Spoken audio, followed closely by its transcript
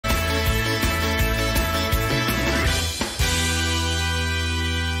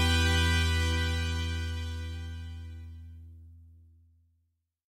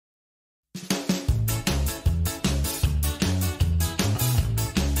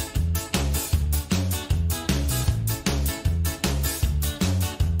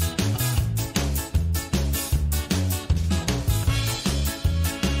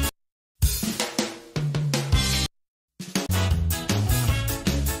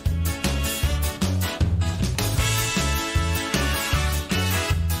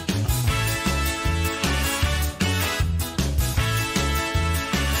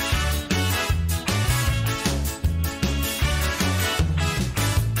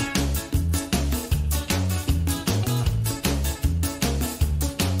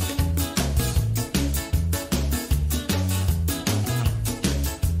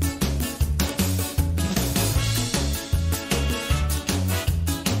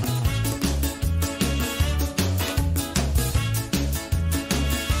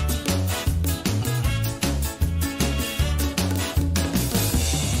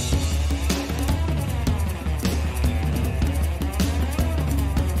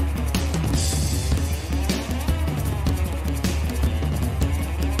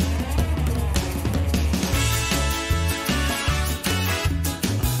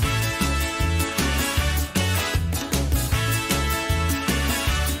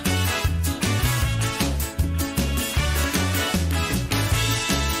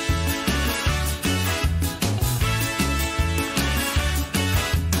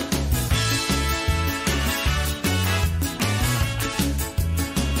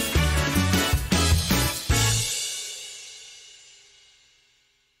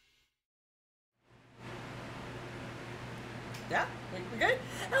Yeah, we good?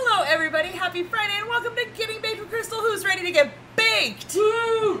 Hello, everybody. Happy Friday, and welcome to Getting Baked with Crystal, who's ready to get baked.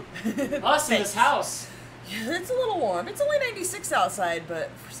 Woo! Us in this house. Yeah, it's a little warm. It's only 96 outside,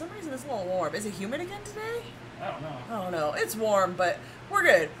 but for some reason it's a little warm. Is it humid again today? I don't know. I don't know. It's warm, but we're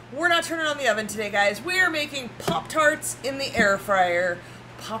good. We're not turning on the oven today, guys. We are making Pop-Tarts in the air fryer.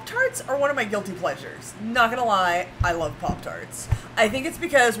 Pop-Tarts are one of my guilty pleasures. Not gonna lie, I love Pop-Tarts. I think it's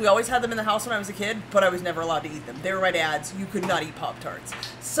because we always had them in the house when I was a kid, but I was never allowed to eat them. They were my dad's. You could not eat Pop-Tarts.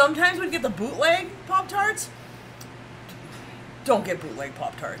 Sometimes we'd get the bootleg Pop-Tarts. Don't get bootleg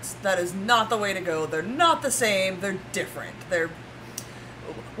Pop-Tarts. That is not the way to go. They're not the same. They're different.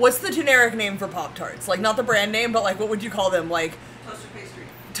 What's the generic name for Pop-Tarts? Like, not the brand name, but like, what would you call them? Like, toaster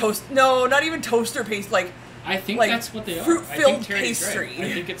pastry. No, not even toaster paste. Like, I think like that's what they are. Fruit-filled pastry. Right.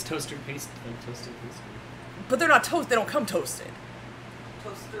 I think it's toasted pastry. But they're not toast. They don't come toasted.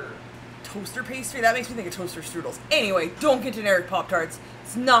 Toaster Pastry? That makes me think of toaster strudels. Anyway, don't get generic Pop-Tarts.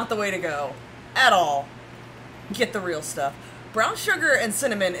 It's not the way to go. At all. Get the real stuff. Brown sugar and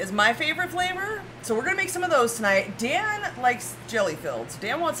cinnamon is my favorite flavor, so we're going to make some of those tonight. Dan likes jelly-filled, so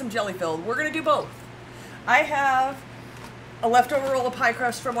Dan wants some jelly-filled. We're going to do both. I have a leftover roll of pie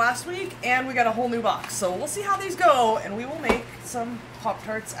crust from last week, and we got a whole new box. So we'll see how these go, and we will make some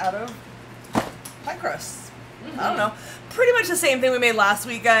Pop-Tarts out of pie crusts. I don't know. Pretty much the same thing we made last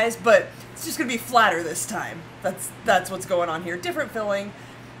week, guys, but it's just going to be flatter this time. That's what's going on here. Different filling.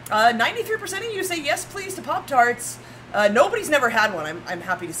 93% of you say yes, please, to Pop-Tarts. Nobody's never had one. I'm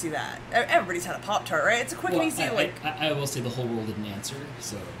happy to see that. Everybody's had a Pop-Tart, right? It's a quick and easy, I will say the whole world didn't answer,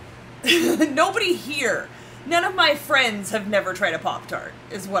 so... Nobody here. None of my friends have never tried a Pop-Tart,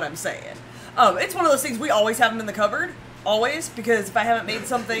 is what I'm saying. It's one of those things, we always have them in the cupboard. Always, because if I haven't made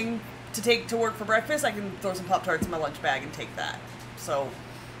something to take to work for breakfast, I can throw some Pop-Tarts in my lunch bag and take that. So,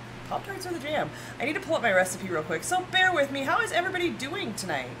 Pop-Tarts are the jam. I need to pull up my recipe real quick, so bear with me. How is everybody doing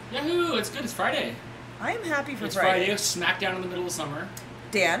tonight? Yahoo! It's good. It's Friday. I am happy for it's Friday. Friday, smack down in the middle of summer.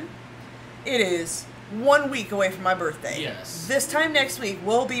 Dan, it is 1 week away from my birthday. Yes. This time next week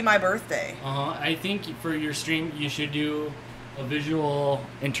will be my birthday. I think for your stream, you should do a visual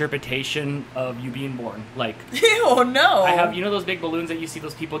interpretation of you being born. Like, ew, no. I have, you know those big balloons that you see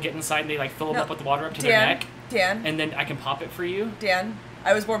those people get inside and they like fill them up with the water up to their neck? Dan. And then I can pop it for you? Dan,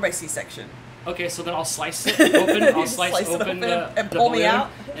 I was born by C-section. Okay, so then I'll slice it open. I'll slice open the pull balloon, me out.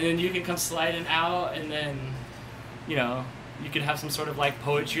 And then you can come sliding out, and then, you know, you could have some sort of like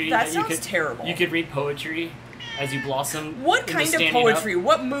poetry. That sounds terrible. You could read poetry as you blossom. What kind of poetry? Up.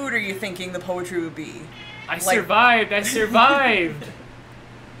 What mood are you thinking the poetry would be? I survived. I survived.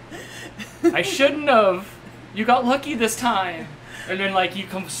 I shouldn't have. You got lucky this time. And then like you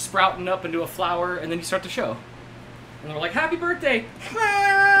come sprouting up into a flower, and then you start the show. And they're like, "Happy birthday!"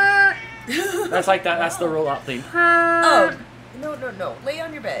 That's like that. That's the rollout thing. Oh, no. Lay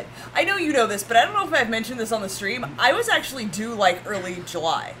on your bed. I know you know this, but I don't know if I've mentioned this on the stream. I was actually due like early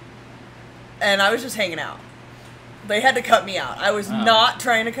July, and I was just hanging out. They had to cut me out. I was not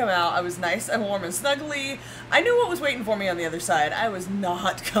trying to come out. I was nice and warm and snuggly. I knew what was waiting for me on the other side. I was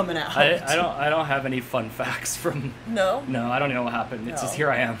not coming out. I don't have any fun facts from. No. No, I don't know what happened. It's just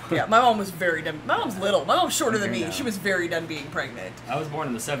here I am. Yeah, my mom was very done. My mom's little. My mom's shorter than me. She was very done being pregnant. I was born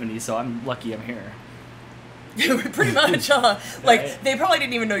in the 70s, so I'm lucky I'm here. Pretty much, huh? Like, they probably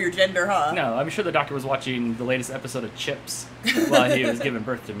didn't even know your gender, huh? No, I'm sure the doctor was watching the latest episode of Chips while he was giving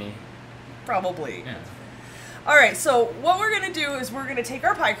birth to me. Probably. Yeah. Alright, so what we're going to do is we're going to take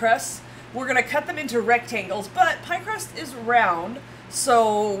our pie crusts, we're going to cut them into rectangles, but pie crust is round,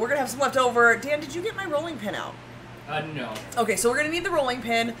 so we're going to have some left over. Dan, did you get my rolling pin out? No. Okay, so we're going to need the rolling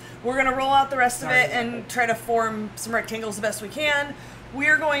pin. We're going to roll out the rest of it and try to form some rectangles the best we can.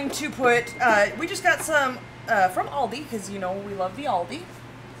 We're going to put, we just got some from Aldi, because, you know, we love the Aldi.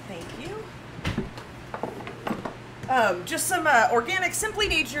 Thank you. Just some organic Simply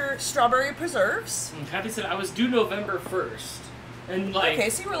Nature strawberry preserves. Happy said I was due November 1st. And like, okay,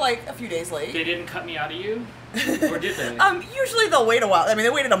 so you were like a few days late. They didn't cut me out of you? Or did they? Usually they'll wait a while. I mean, they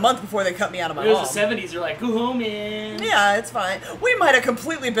waited a month before they cut me out of my mom. It was the 70s, you're like, go home, man. Yeah, it's fine. We might have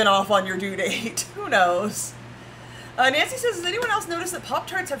completely been off on your due date. Who knows? Nancy says, has anyone else noticed that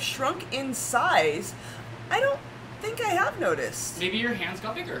Pop-Tarts have shrunk in size? I don't think I have noticed. Maybe your hands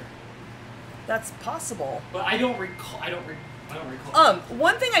got bigger. That's possible. But I don't recall. I don't recall.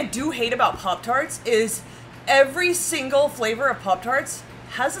 One thing I do hate about Pop-Tarts is every single flavor of Pop-Tarts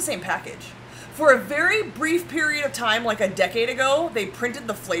has the same package. For a very brief period of time, like a decade ago, they printed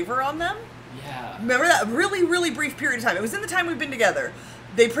the flavor on them. Yeah. Remember that? Really, really brief period of time. It was in the time we've been together.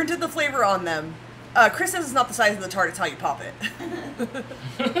 They printed the flavor on them. Chris says it's not the size of the tart, it's how you pop it.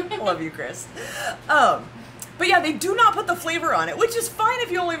 Love you, Chris. But yeah, they do not put the flavor on it, which is fine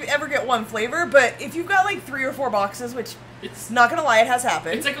if you only ever get one flavor, but if you've got like 3 or 4 boxes, which, it's not gonna lie, it has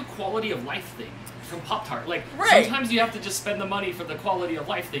happened. It's like a quality of life thing from Pop-Tart. Like, right. Sometimes you have to just spend the money for the quality of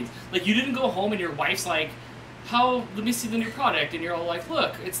life things. Like, you didn't go home and your wife's like, let me see the new product, and you're all like,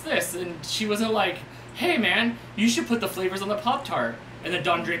 look, it's this, and she wasn't like, hey man, you should put the flavors on the Pop-Tart. And then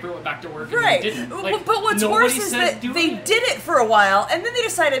Don Draper went back to work and right. didn't. Like, but what's worse is that they did it for a while, and then they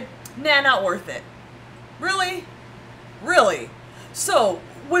decided, nah, not worth it. Really? Really? So,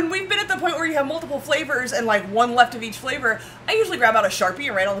 when we've been at the point where you have multiple flavors and like one left of each flavor, I usually grab out a Sharpie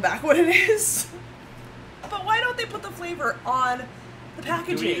and write on the back what it is. But why don't they put the flavor on the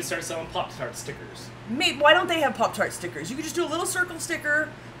packaging? Do we need to start selling Pop-Tart stickers? Maybe, why don't they have Pop-Tart stickers? You could just do a little circle sticker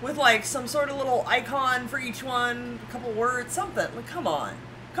with like some sort of little icon for each one, a couple words, something. Like, come on.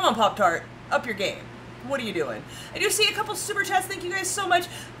 Come on, Pop-Tart. Up your game. What are you doing? I do see a couple super chats. Thank you guys so much.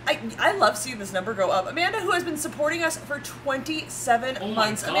 I love seeing this number go up. Amanda, who has been supporting us for 27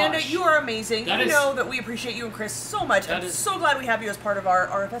 months. Amanda, you are amazing. You know that we appreciate you and Chris so much. I'm so glad we have you as part of our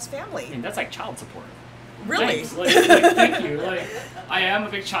RFS family. I mean, that's like child support. Really? Like, thank you. Like, I am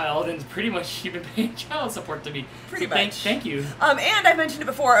a big child, and pretty much you've been paying child support to me. Pretty much. Thank you. And I mentioned it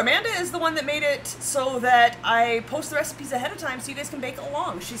before, Amanda is the one that made it so that I post the recipes ahead of time so you guys can bake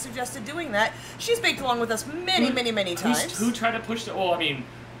along. She suggested doing that. She's baked along with us many times. Who tried to push the... Well, I mean,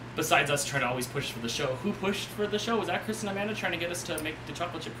 besides us trying to always push for the show, who pushed for the show? Was that Chris and Amanda trying to get us to make the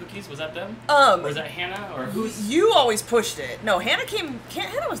chocolate chip cookies? Was that them? Or was that Hannah? Or who's... You always pushed it. No, Hannah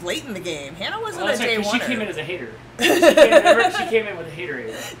was late in the game. Hannah wasn't a day one. She came in as a hater. She came in with a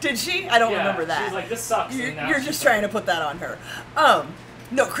haterade. Did she? I don't remember that. She was like, this sucks. You're just trying to put that on her.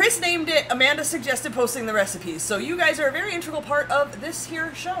 No, Chris named it. Amanda suggested posting the recipes. So you guys are a very integral part of this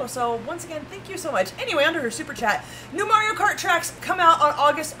here show. So once again, thank you so much. Anyway, under her super chat, new Mario Kart tracks come out on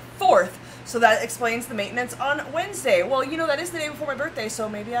August 4th. So that explains the maintenance on Wednesday. Well, you know, that is the day before my birthday, so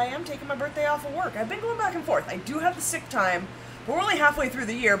maybe I am taking my birthday off of work. I've been going back and forth. I do have the sick time. But we're only halfway through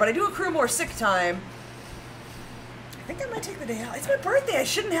the year, but I do accrue more sick time. I think I might take the day out. It's my birthday. I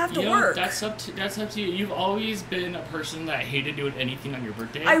shouldn't have to work. That's up to you. You've always been a person that hated doing anything on your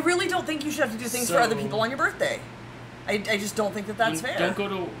birthday. I really don't think you should have to do things for other people on your birthday. I just don't think that that's fair. Don't go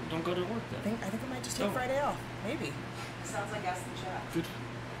to work then. I think I might just take Friday off. Maybe. Sounds like Ask the Chat.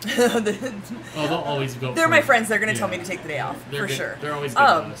 Good. They'll always go. They're my friends. They're going to tell me to take the day off for sure. They're always good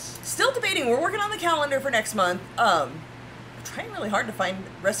on us. Still debating. We're working on the calendar for next month. Trying really hard to find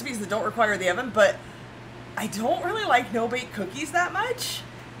recipes that don't require the oven, but I don't really like no-bake cookies that much,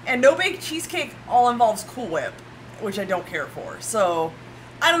 and no-bake cheesecake all involves Cool Whip, which I don't care for. So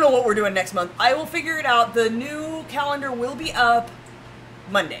I don't know what we're doing next month. I will figure it out. The new calendar will be up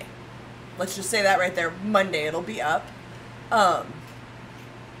Monday. Let's just say that right there. Monday it'll be up.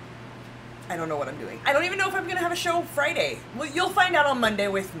 I don't know what I'm doing. I don't even know if I'm going to have a show Friday. Well, you'll find out on Monday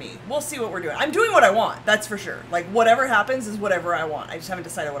with me. We'll see what we're doing. I'm doing what I want, that's for sure. Like, whatever happens is whatever I want. I just haven't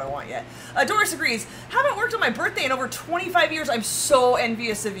decided what I want yet. Doris agrees. Haven't worked on my birthday in over 25 years. I'm so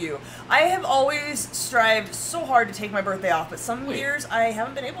envious of you. I have always strived so hard to take my birthday off, but some years I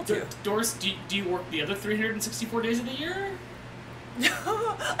haven't been able to. Doris, do you work the other 364 days of the year?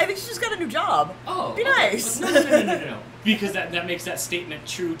 I think she just got a new job. Oh, be nice. No. Because that makes that statement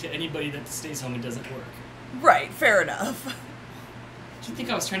true to anybody that stays home and doesn't work. Right, fair enough. What do you think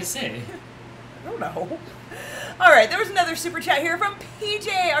I was trying to say? I don't know. Alright, there was another super chat here from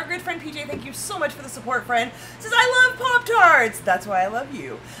PJ. Our good friend PJ, thank you so much for the support, friend. Says, I love Pop-Tarts. That's why I love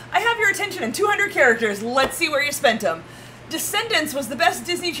you. I have your attention in 200 characters. Let's see where you spent them. Descendants was the best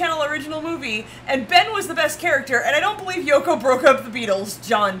Disney Channel original movie, and Ben was the best character, and I don't believe Yoko broke up the Beatles.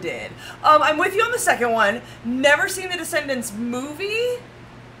 John did. I'm with you on the second one. Never seen the Descendants movie.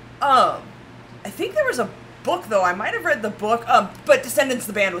 I think there was a book, though. I might have read the book, but Descendants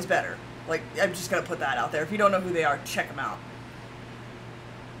the band was better. Like, I'm just gonna put that out there. If you don't know who they are, check them out.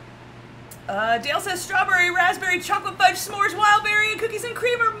 Dale says strawberry, raspberry, chocolate fudge, s'mores, wild berry, and cookies and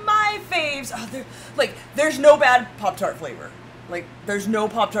cream are my faves. Oh, there's no bad Pop-Tart flavor. Like, there's no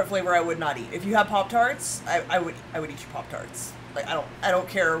Pop-Tart flavor I would not eat. If you have Pop-Tarts, I would eat your Pop-Tarts. Like, I don't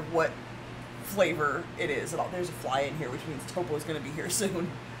care what flavor it is. There's a fly in here, which means Topo's gonna be here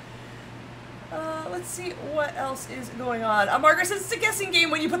soon. Let's see what else is going on. Margaret says it's a guessing game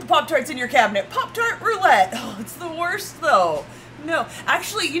when you put the Pop-Tarts in your cabinet. Pop-Tart roulette. Oh, it's the worst, though. No,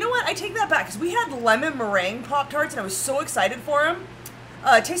 actually, you know what? I take that back, because we had lemon meringue Pop-Tarts, and I was so excited for them.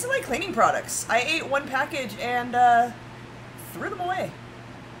 Tasted like cleaning products. I ate one package and threw them away.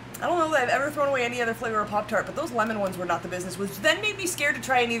 I don't know that I've ever thrown away any other flavor of Pop-Tart, but those lemon ones were not the business, which then made me scared to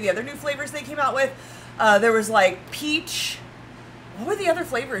try any of the other new flavors they came out with. There was, like, peach. What were the other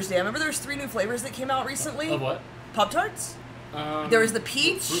flavors, Dan? Remember there was 3 new flavors that came out recently? Of what? Pop-Tarts? There was the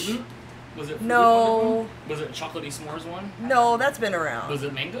peach. Fruit Loop? Was it Fruit No. Loop? Was it chocolatey s'mores one? No, that's been around. Was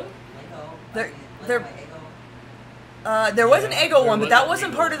it mango? There was an Eggo one, but that was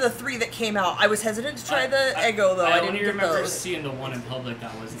wasn't Eggo. part of the 3 that came out. I was hesitant to try the Eggo, though. I didn't only get remember those. seeing the one in public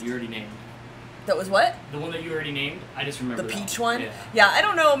that you already named. That was what? The one that you already named? I just remember The that peach one? Yeah. Yeah, I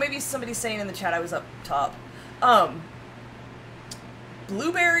don't know. Maybe somebody's saying in the chat I was up top.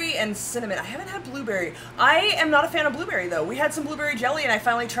 Blueberry and cinnamon. I haven't had blueberry. I am not a fan of blueberry, though. We had some blueberry jelly, and I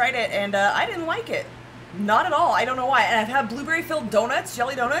finally tried it, and I didn't like it. Not at all. I don't know why. And I've had blueberry-filled donuts,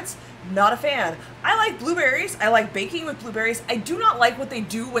 jelly donuts. Not a fan. I like blueberries. I like baking with blueberries. I do not like what they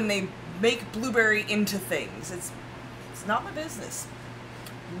do when they make blueberry into things. It's not my business.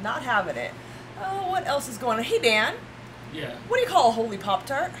 Not having it. Oh, what else is going on? Hey, Dan. Yeah. What do you call a holy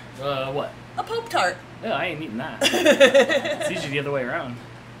Pop-Tart? What? A Pop-Tart. Yeah, I ain't eating that. It's usually the other way around.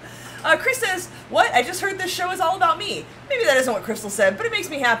 Chris says, what? I just heard this show is all about me. Maybe that isn't what Crystal said, but it makes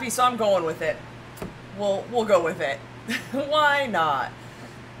me happy, so I'm going with it. We'll go with it. Why not?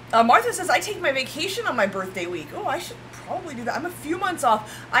 Martha says, I take my vacation on my birthday week. Oh, I should probably do that. I'm a few months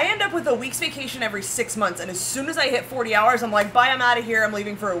off. I end up with a week's vacation every 6 months, and as soon as I hit 40 hours, I'm like, bye, I'm out of here. I'm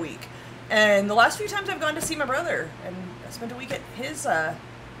leaving for a week. And the last few times I've gone to see my brother, and I spent a week at his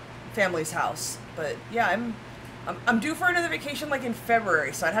family's house. But yeah, I'm due for another vacation like in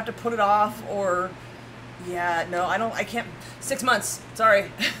February, so I'd have to put it off, or yeah, no, I can't. 6 months.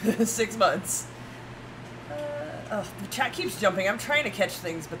 Sorry. 6 months. Oh, the chat keeps jumping. I'm trying to catch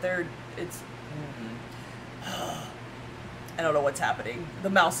things, but it's I don't know what's happening. The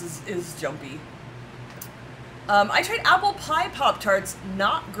mouse is jumpy. I tried apple pie Pop-Tarts.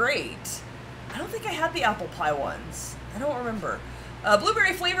 Not great. I don't think I had the apple pie ones. I don't remember.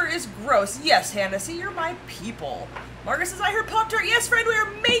 Blueberry flavor is gross. Yes, Hannah. See, you're my people. Margaret says, I heard Pop-Tart. Yes, friend, we are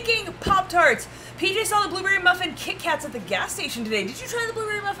making Pop-Tarts. PJ saw the blueberry muffin Kit Kats at the gas station today. Did you try the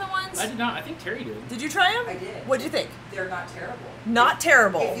blueberry muffin ones? I did not. I think Terry did. Did you try them? I did. What'd you think? They're not terrible. Not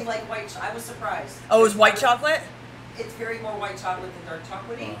terrible. If you like I was surprised. Oh, it was white chocolate? It's very more white chocolate than dark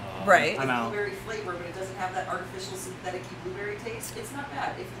chocolatey. Right. It's I'm out. blueberry flavor, but it doesn't have that artificial synthetic blueberry taste. It's not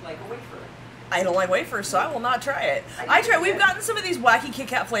bad if you like a wafer. I don't like wafers, so I will not try it. We've gotten some of these wacky Kit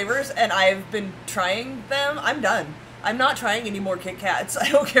Kat flavors, and I've been trying them. I'm done. I'm not trying any more Kit Kats. I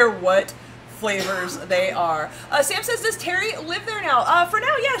don't care what flavors they are. Sam says, does Terry live there now? For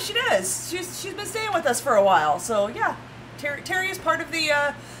now, yeah, she does. She's been staying with us for a while, so yeah. Terry is part of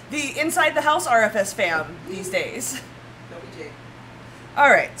the Inside the House RFS fam these days. All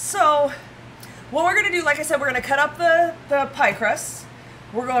right, so what we're going to do, like I said, we're going to cut up the pie crust.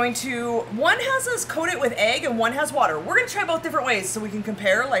 We're going to, one has us coat it with egg and one has water. We're going to try both different ways so we can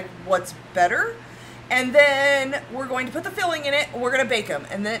compare like what's better. And then we're going to put the filling in it. We're going to bake them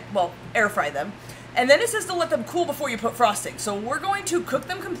and then, well, air fry them. And then it says to let them cool before you put frosting. So we're going to cook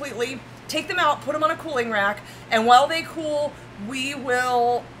them completely, take them out, put them on a cooling rack. And while they cool, we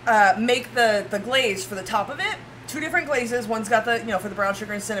will make the glaze for the top of it. 2 different glazes. One's got the, for the brown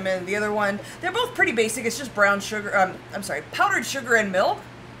sugar and cinnamon. The other one, they're both pretty basic. It's just brown sugar, powdered sugar and milk.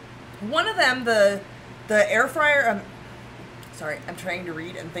 One of them, the air fryer, sorry, I'm trying to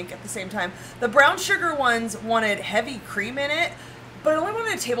read and think at the same time. The brown sugar ones wanted heavy cream in it, but I only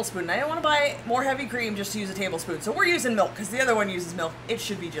wanted a tablespoon. And I didn't want to buy more heavy cream just to use a tablespoon. So we're using milk because the other one uses milk. It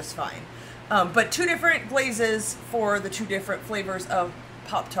should be just fine. But 2 different glazes for the 2 different flavors of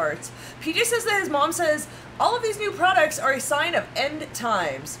Pop-Tarts. PJ says that his mom says, all of these new products are a sign of end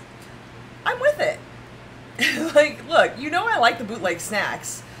times. I'm with it. Like, look, I like the bootleg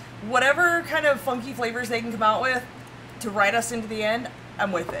snacks. Whatever kind of funky flavors they can come out with to ride us into the end,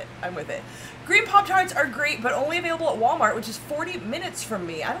 I'm with it. I'm with it. Green Pop-Tarts are great, but only available at Walmart, which is 40 minutes from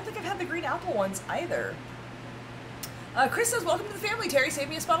me. I don't think I've had the green apple ones either. Chris says, welcome to the family, Terry. Save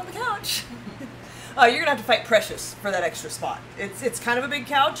me a spot on the couch. You're going to have to fight Precious for that extra spot. It's kind of a big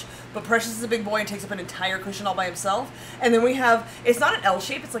couch, but Precious is a big boy and takes up an entire cushion all by himself. And then we have, it's not an L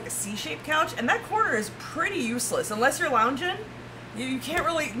shape, it's like a C-shaped couch, and that corner is pretty useless. Unless you're lounging, you can't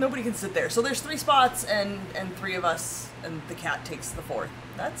really, nobody can sit there. So there's 3 spots and 3 of us, and the cat takes the 4th.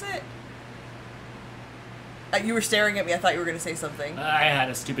 That's it. You were staring at me. I thought you were going to say something. I had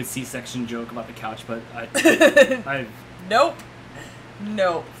a stupid C-section joke about the couch, but I Nope.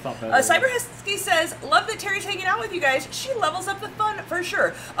 Nope. Cyber Husky says, love that Terry's hanging out with you guys. She levels up the fun for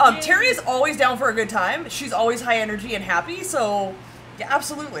sure. Terry is always down for a good time. She's always high energy and happy. So, yeah,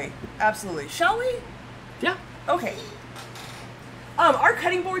 absolutely. Absolutely. Shall we? Yeah. Okay. Our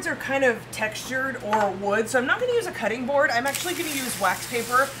cutting boards are kind of textured or wood, so I'm not going to use a cutting board. I'm actually going to use wax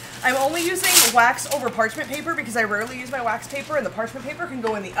paper. I'm only using wax over parchment paper because I rarely use my wax paper, and the parchment paper can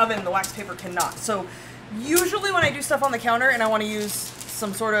go in the oven, the wax paper cannot. So usually when I do stuff on the counter and I want to use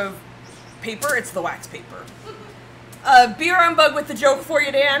some sort of paper, it's the wax paper. Beer on bug with the joke for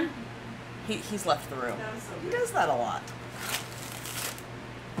you, Dan. He's left the room. That was so He good. does that a lot.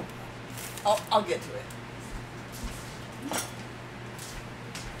 I'll get to it.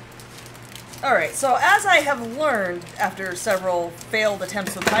 Alright, so as I have learned after several failed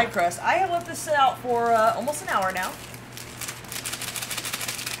attempts with pie crust, I have let this sit out for almost an hour now.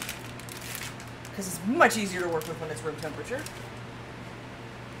 Because it's much easier to work with when it's room temperature.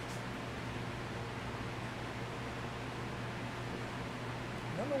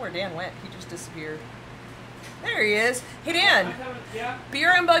 I don't know where Dan went. He just disappeared. There he is. Hey Dan, Yeah?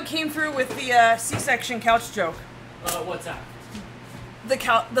 Beer and Bug came through with the C-section couch joke. What's that?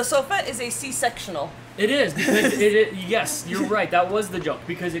 The sofa is a C-sectional. It is, because yes, you're right, that was the joke,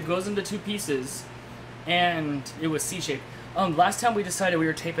 because it goes into 2 pieces, and it was C-shaped. Last time we decided we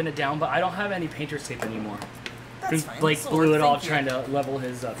were taping it down, but I don't have any painter's tape anymore. That's fine. Blake So blew it all thank you. trying to level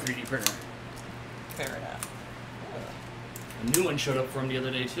his 3D printer. Fair enough. A new one showed up for him the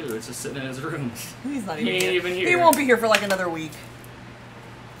other day, too. It's just sitting in his room. He's not He even ain't here. even here. He won't be here for like another week.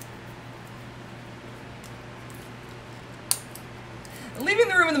 Leaving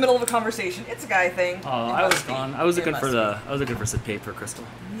the room in the middle of a conversation. It's a guy thing. Oh, It I was must be. gone. I was It looking for must I was looking for some paper, Crystal.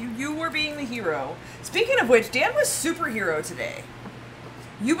 be. You were being the hero. Speaking of which, Dan was superhero today.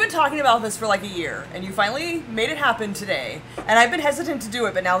 You've been talking about this for like a year, and you finally made it happen today. And I've been hesitant to do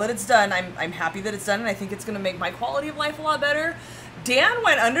it, but now that it's done, I'm happy that it's done, and I think it's going to make my quality of life a lot better. Dan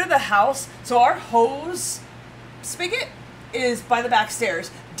went under the house, so our hose spigot is by the back stairs.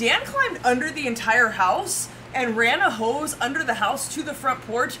 Dan climbed under the entire house and ran a hose under the house to the front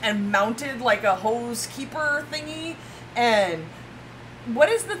porch and mounted like a hose keeper thingy. And what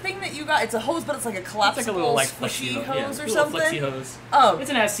is the thing that you got? It's a hose, but it's like a collapsible, It's like a little like squishy flexi hose or little something. Flexi hose. Oh. It's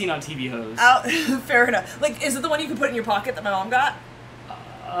an as seen on TV hose. Fair enough. Like, is it the one you can put in your pocket that my mom got?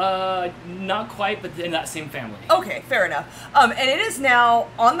 Not quite, but in that same family. Okay, fair enough. And it is now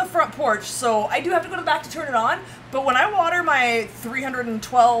on the front porch, so I do have to go to the back to turn it on. But when I water my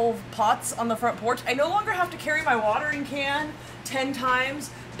 312 pots on the front porch, I no longer have to carry my watering can 10 times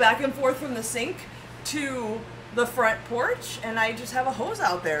back and forth from the sink to the front porch, and I just have a hose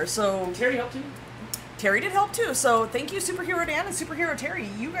out there. So Terry helped you? Terry did help too. So thank you, Superhero Dan and Superhero Terry.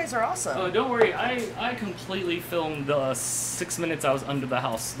 You guys are awesome. Oh, don't worry. I completely filmed the 6 minutes I was under the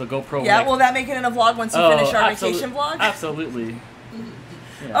house. The GoPro. Yeah, like, will that make it in a vlog once you finish our vacation vlog? Absolutely.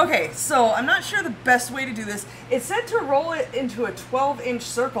 Yeah. Okay, so I'm not sure the best way to do this. It said to roll it into a 12-inch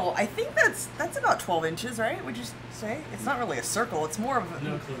circle. I think that's about 12 inches, right? Would you say? It's not really a circle. It's more of an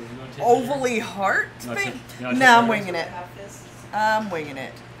No clue. You wanna take a ovally heart No, thing. take- you wanna Nah, take I'm a- winging it. Half this. I'm winging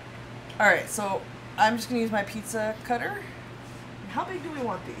it. All right, so I'm just gonna use my pizza cutter. How big do we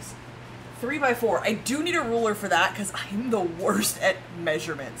want these? 3x4. I do need a ruler for that because I'm the worst at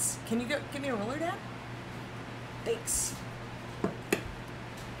measurements. Can you give me a ruler, Dad? Thanks.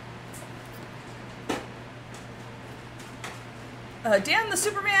 Dan the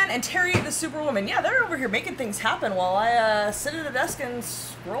Superman and Terry the Superwoman. Yeah, they're over here making things happen while I sit at a desk and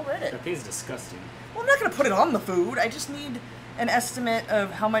scroll Reddit. That thing's disgusting. Well, I'm not going to put it on the food. I just need an estimate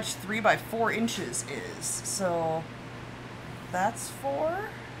of how much 3x4 inches is. So that's 4.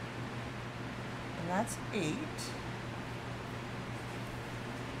 And that's 8.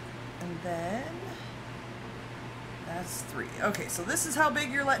 And then that's 3. Okay, so this is how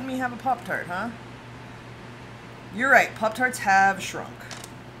big you're letting me have a Pop-Tart, huh? You're right, Pop-Tarts have shrunk.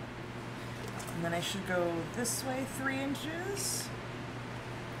 And then I should go this way 3 inches.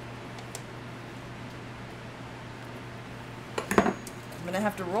 I'm gonna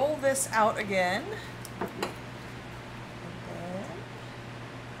have to roll this out again. And then...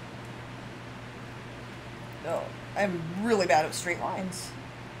 Oh, I'm really bad at straight lines.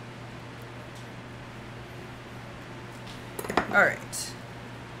 Alright.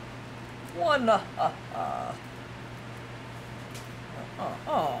 One,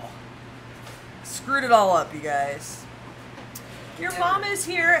 oh. Screwed it all up, you guys. Your mom is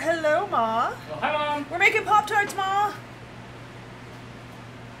here. Hello, Ma. Oh, hi, Mom. We're making Pop-Tarts, Ma.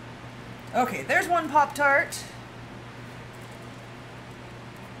 Okay, there's one Pop-Tart.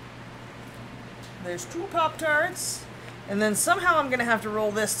 There's 2 Pop-Tarts. And then somehow I'm going to have to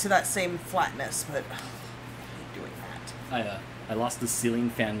roll this to that same flatness, but I hate doing that. I lost the ceiling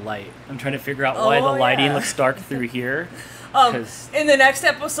fan light. I'm trying to figure out why the lighting yeah. looks dark through here. 'Cause- In the next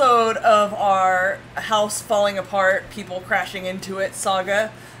episode of our house falling apart, people crashing into it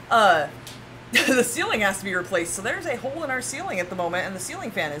saga, the ceiling has to be replaced. So there's a hole in our ceiling at the moment, and the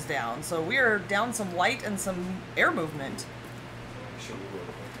ceiling fan is down. So we are down some light and some air movement.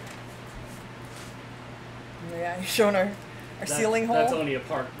 Yeah, he's showing our ceiling hole. That's only a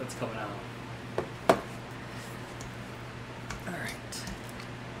part that's coming out. All right.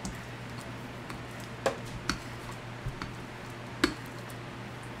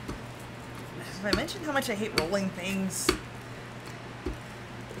 Have I mentioned how much I hate rolling things?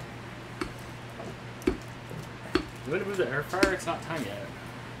 You want to move the air fryer? It's not time yet.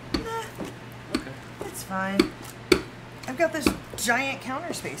 Nah, Okay. it's fine. I've got this giant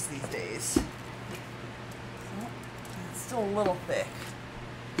counter space these days. It's still a little thick.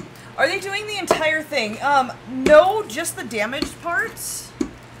 Are they doing the entire thing? No, just the damaged parts.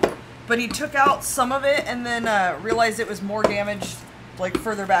 But he took out some of it and then realized it was more damaged like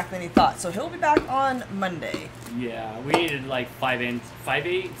further back than he thought. So he'll be back on Monday. Yeah, we needed like 5/8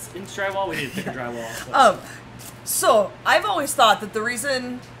 inch drywall. We needed thicker drywall. So I've always thought that the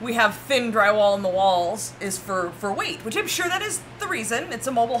reason we have thin drywall in the walls is for weight, which I'm sure that is the reason. It's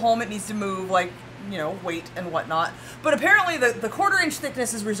a mobile home; it needs to move, like, you know, weight and whatnot. But apparently, the 1/4 inch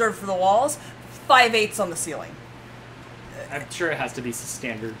thickness is reserved for the walls, 5/8 on the ceiling. I'm sure it has to be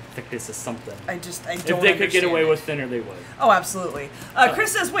standard thickness of something. I don't. If they could get away with thinner, they would. Oh, absolutely.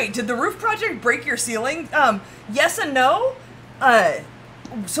 Chris says, "Wait, did the roof project break your ceiling?" Yes and no.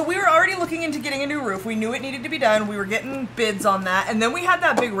 So we were already looking into getting a new roof. We knew it needed to be done. We were getting bids on that, and then we had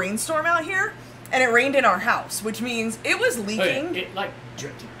that big rainstorm out here, and it rained in our house, which means it was leaking. It like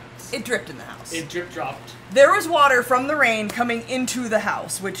dripped in the house. It dripped in the house. It drip dropped. There was water from the rain coming into the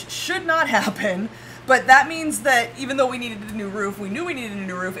house, which should not happen. But that means that even though we needed a new roof, we knew we needed a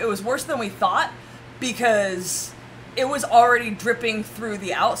new roof, it was worse than we thought because it was already dripping through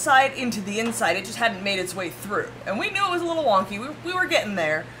the outside into the inside. It just hadn't made its way through. And we knew it was a little wonky. We were getting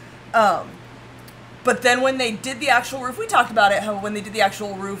there. But then when they did the actual roof, we talked about it, how when they did the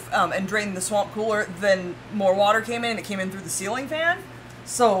actual roof and drained the swamp cooler, then more water came in and it came in through the ceiling fan.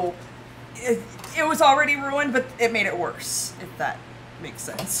 So it was already ruined, but it made it worse, if that makes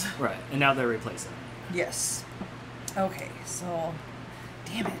sense. Right, and now they're replacing it. Yes. Okay, so,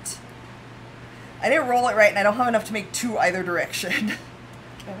 damn it. I didn't roll it right, and I don't have enough to make two either direction. Can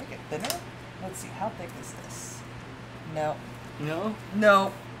I make it thinner? Let's see, how thick is this? No. No?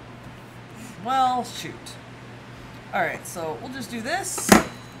 No. Well, shoot. Alright, so we'll just do this.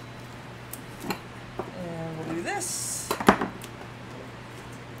 And we'll do this.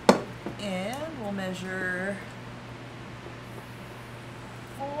 And we'll measure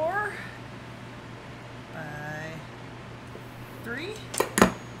 4 by 3.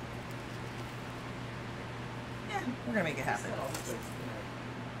 Yeah, we're gonna make it happen.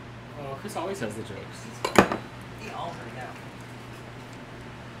 Oh, Chris always has the jokes. He already know.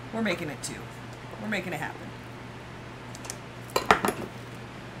 We're making it 2. We're making it happen.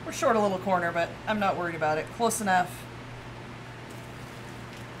 We're short a little corner, but I'm not worried about it. Close enough.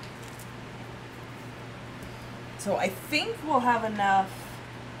 So I think we'll have enough.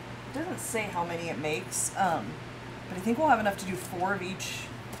 It doesn't say how many it makes, but I think we'll have enough to do 4 of each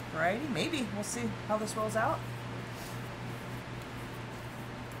variety. Maybe. We'll see how this rolls out.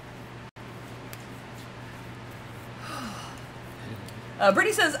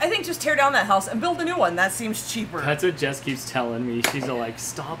 Brittany says, I think just tear down that house and build a new one. That seems cheaper. That's what Jess keeps telling me. She's like,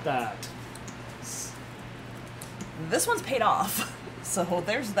 stop that. This one's paid off. So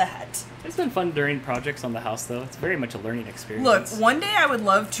there's that. It's been fun during projects on the house, though. It's very much a learning experience. Look, one day I would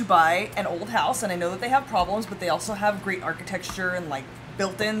love to buy an old house, and I know that they have problems, but they also have great architecture and, like,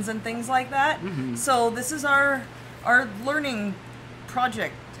 built-ins and things like that. Mm-hmm. So this is our learning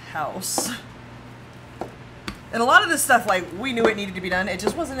project house. And a lot of this stuff, like, we knew it needed to be done. It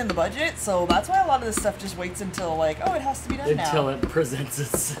just wasn't in the budget, so that's why a lot of this stuff just waits until, like, oh, it has to be done now. Until it presents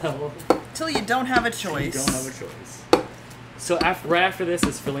itself. Until you don't have a choice. You don't have a choice. So right after this,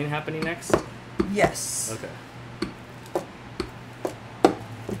 is filling happening next? Yes. Okay.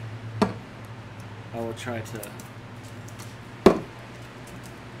 I will try to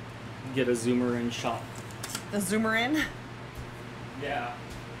get a zoomer in shot. The zoomer in? Yeah.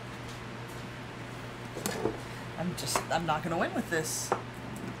 I'm not gonna win with this.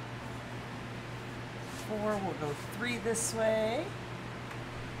 4, we'll go 3 this way.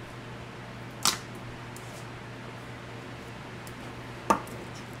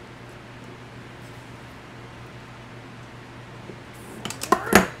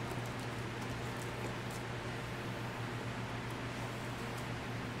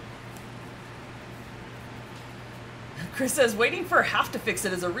 Chris says, waiting for half to fix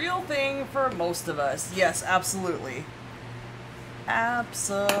it is a real thing for most of us. Yes, absolutely.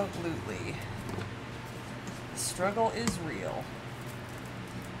 Absolutely. struggle is real.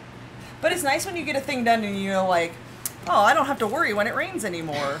 But it's nice when you get a thing done and you know, like, oh, I don't have to worry when it rains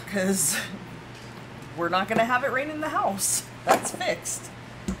anymore, because we're not going to have it rain in the house. That's fixed.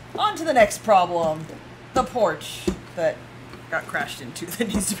 On to the next problem. The porch that got crashed into that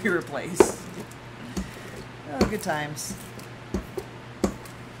needs to be replaced. Oh, good times.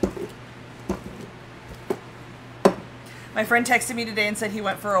 My friend texted me today and said he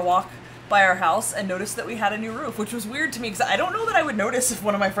went for a walk by our house and noticed that we had a new roof, which was weird to me because I don't know that I would notice if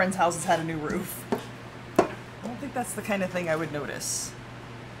one of my friends' houses had a new roof. I don't think that's the kind of thing I would notice.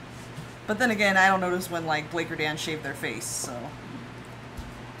 But then again, I don't notice when, like, Blake or Dan shave their face, so. In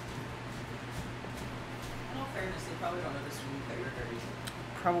all fairness, they probably don't notice when you cut your hair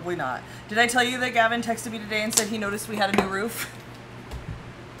either. Probably not. Did I tell you that Gavin texted me today and said he noticed we had a new roof?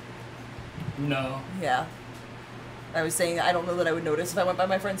 No. Yeah. I was saying I don't know that I would notice if I went by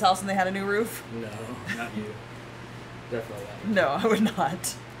my friend's house and they had a new roof. No, not you. Definitely not. No, I would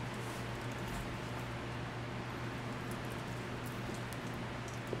not.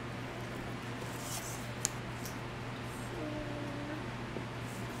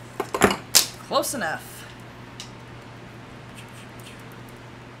 Close enough.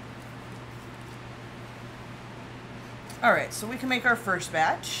 Alright, so we can make our first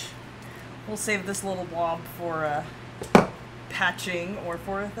batch. We'll save this little blob for patching or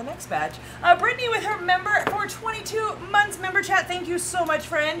for the next batch. Brittany with her member for 22 months member chat. Thank you so much,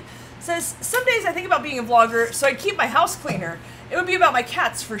 friend. Says, some days I think about being a vlogger, so I keep my house cleaner. It would be about my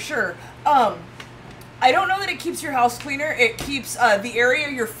cats for sure. I don't know that it keeps your house cleaner. It keeps the area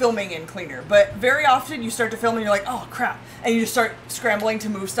you're filming in cleaner. But very often you start to film and you're like, oh crap. And you just start scrambling to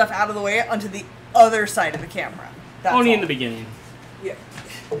move stuff out of the way onto the other side of the camera. That's Only all. in the beginning. Yeah.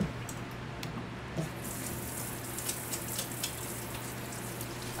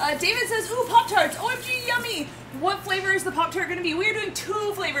 David says, ooh, Pop-Tarts. OMG, yummy. What flavor is the Pop-Tart going to be? We are doing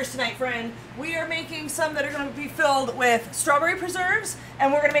 2 flavors tonight, friend. We are making some that are going to be filled with strawberry preserves,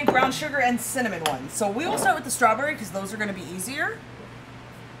 and we're going to make brown sugar and cinnamon ones. So we will start with the strawberry because those are going to be easier.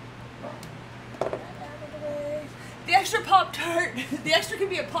 The extra Pop-Tart. The extra can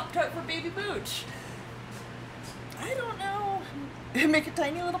be a Pop-Tart for Baby Booch. I don't know. Make a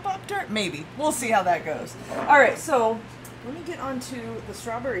tiny little Pop-Tart? Maybe. We'll see how that goes. All right, so let me get onto the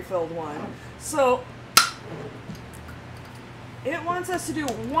strawberry-filled one. So it wants us to do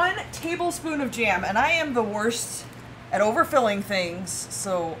 1 tablespoon of jam, and I am the worst at overfilling things,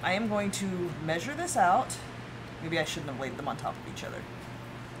 so I am going to measure this out. Maybe I shouldn't have laid them on top of each other.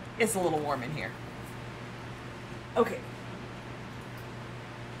 It's a little warm in here. Okay.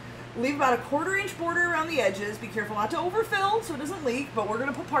 Leave about a 1/4 inch border around the edges. Be careful not to overfill so it doesn't leak, but we're going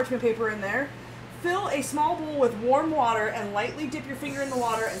to put parchment paper in there. Fill a small bowl with warm water and lightly dip your finger in the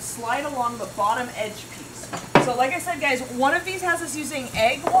water and slide along the bottom edge piece. So like I said, guys, one of these has us using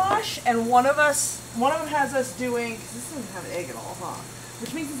egg wash, and one of them has us doing, because this doesn't have egg at all, huh?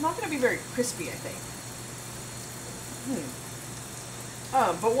 Which means it's not going to be very crispy, I think.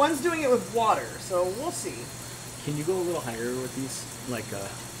 But one's doing it with water, so we'll see. Can you go a little higher with these? Like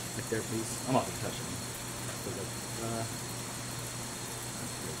there, please? I'm not going to touch them.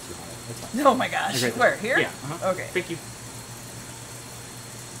 Too high. That's fine. Oh my gosh. Right Where? Here? Yeah. Okay. Thank you.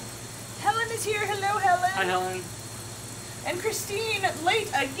 Helen is here. Hello, Helen. Hi, Helen. And Christine, late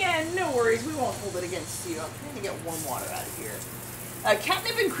again. No worries. We won't hold it against you. I'm trying to get warm water out of here.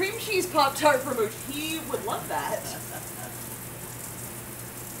 Catnip and cream cheese Pop-Tart for Mooch. He would love that.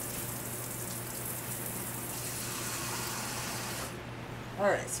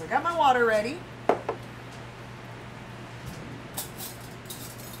 Alright, so I got my water ready.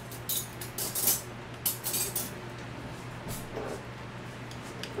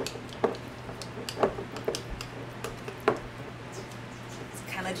 It's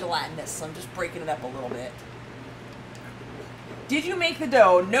kind of gelatinous, so I'm just breaking it up a little bit. Did you make the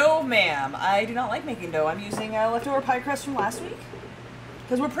dough? No, ma'am. I do not like making dough. I'm using leftover pie crust from last week.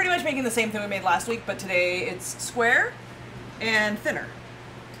 Because we're pretty much making the same thing we made last week, but today it's square and thinner.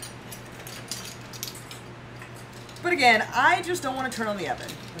 But again, I just don't want to turn on the oven.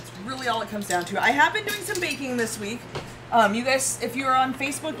 That's really all it comes down to. I have been doing some baking this week. You guys, if you're on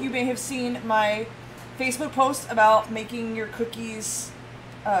Facebook, you may have seen my Facebook post about making your cookies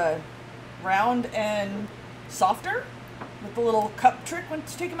round and softer with the little cup trick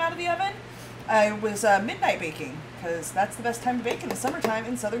once you take them out of the oven. I was midnight baking because that's the best time to bake in the summertime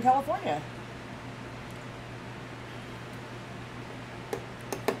in Southern California.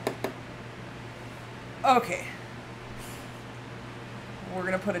 Okay. We're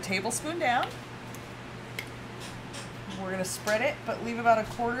going to put a tablespoon down. We're going to spread it, but leave about a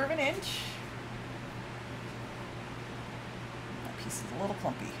 1/4 of an inch. This is a little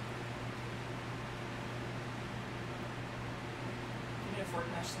clumpy. You need a fork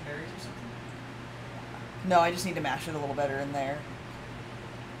to mash some berries or something? No, I just need to mash it a little better in there.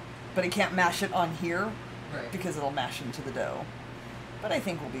 But I can't mash it on here Right. because it'll mash into the dough. But I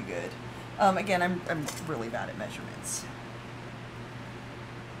think we'll be good. Again, I'm really bad at measurements.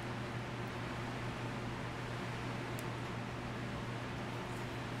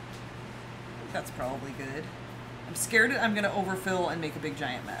 That's probably good. I'm scared I'm gonna overfill and make a big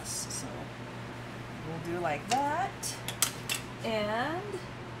giant mess. So we'll do like that. And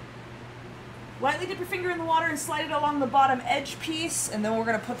lightly dip your finger in the water and slide it along the bottom edge piece, and then we're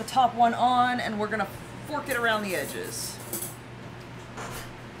gonna put the top one on and we're gonna fork it around the edges.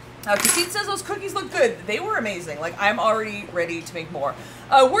 Christine says those cookies look good. They were amazing. Like, I'm already ready to make more.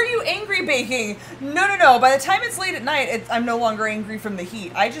 Were you angry baking? No. By the time it's late at night, I'm no longer angry from the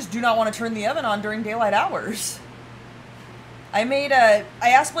heat. I just do not want to turn the oven on during daylight hours. I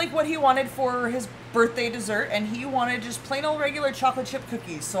asked Blake what he wanted for his birthday dessert, and he wanted just plain old regular chocolate chip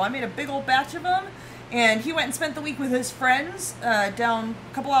cookies. So I made a big old batch of them, and he went and spent the week with his friends down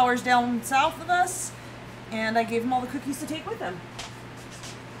a couple hours down south of us, and I gave him all the cookies to take with him.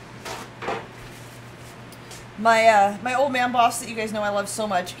 My old man boss that you guys know I love so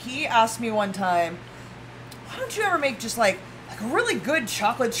much, he asked me one time, why don't you ever make just like a really good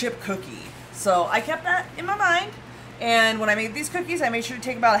chocolate chip cookie? So I kept that in my mind, and when I made these cookies, I made sure to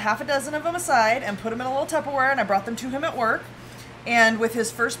take about a half a dozen of them aside and put them in a little Tupperware, and I brought them to him at work. And with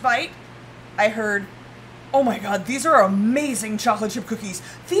his first bite, I heard, oh my god, these are amazing chocolate chip cookies.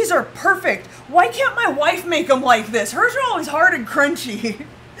 These are perfect. Why can't my wife make them like this? Hers are always hard and crunchy.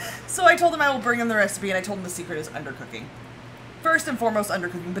 So I told him I will bring him the recipe, and I told him the secret is undercooking. First and foremost,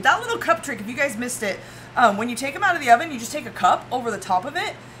 undercooking. But that little cup trick, if you guys missed it, when you take them out of the oven, you just take a cup over the top of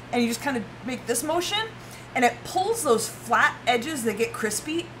it, and you just kind of make this motion, and it pulls those flat edges that get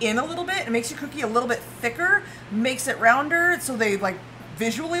crispy in a little bit. It makes your cookie a little bit thicker, makes it rounder, so they like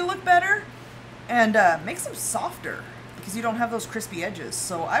visually look better, and makes them softer because you don't have those crispy edges.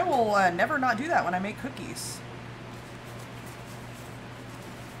 So I will never not do that when I make cookies.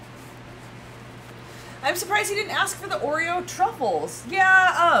 I'm surprised he didn't ask for the Oreo truffles.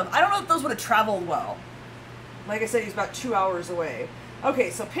 Yeah, I don't know if those would have traveled well. Like I said, he's about 2 hours away.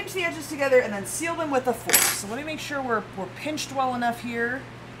 Okay, so pinch the edges together and then seal them with a fork. So let me make sure we're pinched well enough here.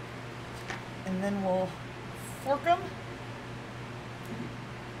 And then we'll fork them.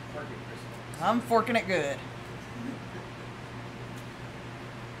 I'm forking it good.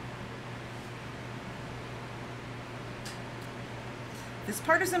 This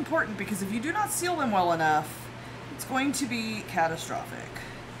part is important because if you do not seal them well enough, it's going to be catastrophic.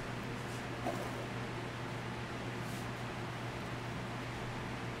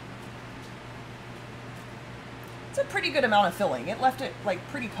 It's a pretty good amount of filling. It left it like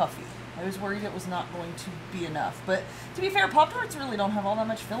pretty puffy. I was worried it was not going to be enough. But to be fair, Pop-Tarts really don't have all that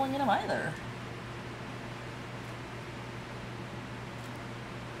much filling in them either.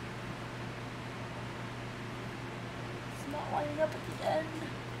 Lining up at the end.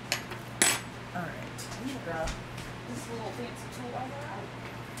 Alright, I'm gonna grab this little fancy tool I have.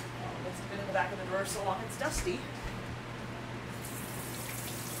 Oh, it's been in the back of the drawer so long it's dusty.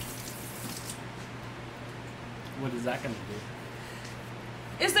 What is that gonna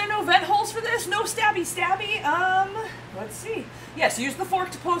do? Is there no vent holes for this? No stabby. Let's see. Yes, use the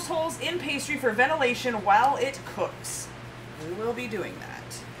fork to post holes in pastry for ventilation while it cooks. We will be doing that.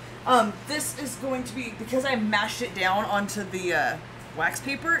 This is going to be, because I mashed it down onto the wax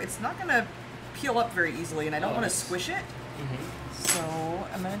paper, it's not going to peel up very easily, and I don't want to squish it. So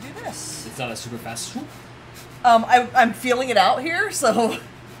I'm going to do this. It's not a super fast swoop. I'm feeling it out here, so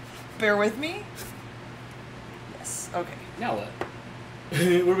bear with me. Yes, okay. Now what?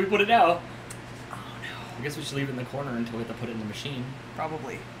 Where do we put it now? Oh no. I guess we should leave it in the corner until we have to put it in the machine.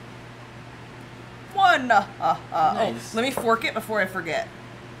 Probably. One. Nice. Oh, let me fork it before I forget.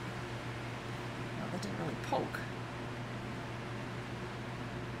 That didn't really poke.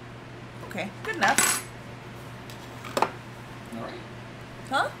 Okay, good enough. All right.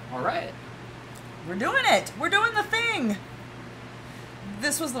 Huh? All right. We're doing it. We're doing the thing.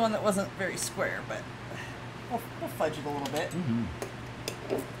 This was the one that wasn't very square, but we'll fudge it a little bit.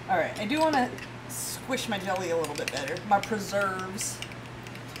 All right, I do want to squish my jelly a little bit better. My preserves.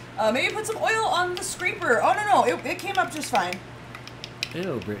 Maybe put some oil on the scraper. Oh, no, it came up just fine.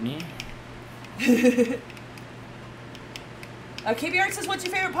 Ew, Brittany. KBR says, what's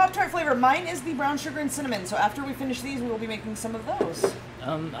your favorite Pop-Tart flavor? Mine is the brown sugar and cinnamon, so after we finish these, we will be making some of those.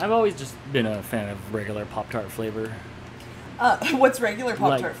 I've always just been a fan of regular Pop-Tart flavor. What's regular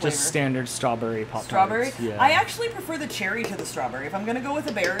Pop-Tart Like flavor? just standard strawberry Pop-Tarts. Strawberry? Yeah. I actually prefer the cherry to the strawberry. If I'm gonna go with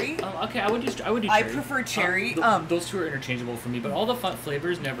a berry, Okay, I would do cherry. I prefer cherry. Those two are interchangeable for me, but all the fun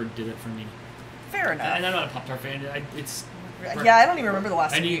flavors never did it for me. Fair enough. And I'm not a Pop-Tart fan. Yeah, I don't even remember the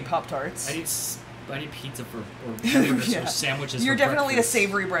last time you ate Pop-Tarts. I need pizza or hamburgers or sandwiches. You're for definitely breakfast. a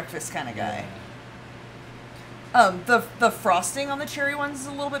savory breakfast kind of guy. Yeah. The frosting on the cherry ones is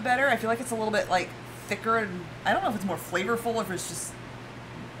a little bit better. I feel like it's a little bit like thicker, and I don't know if it's more flavorful or if it's just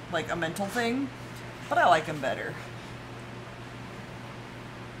like a mental thing, but I like them better.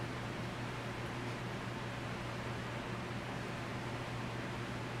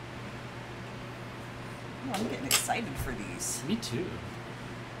 Oh, I'm getting excited for these. Me too.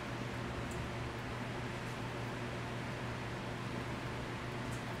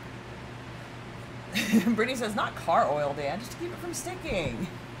 Brittany says, not car oil, Dan, just to keep it from sticking.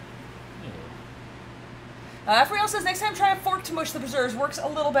 Afriel says, next time try a fork to mush the preserves. Works a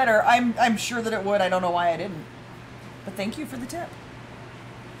little better. I'm sure that it would. I don't know why I didn't. But thank you for the tip.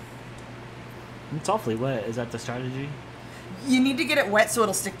 It's awfully wet. Is that the strategy? You need to get it wet so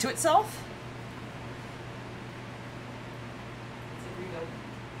it'll stick to itself.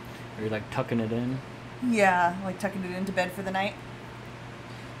 Are you like tucking it in? Yeah, like tucking it into bed for the night.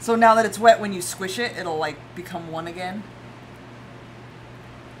 So now that it's wet, when you squish it, it'll like become one again.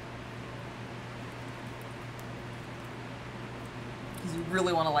 Because you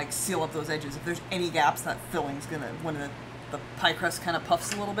really want to like seal up those edges. If there's any gaps, that filling's gonna, when the pie crust kind of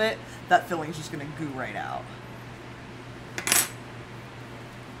puffs a little bit, that filling's just gonna goo right out.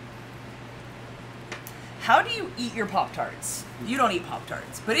 How do you eat your Pop-Tarts? You don't eat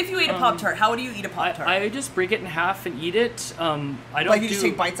Pop-Tarts. But if you eat a Pop-Tart, how do you eat a Pop-Tart? I just break it in half and eat it. I don't like you just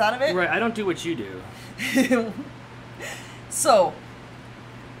take bites out of it? Right, I don't do what you do. So,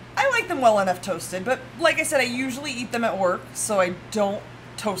 I like them well enough toasted, but like I said, I usually eat them at work, so I don't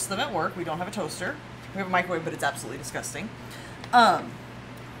toast them at work. We don't have a toaster. We have a microwave, but it's absolutely disgusting.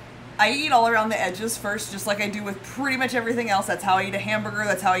 I eat all around the edges first, just like I do with pretty much everything else. That's how I eat a hamburger.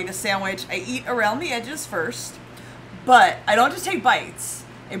 That's how I eat a sandwich. I eat around the edges first, but I don't just take bites.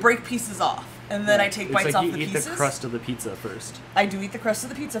 I break pieces off, and then I take bites off the pieces. You eat the crust of the pizza first. I do eat the crust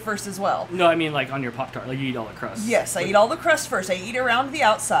of the pizza first as well. No, I mean like on your Pop-Tart. Like you eat all the crust. Yes, I eat all the crust first. I eat around the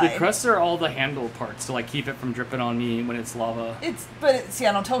outside. The crusts are all the handle parts to like keep it from dripping on me when it's lava. See,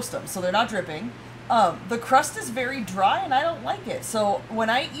 I don't toast them, so they're not dripping. The crust is very dry, and I don't like it. So when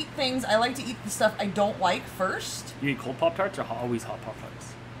I eat things, I like to eat the stuff I don't like first. You eat cold Pop-Tarts or always hot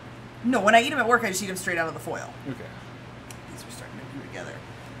Pop-Tarts? No, when I eat them at work, I just eat them straight out of the foil. Okay. These are starting to glue together.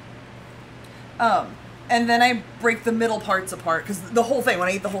 And then I break the middle parts apart, because the whole thing, when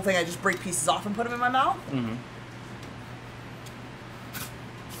I eat the whole thing, I just break pieces off and put them in my mouth. Mm-hmm.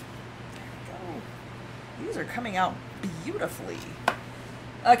 There we go. These are coming out beautifully.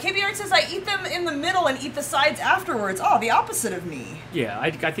 KBR says, I eat them in the middle and eat the sides afterwards. Oh, the opposite of me. Yeah, I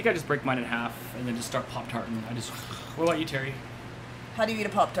think I just break mine in half and then just start Pop-Tarting. What about you, Terry? How do you eat a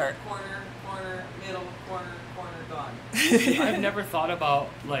Pop-Tart? Corner, middle, corner, gone. I've never thought about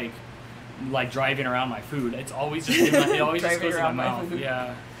like driving around my food. It's always just it always just goes in my mouth.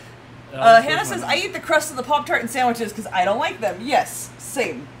 Yeah. Hannah says, I eat the crust of the Pop-Tart and sandwiches because I don't like them. Yes,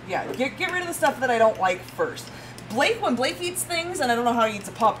 same. Yeah, get rid of the stuff that I don't like first. When Blake eats things, and I don't know how he eats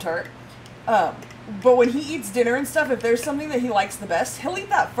a Pop-Tart, but when he eats dinner and stuff, if there's something that he likes the best, he'll eat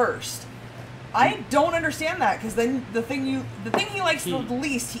that first. I don't understand that, because then the thing he likes the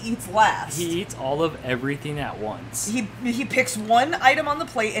least, he eats last. He eats all of everything at once. He picks one item on the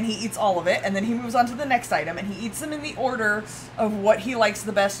plate, and he eats all of it, and then he moves on to the next item, and he eats them in the order of what he likes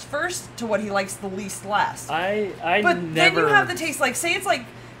the best first to what he likes the least last. But then you have the taste, like, say it's like,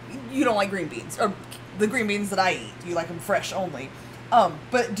 you don't like green beans, or the green beans that I eat, you like them fresh only.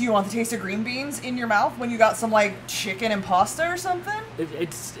 But do you want the taste of green beans in your mouth when you got some like chicken and pasta or something?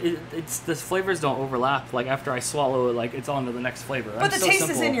 It's the flavors don't overlap. Like after I swallow it, like it's on to the next flavor. But the taste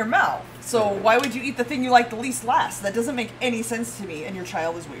is in your mouth. So why would you eat the thing you like the least last? That doesn't make any sense to me. And your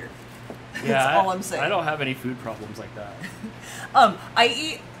child is weird. Yeah, that's all I'm saying. I don't have any food problems like that. I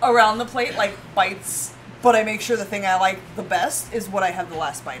eat around the plate like bites, but I make sure the thing I like the best is what I have the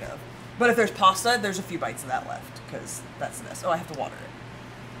last bite of. But if there's pasta, there's a few bites of that left, because that's the best. Oh, I have to water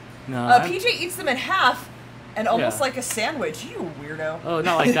it. No. PJ eats them in half, and almost like a sandwich. You weirdo. Oh,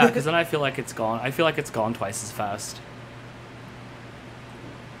 not like that, because then I feel like it's gone. I feel like it's gone twice as fast.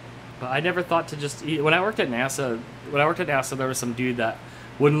 But I never thought to just eat. When I worked at NASA, there was some dude that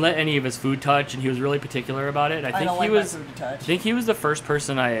wouldn't let any of his food touch, and he was really particular about it. I think he was. I think he was the first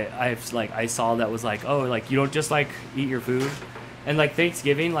person I saw that was like, oh, like you don't just like eat your food. And like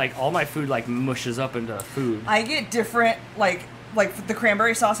Thanksgiving, like all my food like mushes up into food. I get different, like the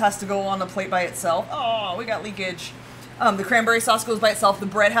cranberry sauce has to go on the plate by itself. Oh, we got leakage. The cranberry sauce goes by itself. The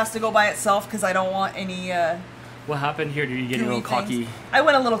bread has to go by itself because I don't want any. What happened here? Did you get a little cocky? I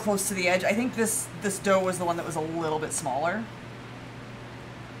went a little close to the edge. I think this dough was the one that was a little bit smaller.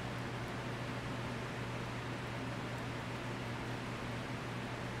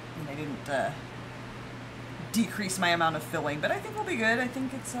 And I didn't decrease my amount of filling, but I think we'll be good. I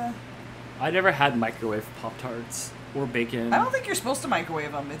think it's. I never had microwave Pop-Tarts or bacon. I don't think you're supposed to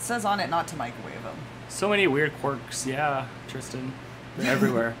microwave them. It says on it not to microwave them. So many weird quirks. Yeah, Tristan. They're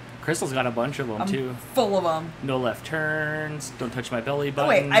everywhere. Crystal's got a bunch of them, too. Full of them. No left turns. Don't touch my belly button. Oh,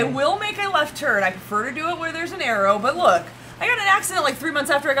 wait, I will make a left turn. I prefer to do it where there's an arrow, but look. I got an accident like 3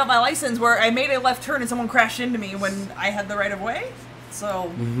 months after I got my license where I made a left turn and someone crashed into me when I had the right of way.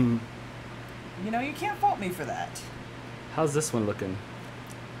 So, you know, you can't fault me for that. How's this one looking?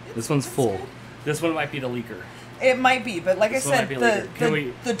 This one's full. Good. This one might be the leaker. It might be, but like I said,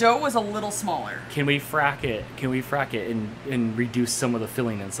 the dough was a little smaller. Can we frack it? Can we frack it and reduce some of the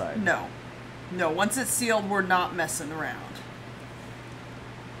filling inside? No. No, once it's sealed, we're not messing around.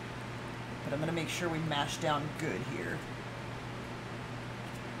 But I'm going to make sure we mash down good here.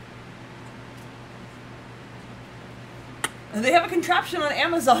 And they have a contraption on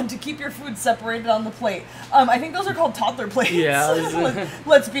Amazon to keep your food separated on the plate. I think those are called toddler plates. Yeah.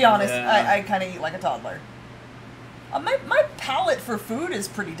 Let's be honest. Yeah. I kind of eat like a toddler. My palate for food is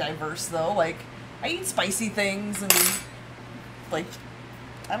pretty diverse, though. Like, I eat spicy things and, like,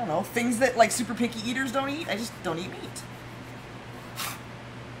 I don't know, things that, like, super picky eaters don't eat. I just don't eat meat. Oh,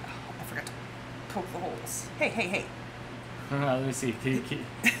 I forgot to poke the holes. Hey. Let me see. And as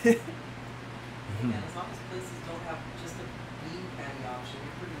long as places don't have just a bean patty option,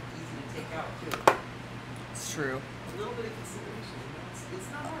 you're pretty easy to take out, too. It's true. A little bit of consideration, you know,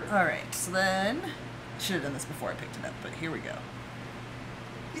 it's not hard. All right, so then... Should have done this before I picked it up, but here we go.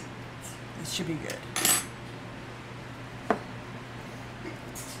 This should be good.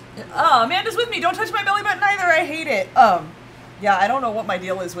 Oh, Amanda's with me. Don't touch my belly button either. I hate it. Yeah, I don't know what my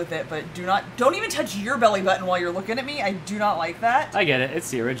deal is with it, but don't even touch your belly button while you're looking at me. I do not like that. I get it.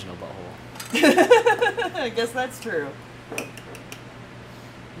 It's the original butthole. I guess that's true.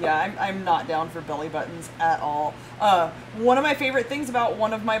 Yeah, I'm not down for belly buttons at all. One of my favorite things about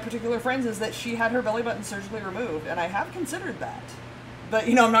one of my particular friends is that she had her belly button surgically removed, and I have considered that. But,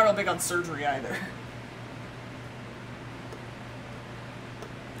 you know, I'm not real big on surgery either.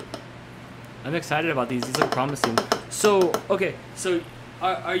 I'm excited about these. These look promising. So, okay, so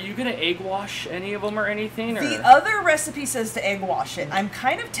are you going to egg wash any of them or anything? Or? The other recipe says to egg wash it. I'm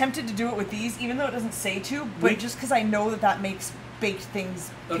kind of tempted to do it with these, even though it doesn't say to, but just because I know that makes baked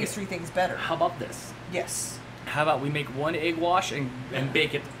things, pastry things better. How about this? Yes. How about we make one egg wash and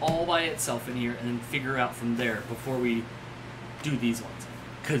bake it all by itself in here and then figure out from there before we do these ones?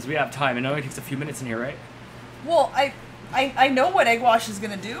 Because we have time. It only takes a few minutes in here, right? Well, I know what egg wash is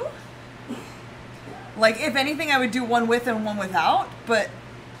going to do. Like, if anything, I would do one with and one without, but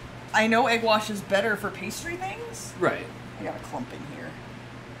I know egg wash is better for pastry things. Right. I got a clump in here.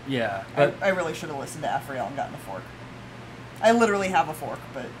 Yeah. But I really should have listened to Afriel and gotten a fork. I literally have a fork,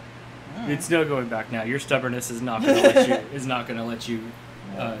 but it's no going back now. Your stubbornness is not going to let you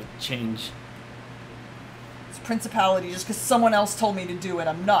change. It's principality. Just because someone else told me to do it,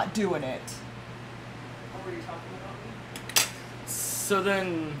 I'm not doing it. What were you talking about me? So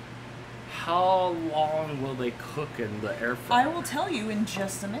then, how long will they cook in the air fryer? I will tell you in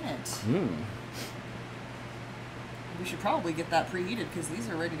just a minute. We should probably get that preheated because these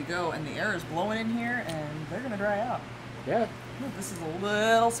are ready to go, and the air is blowing in here, and they're gonna dry out. Yeah. Look, this is a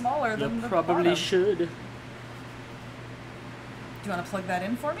little smaller than the probably bottom. should. Do you want to plug that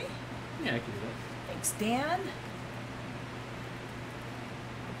in for me? Yeah, I can do that. Thanks, Dan.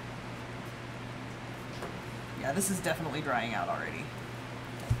 Yeah, this is definitely drying out already.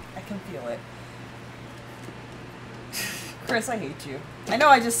 I can feel it. Chris, I hate you. I know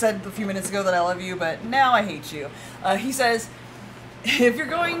I just said a few minutes ago that I love you, but now I hate you. He says, if you're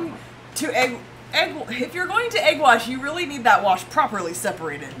going to egg wash, you really need that wash properly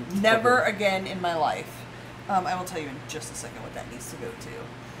separated. Never again in my life. I will tell you in just a second what that needs to go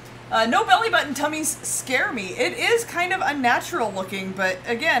to. No belly button tummies scare me. It is kind of unnatural looking, but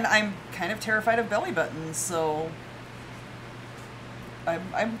again, I'm kind of terrified of belly buttons, so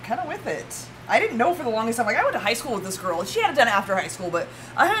I'm kind of with it. I didn't know for the longest time. Like, I went to high school with this girl, and she had it done after high school, but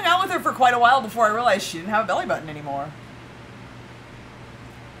I hung out with her for quite a while before I realized she didn't have a belly button anymore.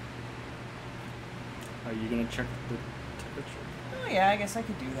 Are you going to check the temperature? Oh yeah, I guess I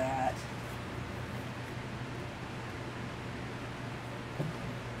could do that.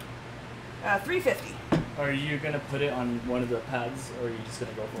 $3.50. Are you gonna put it on one of the pads, or are you just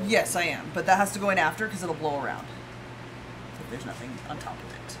gonna go for it? Yes, I am, but that has to go in after because it'll blow around. So there's nothing on top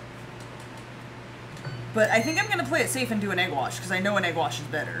of it. But I think I'm gonna play it safe and do an egg wash because I know an egg wash is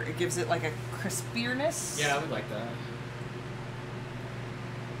better. It gives it like a crispierness. Yeah, I would like that.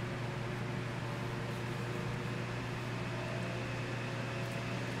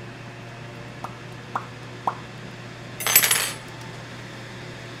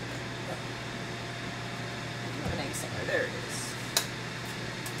 There it is.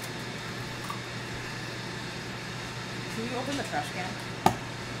 Can you open the trash can?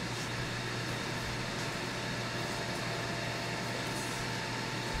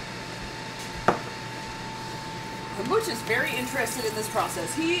 Butch is very interested in this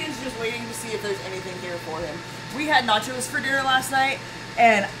process. He is just waiting to see if there's anything here for him. We had nachos for dinner last night,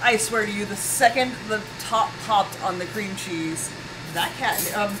 and I swear to you, the second the top popped on the cream cheese, that cat,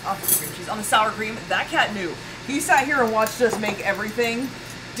 off the cream cheese, on the sour cream, that cat knew. He sat here and watched us make everything,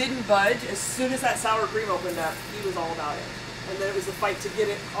 didn't budge. As soon as that sour cream opened up, he was all about it. And then it was the fight to get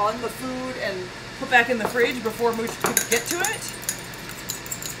it on the food and put back in the fridge before Mooch could get to it.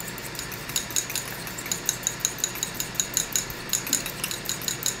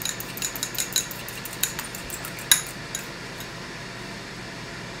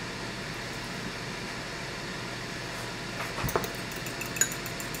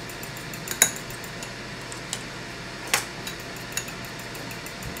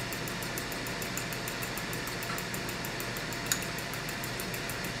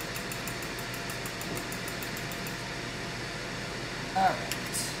 Alright.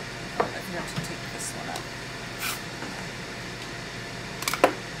 Oh, I forgot to take this one up.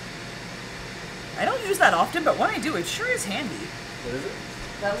 I don't use that often, but when I do, it sure is handy. What is it?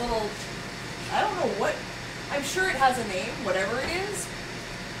 That little... I don't know what... I'm sure it has a name, whatever it is.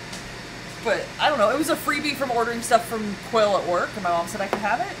 But, I don't know. It was a freebie from ordering stuff from Quill at work, and my mom said I could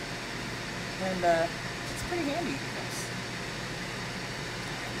have it. And, it's pretty handy.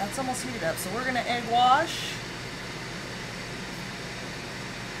 That's almost heated up, so we're gonna egg wash.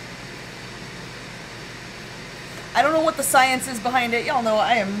 I don't know what the science is behind it. Y'all know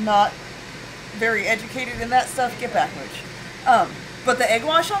I am not very educated in that stuff. Get back, Mooch. But the egg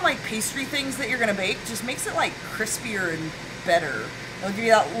wash on like pastry things that you're gonna bake just makes it like crispier and better. It'll give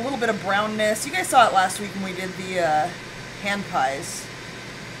you that little bit of brownness. You guys saw it last week when we did the hand pies.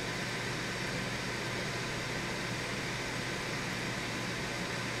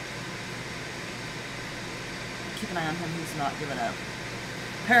 Keep an eye on him. He's not giving up.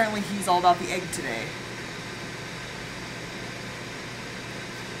 Apparently, he's all about the egg today.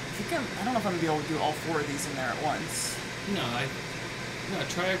 I don't know if I'm gonna be able to do all 4 of these in there at once. No,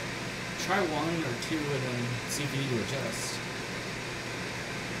 try 1 or 2 and then see if you need to adjust.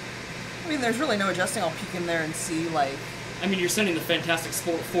 I mean, there's really no adjusting. I'll peek in there and see, like... I mean, you're sending the Fantastic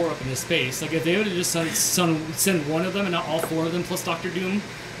Four up into space. Like, if they would have just send 1 of them and not all 4 of them plus Dr. Doom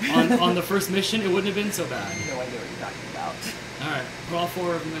on the first mission, it wouldn't have been so bad. I have no idea what you're talking about. Alright, put all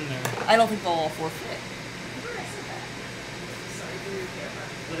 4 of them in there. I don't think they'll all 4 fit.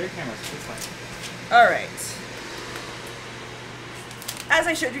 Your cameras, it's fine. Alright. As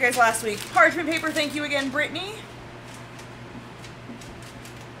I showed you guys last week, parchment paper, thank you again, Brittany.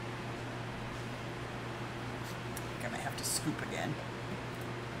 I might have to scoop again.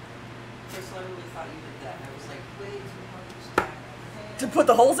 First, I really thought you did that. I was like, wait, okay. To put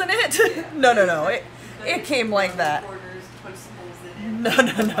the holes in it? Yeah. No. It came like that. Corners, punch some holes in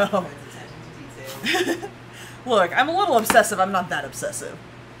it. No. Attention to detail. Look, I'm a little obsessive. I'm not that obsessive.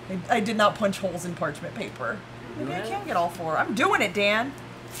 I did not punch holes in parchment paper. Maybe I can get all 4. I'm doing it, Dan.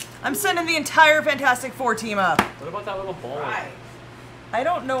 I'm sending the entire Fantastic Four team up. What about that little ball? Right. I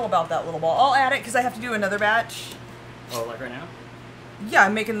don't know about that little ball. I'll add it because I have to do another batch. Oh, like right now? Yeah,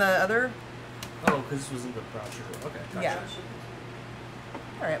 I'm making the other. Oh, because this was in the brown sugar. Okay, gotcha. Yeah.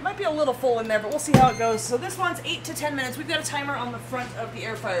 Alright, it might be a little full in there, but we'll see how it goes. So this one's 8 to 10 minutes. We've got a timer on the front of the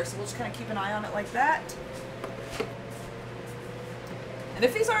air fryer, so we'll just kind of keep an eye on it like that. And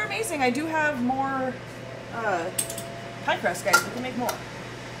if these are amazing, I do have more pie crust, guys. We can make more.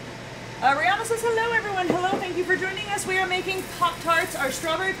 Rihanna says, hello, everyone. Hello, thank you for joining us. We are making Pop-Tarts. Our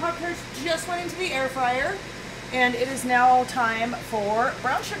strawberry Pop-Tarts just went into the air fryer, and it is now time for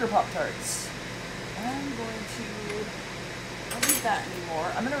brown sugar Pop-Tarts. I'm going to... I don't need that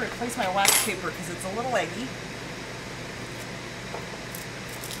anymore. I'm going to replace my wax paper because it's a little eggy.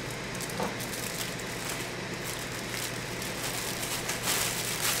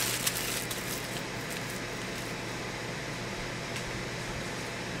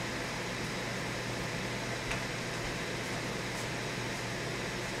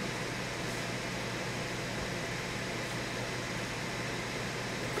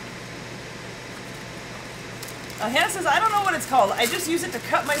 Hannah says, I don't know what it's called. I just use it to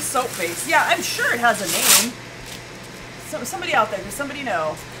cut my soap base. Yeah, I'm sure it has a name. Somebody out there, does somebody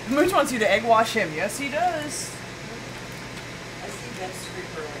know? Mooch wants you to egg wash him. Yes, he does. I see bench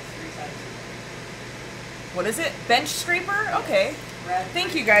scraper like 3 times a day. What is it? Bench scraper? Okay.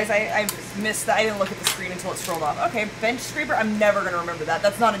 Thank you guys. I missed that. I didn't look at the screen until it scrolled off. Okay, bench scraper. I'm never going to remember that.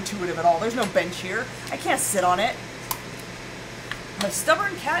 That's not intuitive at all. There's no bench here. I can't sit on it. A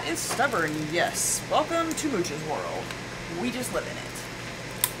stubborn cat is stubborn, yes. Welcome to Mooch's world. We just live in it.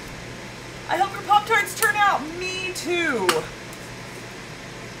 I hope your Pop-Tarts turn out. Me too.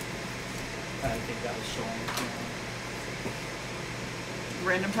 I think that was showing.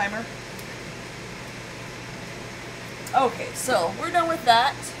 Random timer. Okay, so we're done with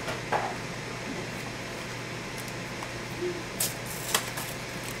that.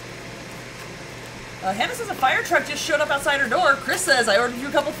 Hannah says a fire truck just showed up outside her door. Chris says, I ordered you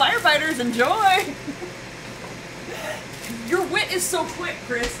a couple firefighters. Enjoy! Your wit is so quick,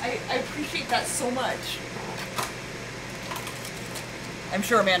 Chris. I appreciate that so much. I'm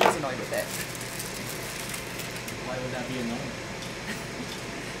sure Amanda's annoyed with it. Why would that be annoying?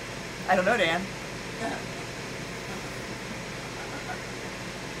 I don't know, Dan.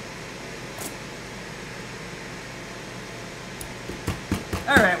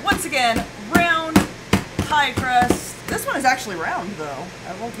 Alright, once again, round pie crust. This one is actually round, though.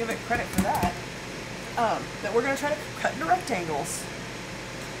 I will give it credit for that. That we're going to try to cut into rectangles.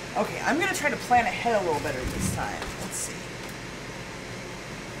 Okay, I'm going to try to plan ahead a little better this time. Let's see.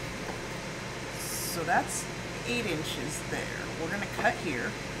 So that's 8 inches there. We're going to cut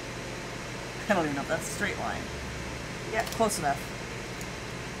here. I don't even know if that's a straight line. Yeah, close enough.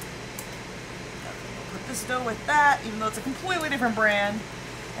 Okay, we'll put this dough with that, even though it's a completely different brand.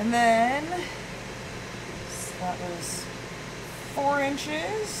 And then, so that was 4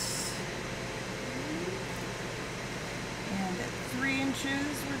 inches. And at 3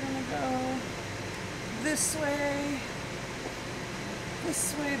 inches, we're going to go this way.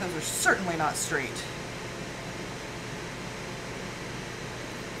 This way. Those are certainly not straight.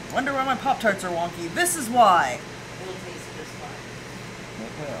 Wonder why my Pop-Tarts are wonky. This is why. It'll taste just fine.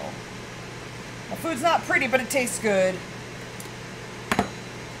 It will. My food's not pretty, but it tastes good.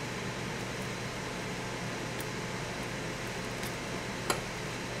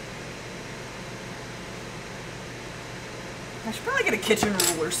 I should probably get a kitchen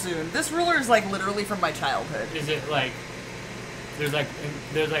ruler soon. This ruler is like literally from my childhood. Is it like there's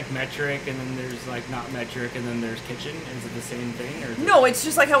like metric and then there's like not metric and then there's kitchen? Is it the same thing or? No, it's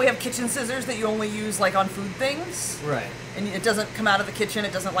just like how we have kitchen scissors that you only use like on food things. Right. And it doesn't come out of the kitchen.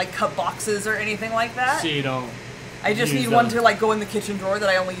 It doesn't like cut boxes or anything like that. So you don't. I just need one to like go in the kitchen drawer that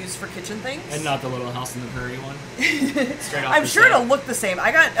I only use for kitchen things. And not the Little House in the Prairie one. Straight off. I'm sure it'll look the same.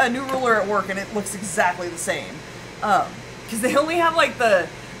 I got a new ruler at work and it looks exactly the same. Because they only have like the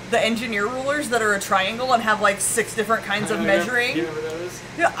engineer rulers that are a triangle and have like 6 different kinds of measuring. Do you remember those?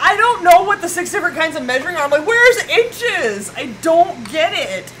 Yeah, I don't know what the 6 different kinds of measuring are. I'm like, where's inches? I don't get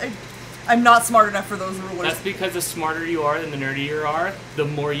it. I'm not smart enough for those rulers. That's because the smarter you are and the nerdier you are, the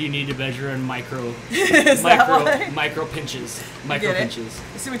more you need to measure in micro pinches. Micro pinches.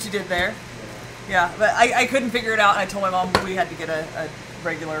 You see what you did there? Yeah, but I couldn't figure it out, and I told my mom we had to get a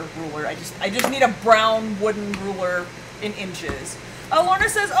regular ruler. I just need a brown wooden ruler in inches. Lorna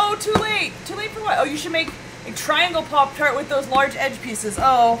says, oh, too late. Too late for what? Oh, you should make a triangle Pop-Tart with those large edge pieces.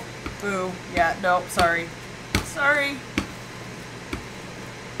 Oh, boo. Yeah, no, sorry. Sorry.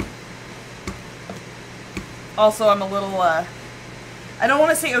 Also, I'm a little, I don't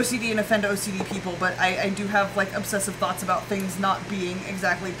want to say OCD and offend OCD people, but I do have, like, obsessive thoughts about things not being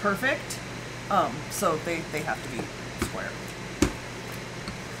exactly perfect. So they have to be square.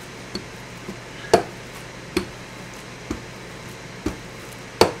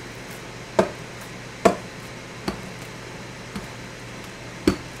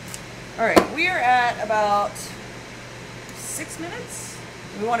 Alright, we are at about 6 minutes.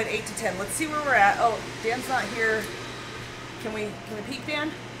 We wanted 8 to 10. Let's see where we're at. Oh, Dan's not here. Can we peek,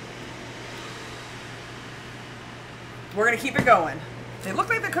 Dan? We're gonna keep it going. They look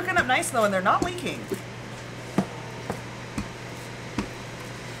like they're cooking up nice though, and they're not leaking.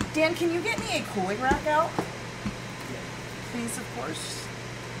 Dan, can you get me a cooling rack out? Please, of course.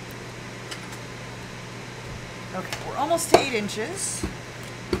 Okay, we're almost to 8 inches.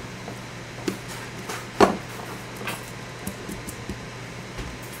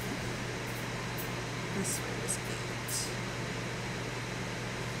 This way is 8.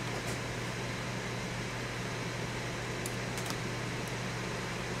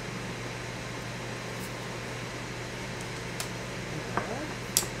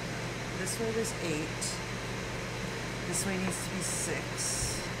 This way is 8. This way needs to be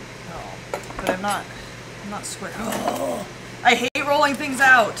 6. Oh, but I'm not square. Oh, I hate rolling things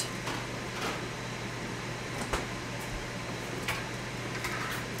out.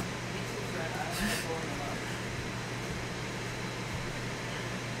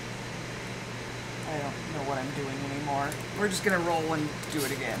 I don't know what I'm doing anymore. We're just gonna roll and do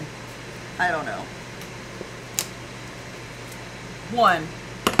it again. I don't know. 1.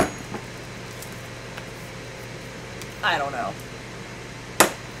 I don't know.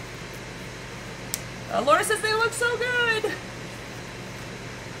 Laura says they look so good.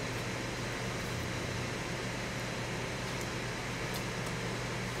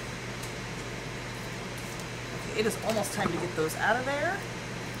 Okay, it is almost time to get those out of there.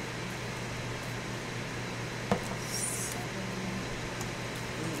 7,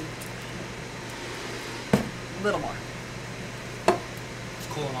 8. A little more. It's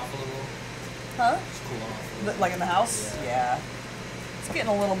cooling off a little. Huh? It's cooling off a little. Like in the house? Yeah. Yeah. It's getting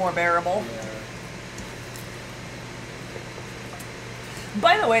a little more bearable. Yeah.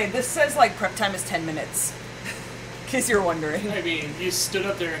 By the way, this says like prep time is 10 minutes. In case you're wondering. I mean, you stood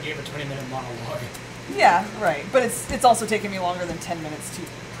up there and gave a 20-minute monologue. Yeah, right. But it's also taken me longer than 10 minutes to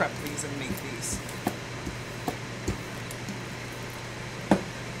prep these and make these.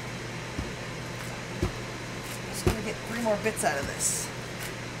 Just gonna get 3 more bits out of this.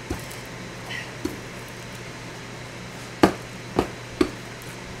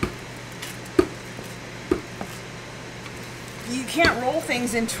 You can't roll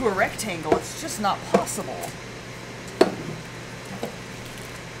things into a rectangle. It's just not possible.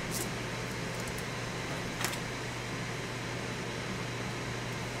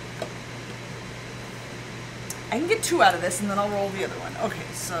 I can get 2 out of this, and then I'll roll the other one. Okay,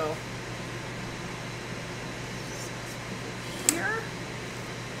 so here.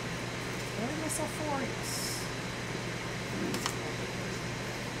 What did myself for? Yes.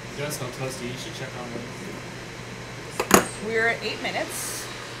 It does smell toasty. You should check on it. We're at 8 minutes.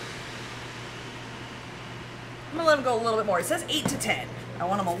 I'm gonna let them go a little bit more. It says 8 to 10. I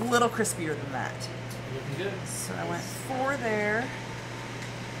want them a little crispier than that. Looking good. So I went 4 there.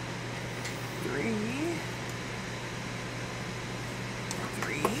 3.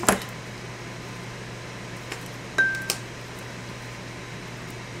 3.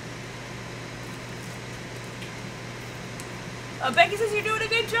 Becky says you're doing a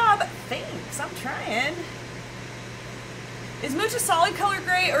good job. Thanks, I'm trying. Is Mooch a solid color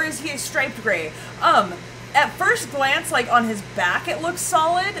gray or is he a striped gray? At first glance, like on his back, it looks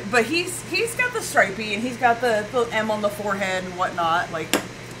solid, but he's got the stripey and he's got the M on the forehead and whatnot. Like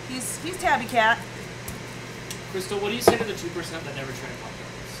he's Tabby Cat. Crystal, what do you say to the 2% that never tried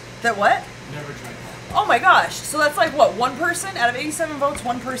Pop-Tarts? That what? Never tried Pop-Tarts. Oh my gosh! So that's like what? 1 person out of 87 votes.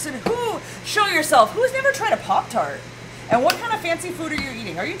 1 person. Who? Show yourself. Who's never tried a Pop-Tart? And what kind of fancy food are you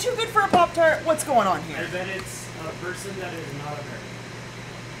eating? Are you too good for a Pop-Tart? What's going on here? I bet it's a person that is not American.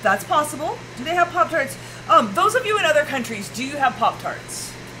 That's possible. Do they have Pop-Tarts? Those of you in other countries, do you have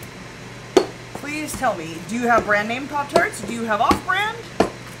Pop-Tarts? Please tell me. Do you have brand name Pop-Tarts? Do you have off-brand?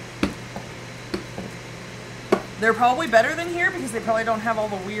 They're probably better than here because they probably don't have all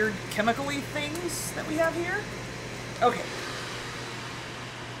the weird chemical-y things that we have here. Okay.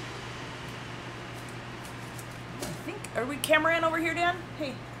 I think, are we camera in over here, Dan?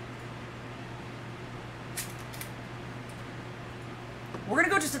 Hey. We're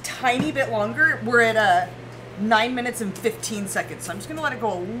gonna go just a tiny bit longer. We're at 9 minutes and 15 seconds. So I'm just gonna let it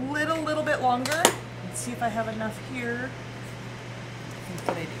go a little bit longer. Let's see if I have enough here. I think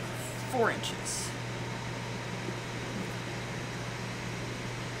that I do. 4 inches.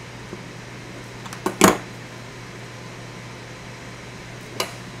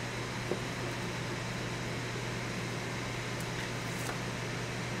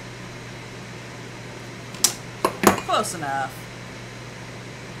 Close enough.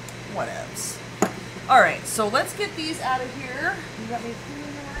 Whatevs. Alright, so let's get these out of here. You got me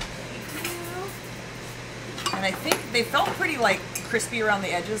and I think they felt pretty like crispy around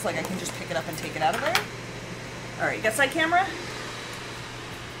the edges, like I can just pick it up and take it out of there. Alright, you got side camera?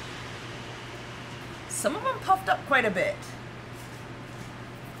 Some of them puffed up quite a bit.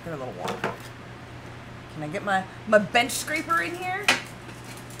 They're a little warm. Can I get my bench scraper in here?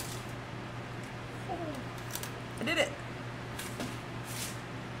 I did it.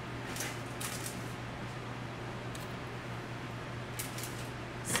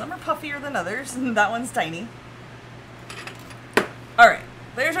 Some are puffier than others, and that one's tiny. Alright,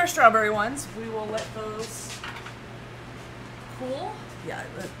 there's our strawberry ones. We will let those cool. Yeah,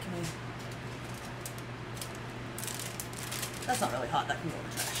 can we... That's not really hot. That can go in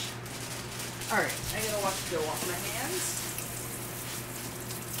the trash. Alright, I gotta watch dough off my hands.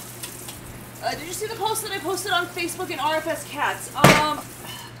 Did you see the post that I posted on Facebook and RFS Cats?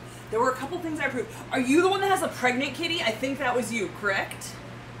 There were a couple things I approved. Are you the one that has a pregnant kitty? I think that was you, correct?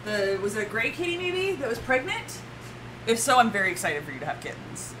 Was it a gray kitty maybe that was pregnant? If so, I'm very excited for you to have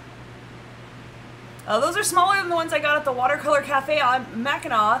kittens. Those are smaller than the ones I got at the Watercolor Cafe on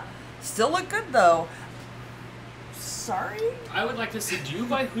Mackinac. Still look good though. Sorry? I would like to see,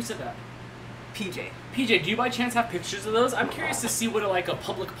 who said that? PJ. PJ, do you by chance have pictures of those? I'm curious to see what a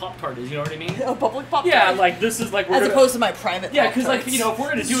public Pop-Tart is, you know what I mean? A public Pop-Tart? Yeah, like this is like... As opposed to my private Yeah, Pop-Tarts. because if we're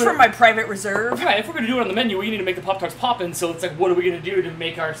going to do it... from my private reserve. Right, if we're going to do it on the menu, we need to make the Pop-Tarts poppin', so it's like, what are we going to do to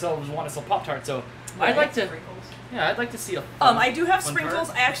make ourselves want to sell Pop-Tarts? So, Right. I'd like to... Yeah, I'd like to see a... I do have sprinkles.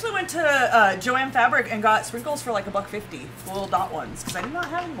 I actually went to Joann Fabric and got sprinkles for like $1.50, the little dot ones, because I did not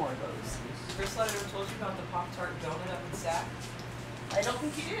have any more of those. Chris, I ever told you about the Pop-Tart donut up in Sac? I don't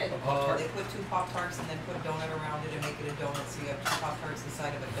think you did. They put 2 Pop-Tarts and then put a donut around it and make it a donut, so you have 2 Pop-Tarts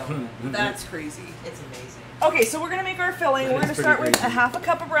inside of a donut. That's crazy. It's amazing. Okay, so we're going to make our filling. That We're going is to start pretty with crazy. a 1/2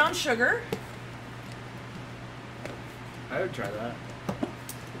 cup of brown sugar. I would try that.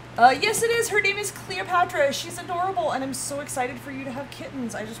 Yes, it is. Her name is Cleopatra. She's adorable, and I'm so excited for you to have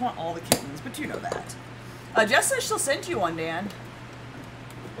kittens. I just want all the kittens, but you know that. Jess says she'll send you one, Dan.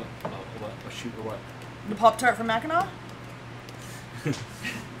 What? A shoot or what? The Pop-Tart from Mackinac?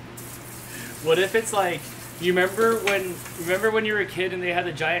 What if it's like, you remember when you were a kid and they had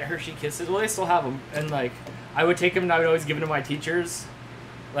the giant Hershey Kisses? Well, they still have them, and like I would take them and I would always give them to my teachers,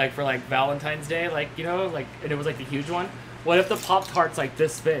 like for like Valentine's Day, and it was like the huge one. What if the Pop-Tart's like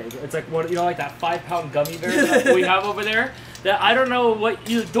this big? It's like like that 5-pound gummy bear that we have over there. That I don't know what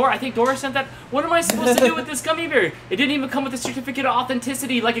I think Dora sent that. What am I supposed to do with this gummy bear? It didn't even come with a certificate of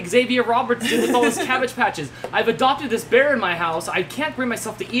authenticity like Xavier Roberts did with all his Cabbage Patches. I've adopted this bear in my house. I can't bring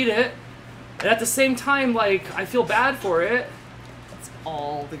myself to eat it. And at the same time, like, I feel bad for it. That's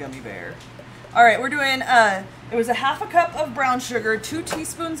all the gummy bear. All right, we're doing, it was a 1/2 cup of brown sugar, 2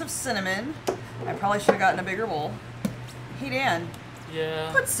 teaspoons of cinnamon. I probably should have gotten a bigger bowl. Hey, Dan. Yeah.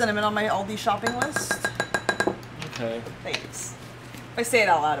 Put cinnamon on my Aldi shopping list. Okay. Thanks. If I say it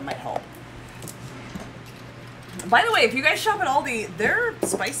out loud, it might help. By the way, if you guys shop at Aldi, their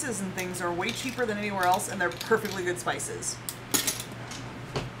spices and things are way cheaper than anywhere else, and they're perfectly good spices.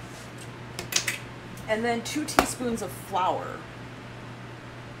 And then 2 teaspoons of flour.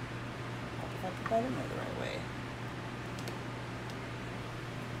 If I put that in there the right way.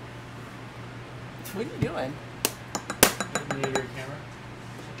 What are you doing? Near your camera.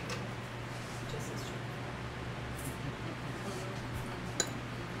 Just as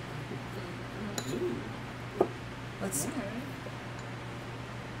true. Ooh. Let's see.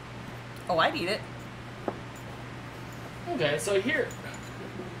 Oh, I'd eat it. Okay, so here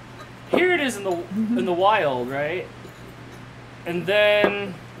it is in the wild, right? And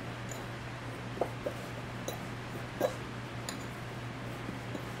then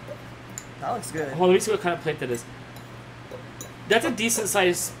That looks good. hold on, let me see what kind of plate that is. That's a decent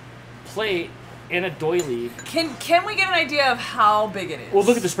sized plate and a doily. Can we get an idea of how big it is? Well,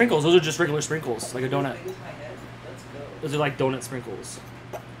 look at the sprinkles. Those are just regular sprinkles, like a donut. As big as my head. Let's go. Those are like donut sprinkles,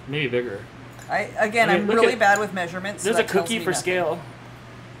 maybe bigger. I'm look really at- bad with measurements. So There's a that tells cookie me for nothing. scale.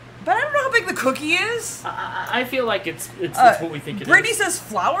 But I don't know how big the cookie is. I feel like it's what we think it is. Brittany says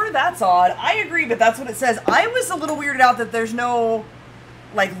flour? That's odd. I agree, but that's what it says. I was a little weirded out that there's no,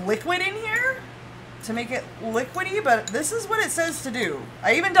 like, liquid in here to make it liquidy, but this is what it says to do.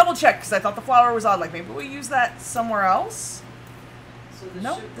 I even double-checked because I thought the flour was odd. Like, maybe we use that somewhere else? So the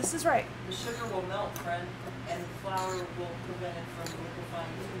No, this is right. The sugar will melt, friend, and the flour will prevent it from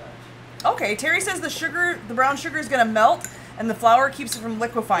liquefying too much. Okay, Terry says the brown sugar is going to melt, and the flour keeps it from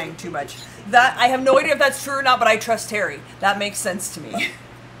liquefying too much. That I have no idea if that's true or not, but I trust Terry. That makes sense to me.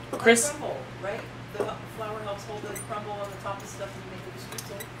 Chris, Crumble, right? The flour helps hold the crumble on the top of stuff and you make it a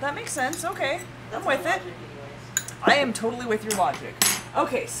street. That makes sense. Okay, That's I'm with my it. logic anyways. I am totally with your logic.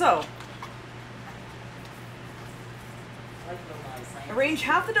 Okay, so Like the lies, I am. arrange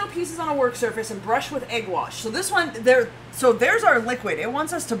half the dough pieces on a work surface and brush with egg wash. So this one, there's our liquid. It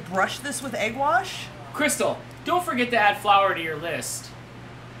wants us to brush this with egg wash. Crystal, don't forget to add flour to your list.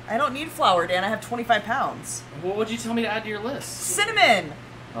 I don't need flour, Dan. I have 25 pounds. What would you tell me to add to your list? Cinnamon.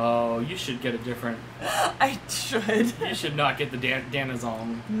 Oh, you should get a different. I should. You should not get the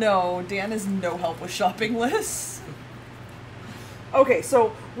Danazon. No, Dan is no help with shopping lists. Okay,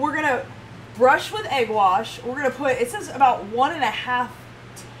 so we're gonna brush with egg wash. We're gonna put, it says about 1.5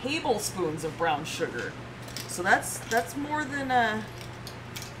 tablespoons of brown sugar. So that's more than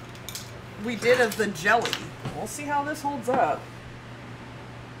we did of the jelly. We'll see how this holds up.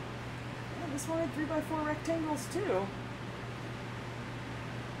 this one had 3x4 rectangles too.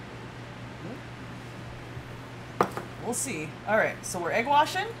 We'll see. Alright, so we're egg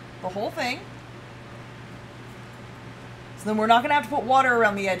washing the whole thing. So then we're not going to have to put water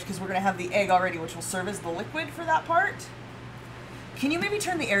around the edge because we're going to have the egg already, which will serve as the liquid for that part. Can you maybe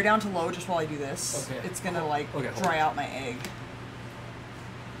turn the air down to low just while I do this? Okay. It's going to like dry out my egg.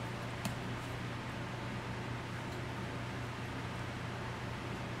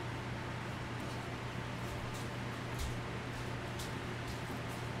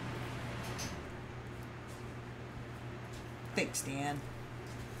 Thanks, Dan.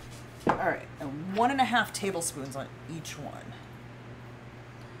 Alright, and 1.5 tablespoons on each one.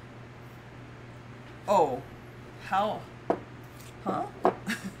 Oh. How? Huh?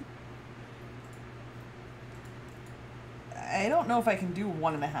 I don't know if I can do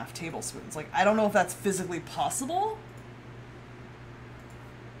 1.5 tablespoons. Like, I don't know if that's physically possible.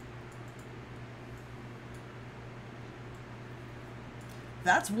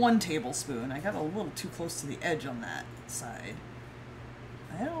 That's 1 tablespoon. I got a little too close to the edge on that side.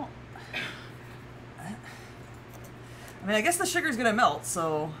 I mean, I guess the sugar's gonna melt,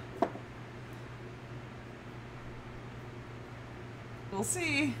 so we'll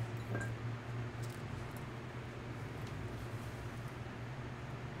see.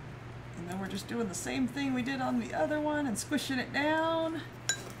 And then we're just doing the same thing we did on the other one and squishing it down.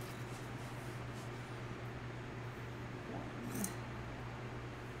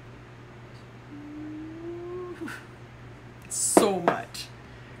 So much.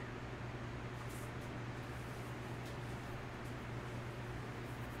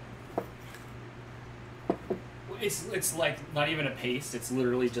 It's like not even a paste, it's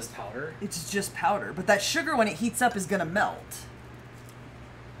literally just powder. It's just powder, but that sugar when it heats up is gonna melt.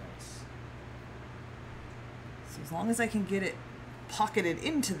 Nice. So as long as I can get it pocketed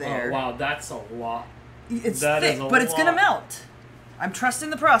into there. Oh wow, that's a lot. It's that thick, but it's gonna melt. I'm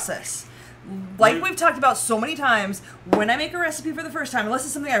trusting the process. Like we've talked about so many times, when I make a recipe for the first time, unless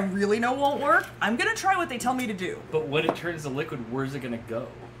it's something I really know won't work, I'm gonna try what they tell me to do. But when it turns to liquid, where's it gonna go?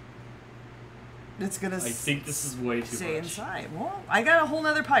 It's gonna I think this is way too stay much. inside. Well, I got a whole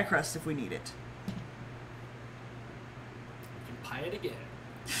nother pie crust if we need it. You can pie it again.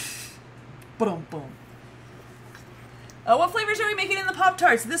 Boom, boom. What flavors are we making in the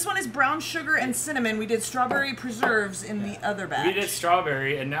Pop-Tarts? This one is brown sugar and cinnamon. We did strawberry preserves in the other batch. We did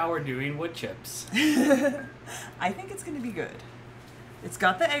strawberry, and now we're doing wood chips. I think it's going to be good. It's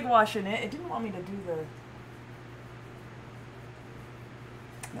got the egg wash in it. It didn't want me to do the...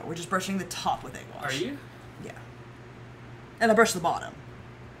 No, we're just brushing the top with egg wash. Are you? Yeah. And I brush the bottom.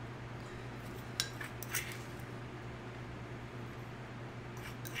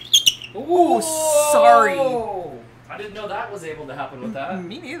 Ooh, sorry. I didn't know that was able to happen with that.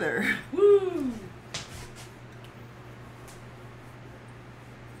 Me neither. Woo!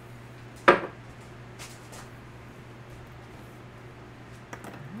 Alright.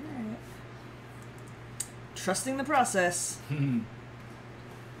 Trusting the process.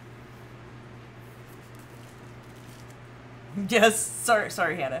 Yes,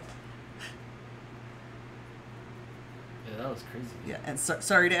 sorry, Hannah. Yeah, that was crazy. Yeah, and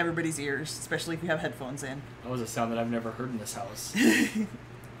sorry to everybody's ears, especially if you have headphones in. That was a sound that I've never heard in this house.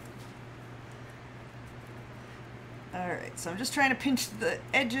 Alright, so I'm just trying to pinch the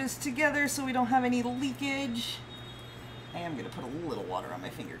edges together so we don't have any leakage. I am going to put a little water on my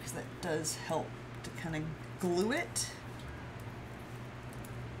finger because that does help to kind of glue it.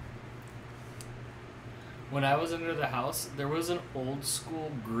 When I was under the house, there was an old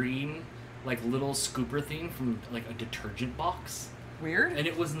school green, like little scooper thing from like a detergent box. Weird. And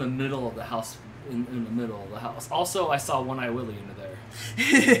it was in the middle of the house. In the middle of the house. Also, I saw One Eye Willie under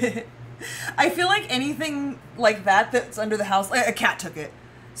there. I feel like anything like that that's under the house, like a cat took it.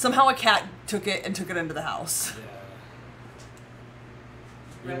 Somehow a cat took it and took it into the house.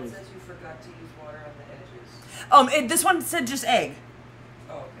 Yeah. Brad says you forgot to use water on the edges. This one said just egg.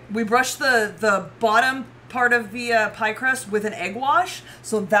 Oh, okay. We brushed the bottom part of the pie crust with an egg wash,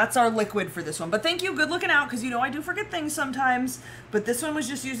 so that's our liquid for this one. But thank you, good looking out, because you know I do forget things sometimes, but this one was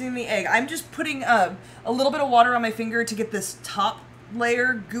just using the egg. I'm just putting a little bit of water on my finger to get this top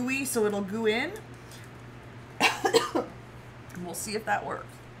layer gooey so it'll goo in. And we'll see if that works.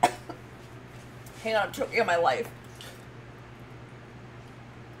 Hang on, I'm choking on my life.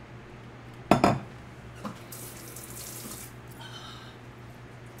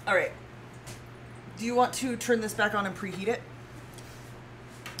 Alright. Do you want to turn this back on and preheat it?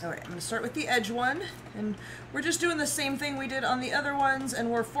 Alright, I'm going to start with the edge one. And we're just doing the same thing we did on the other ones, and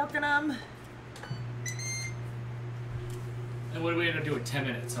we're forking them. And what do we end up doing? 10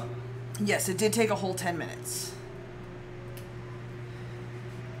 minutes, huh? Yes, it did take a whole 10 minutes.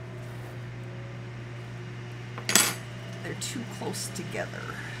 They're too close together.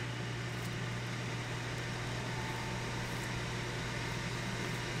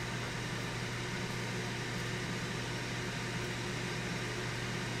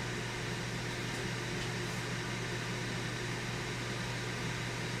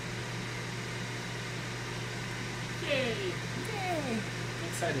 I'm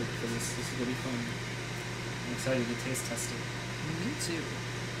excited because this is gonna be fun. I'm excited to taste test it. Me too.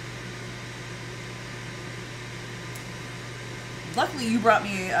 Luckily, you brought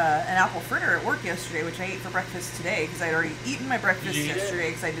me an apple fritter at work yesterday, which I ate for breakfast today because I had already eaten my breakfast Did you eat it? yesterday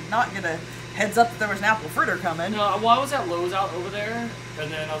because I did not get a heads up that there was an apple fritter coming. No, well, I was at Lowe's out over there,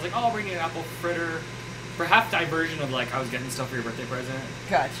 and then I was like, oh, I'll bring you an apple fritter for half diversion of like I was getting stuff for your birthday present.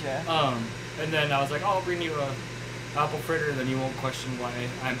 Gotcha. And then I was like, oh, I'll bring you a apple fritter, then you won't question why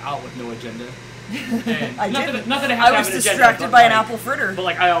I'm out with no agenda. And I not didn't. That I have I to was have an distracted agenda, by an like, apple fritter. But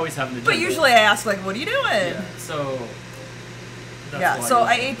like I always have an agenda. But usually I ask like, "What are you doing?" Yeah. So. That's Yeah. why So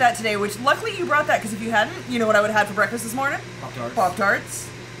I ate that today, which luckily you brought that because if you hadn't, you know what I would have had for breakfast this morning? Pop-Tarts. Pop-Tarts.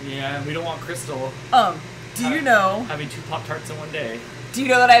 Yeah, we don't want Crystal. Do you know? Having 2 Pop-Tarts in one day. Do you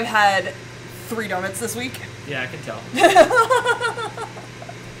know that I've had 3 donuts this week? Yeah, I can tell.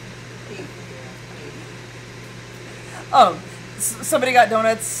 Somebody got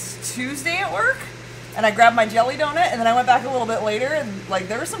donuts Tuesday at work, and I grabbed my jelly donut, and then I went back a little bit later, and like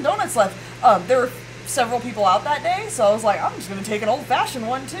there were some donuts left. There were several people out that day, so I was like, I'm just gonna take an old-fashioned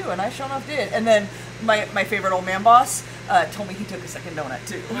one too, and I sure enough did. And then my favorite old man boss told me he took a second donut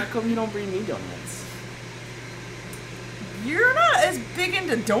too. How come you don't bring me donuts? You're not as big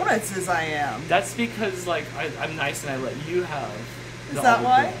into donuts as I am. That's because like I'm nice and I let you have. Is the that olive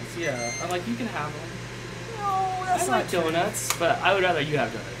why? donuts. Yeah, I'm like you can have them. No, that's I not like true. donuts, but I would rather you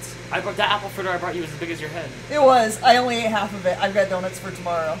have donuts. I brought that apple fritter I brought you was as big as your head. It was. I only ate half of it. I've got donuts for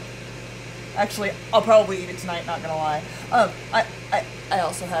tomorrow. Actually, I'll probably eat it tonight, not gonna lie. I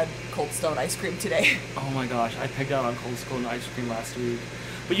also had Cold Stone ice cream today. Oh my gosh, I picked out on Cold Stone ice cream last week.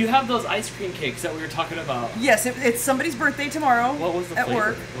 But you have those ice cream cakes that we were talking about. Yes, it's somebody's birthday tomorrow. What was the at flavor?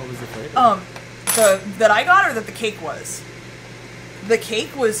 work. What was the flavor? That I got or that the cake was? The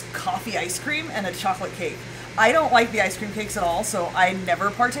cake was coffee ice cream and a chocolate cake. I don't like the ice cream cakes at all, so I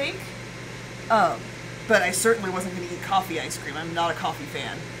never partake. But I certainly wasn't going to eat coffee ice cream. I'm not a coffee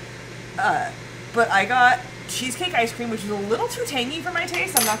fan. But I got cheesecake ice cream, which is a little too tangy for my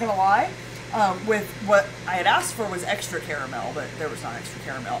taste, I'm not going to lie. With what I had asked for was extra caramel, but there was not extra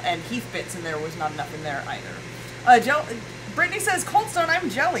caramel. And Heath Bits, and there was not enough in there either. Brittany says, Cold Stone, I'm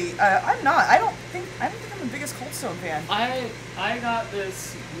jelly. I'm not. I don't think I'm the biggest Cold Stone fan. I got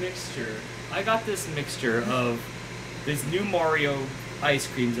this mixture. I got this mixture of these new Mario ice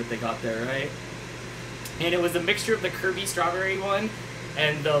creams that they got there, right? And it was a mixture of the Kirby strawberry one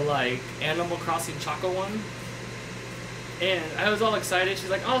and the like Animal Crossing Choco one. And I was all excited. She's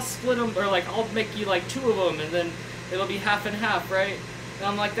like, I'll split them, or like I'll make you like 2 of them, and then it'll be half and half, right? And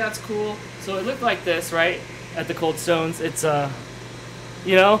I'm like, that's cool. So it looked like this, right? At the Cold Stones, it's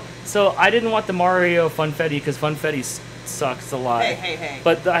you know. So I didn't want the Mario Funfetti because Funfetti sucks a lot. Hey.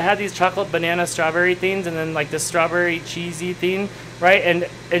 But I had these chocolate banana strawberry things, and then like this strawberry cheesy thing, right?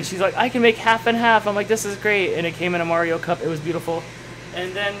 And she's like, I can make half and half. I'm like, this is great. And it came in a Mario cup. It was beautiful.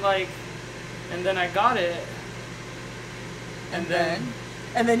 And then I got it.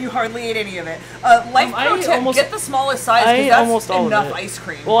 And then you hardly ate any of it. Life pro tip, get the smallest size because that's enough ice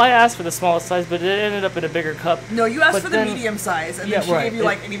cream. Well, I asked for the smallest size, but it ended up in a bigger cup. No, you asked for the medium size, and then she right. gave you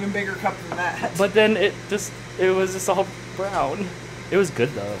like an even bigger cup than that. But then it was just all brown. It was good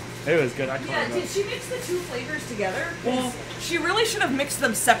though. It was good. Did she mix the 2 flavors together? Well, she really should have mixed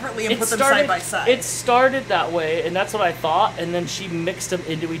them separately and put them side by side. It started that way, and that's what I thought, and then she mixed them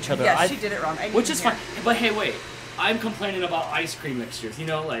into each other. Yeah, she did it wrong. Which is fine. But hey, wait. I'm complaining about ice cream mixtures, you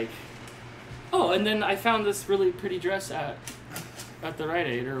know, like... Oh, and then I found this really pretty dress at the Rite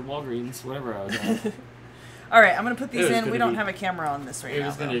Aid or Walgreens, whatever I was at. All right, I'm going to put these in. We don't have a camera on this right now. It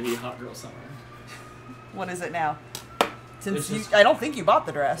was going to be Hot Girl Summer. What is it now? I don't think you bought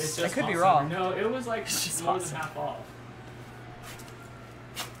the dress. I could be wrong. No, it was like more than half off.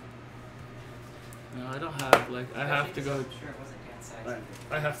 No, I don't have, like, I have to go... Sure it wasn't dance size.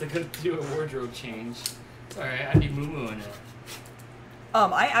 I have to go do a wardrobe change. Alright, I'd be moo-mooing it.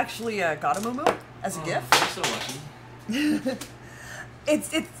 I actually got a moo-moo as a gift. You're so lucky.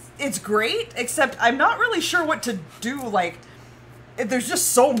 It's great, except I'm not really sure what to do, like, there's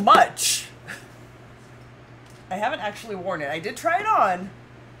just so much. I haven't actually worn it. I did try it on,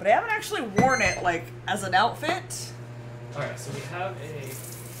 but I haven't actually worn it, like, as an outfit. Alright, so we have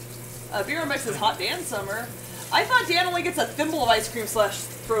Beer Mix is Hot Dan Summer. I thought Dan only gets a thimble of ice cream /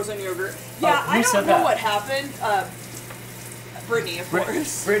 frozen yogurt. Yeah, who I said don't know that? what happened. Brittany, of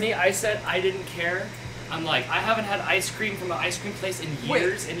course. Brittany, I said I didn't care. I'm like, I haven't had ice cream from an ice cream place in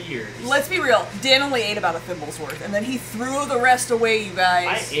years and years. Let's be real. Dan only ate about a thimble's worth, and then he threw the rest away, you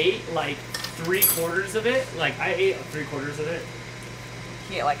guys. I ate like 3/4 of it. Like, I ate 3/4 of it.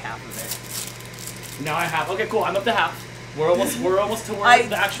 He ate like half of it. Now I have. Okay, cool. I'm up to half. We're almost to where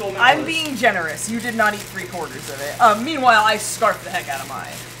the actual amount I'm was. being generous. You did not eat 3/4 of it. Meanwhile, I scarfed the heck out of mine.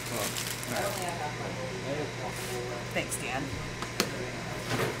 I only have half my bowl. Thanks, Dan.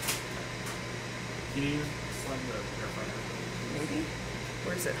 Can you slam the air fryer? Maybe?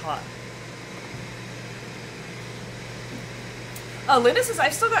 Or is it hot? Linda says,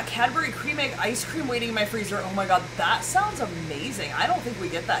 I've still got Cadbury cream egg ice cream waiting in my freezer. Oh my god, that sounds amazing. I don't think we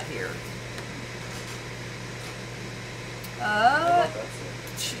get that here. Yeah,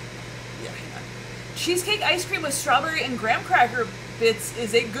 hang on. Cheesecake ice cream with strawberry and graham cracker bits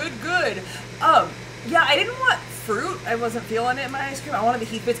is a good. Yeah, I didn't want fruit. I wasn't feeling it in my ice cream. I wanted the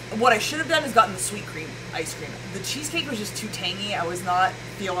heat bits. What I should have done is gotten the sweet cream ice cream. The cheesecake was just too tangy. I was not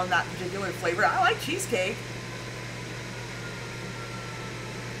feeling that particular flavor. I like cheesecake.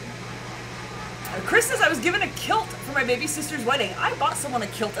 Chris says, I was given a kilt for my baby sister's wedding. I bought someone a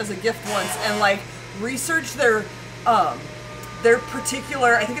kilt as a gift once and like researched their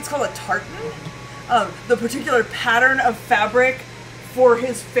particular, I think it's called a tartan, the particular pattern of fabric for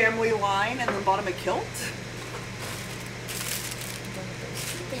his family line, and then bought him a kilt.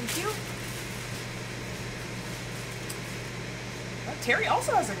 Thank you. Terry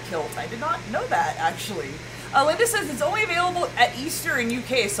also has a kilt. I did not know that, actually. Linda says it's only available at Easter in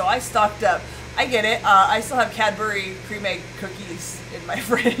UK, so I stocked up. I get it. I still have Cadbury cream egg cookies in my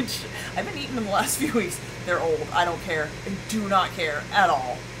fridge. I've been eating them the last few weeks. They're old. I don't care. I do not care at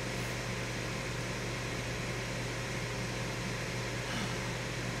all.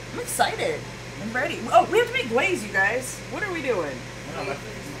 I'm excited. I'm ready. Oh, we have to make glaze, you guys. What are we doing? I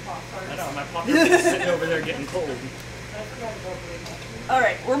know, my Pop-Tarts is sitting over there getting cold.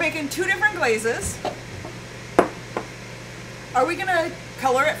 Alright, we're making 2 different glazes. Are we gonna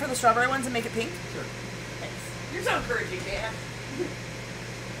color it for the strawberry ones and make it pink? Sure. Thanks. You're so encouraging, Dan.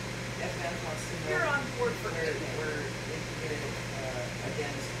 You're on board for where everything. a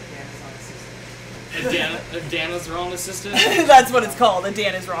Dan is on assistant. A Dana's wrong assistant? That's what it's called, a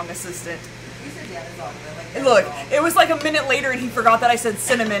Dan is wrong assistant. You said Dan is on, but I like Dan Look, is wrong. it was like a minute later and he forgot that I said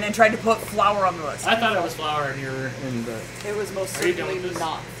cinnamon and tried to put flour on the list. I thought it was flour and you're in the... It was most Are you done certainly with this?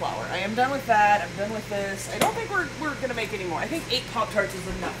 not flour. I am done with that. I'm done with this. I don't think we're gonna make any more. I think 8 Pop-Tarts is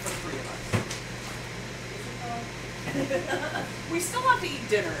enough for 3 of us. We still have to eat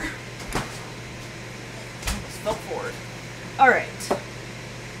dinner. Just fell forward. Alright.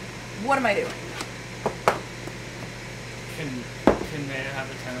 What am I doing? Can May I have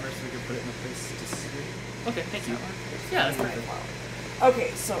the timer so we can put it in a place to see? Okay, thank you. Yeah, that's perfect.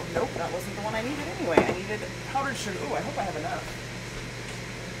 Okay, so nope, that wasn't the one I needed anyway. I needed powdered sugar. Ooh, I hope I have enough.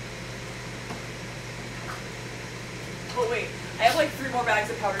 Oh wait, I have like 3 more bags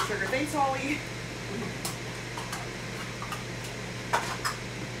of powdered sugar. Thanks, Holly.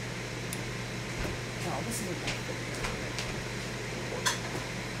 No, this isn't that good.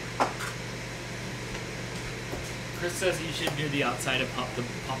 Chris says you should do the outside of the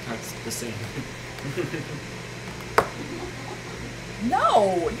Pop-Tarts the same.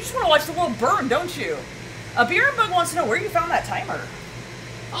 No, you just want to watch the world burn, don't you? Beer and Bug wants to know where you found that timer.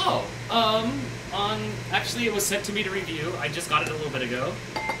 Oh, actually it was sent to me to review. I just got it a little bit ago.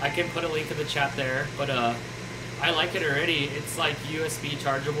 I can put a link in the chat there, but I like it already. It's like USB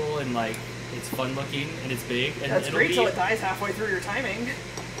chargeable and like it's fun looking and it's big. And That's it'll great be, till it dies halfway through your timing.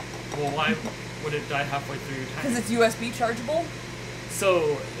 Well, why would it die halfway through your time? Because it's USB chargeable?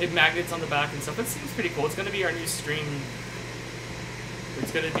 So it magnets on the back and stuff. It seems pretty cool. It's gonna be our new stream.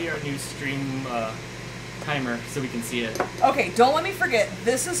 It's gonna be our new stream timer, so we can see it. Okay, don't let me forget.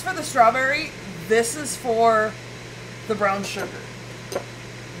 This is for the strawberry. This is for the brown sugar.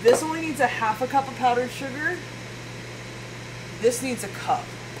 This only needs a 1/2 cup of powdered sugar. This needs a cup.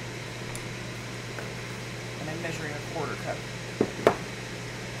 And I'm measuring a 1/4 cup.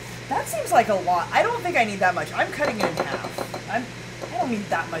 That seems like a lot. I don't think I need that much. I'm cutting it in half. I don't need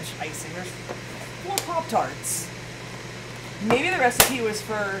that much icing. There's 4 Pop-Tarts. Maybe the recipe was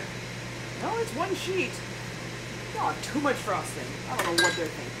for... No, it's 1 sheet. Oh, too much frosting. I don't know what they're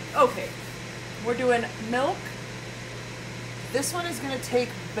thinking. Okay. We're doing milk. This one is going to take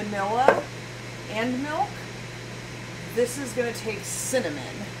vanilla and milk. This is going to take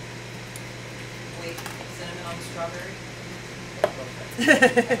cinnamon. Wait, cinnamon on the strawberry?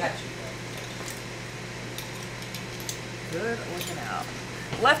 I got you. Good looking out.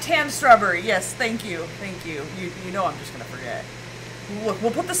 Left hand strawberry. Yes, thank you. Thank you. You know I'm just going to forget. Look,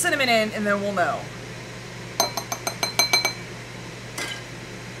 we'll put the cinnamon in and then we'll know.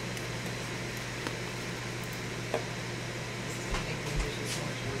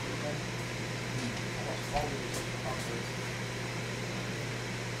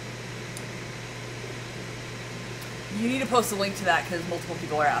 You need to post a link to that because multiple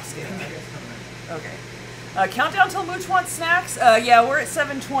people are asking. Okay. Countdown till Mooch wants snacks. Yeah, we're at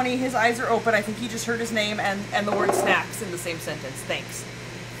 7:20. His eyes are open. I think he just heard his name and the word snacks in the same sentence. Thanks.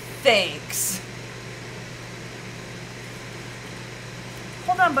 Thanks.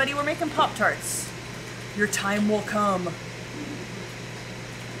 Hold on, buddy. We're making Pop-Tarts. Your time will come.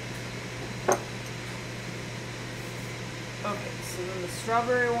 Okay, so then the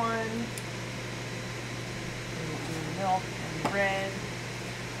strawberry one. Milk and bread.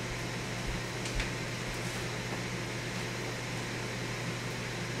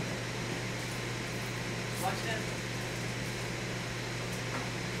 Watch that.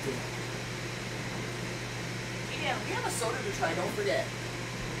 Yeah, we have a soda to try, don't forget.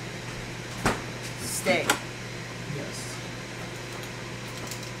 Stay. Yes.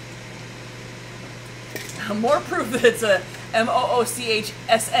 More proof that it's a MOOCHSNACK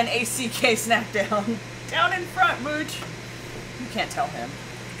snack down. Down in front, Mooch. You can't tell him.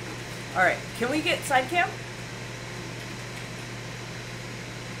 Alright, can we get side cam?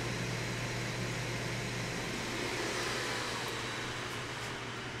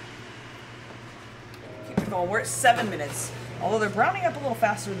 Keep it going. We're at 7 minutes. Although they're browning up a little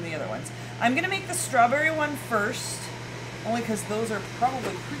faster than the other ones. I'm going to make the strawberry one first. Only because those are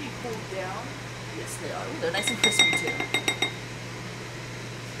probably pretty cooled down. Yes, they are. Ooh, they're nice and crispy, too.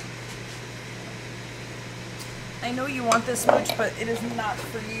 I know you want this much, but it is not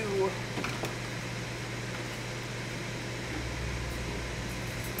for you.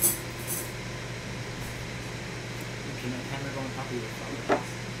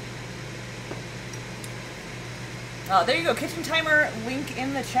 There you go. Kitchen timer link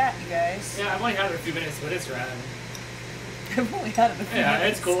in the chat, you guys. Yeah, I've only had it a few minutes, but it's rad. I've only had it a few minutes. Yeah,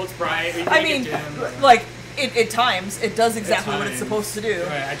 it's cool. It's bright. I mean, like, it times. It does exactly what it's supposed to do.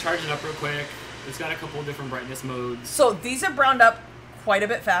 Right, I charged it up real quick. It's got a couple of different brightness modes. So these have browned up quite a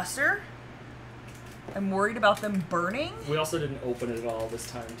bit faster. I'm worried about them burning. We also didn't open it at all this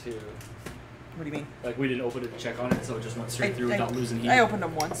time, too. What do you mean? Like, we didn't open it to check on it, so it just went straight through without losing heat. I opened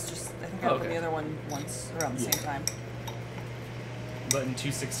them once. I think I opened the other one once around the same time. But in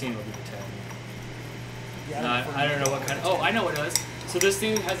 216 will be the 10. Yeah, I don't know what kind of... Oh, I know what it does. So this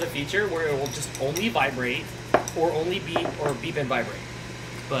thing has a feature where it will just only vibrate or only beep or beep and vibrate.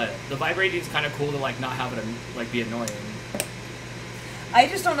 But the vibrating is kind of cool to like not have it like be annoying. I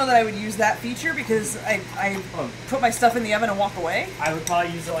just don't know that I would use that feature because I put my stuff in the oven and walk away. I would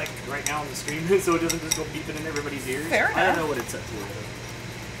probably use it like right now on the screen so it doesn't just go beeping in everybody's ears. Fair enough. I don't know what it's set to.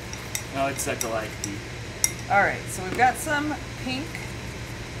 No, it's set to like beep. Alright, so we've got some pink.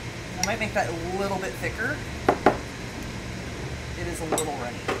 I might make that a little bit thicker. It is a little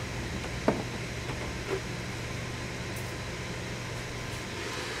runny.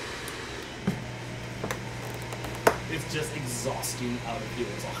 It's just exhausting out of here.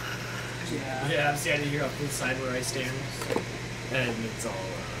 It's all... Yeah, I'm standing here up to the side where I stand, and it's all,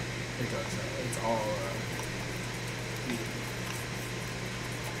 it's all,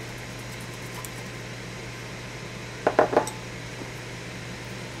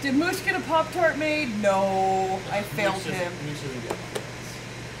 Did Mooch get a Pop-Tart made? No, I failed him.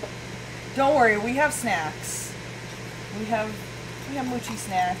 Don't worry, we have snacks. We have Moochy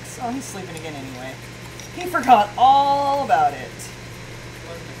snacks. Oh, he's sleeping again anyway. He forgot all about it.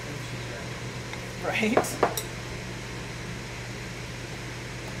 Right?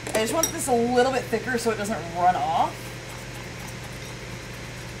 I just want this a little bit thicker so it doesn't run off.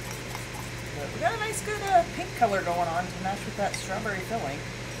 But we got a nice good pink color going on to match with that strawberry filling.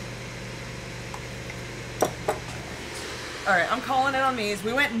 Alright, I'm calling it on these.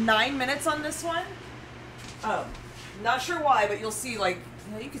 We went 9 minutes on this one. Not sure why, but you'll see, like,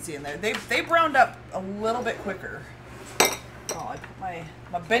 you can see in there. They browned up a little bit quicker. Oh, I put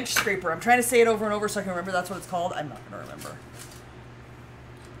my bench scraper. I'm trying to say it over and over so I can remember that's what it's called. I'm not going to remember.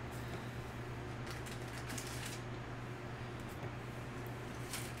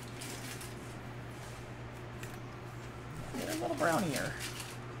 Get a little brownier.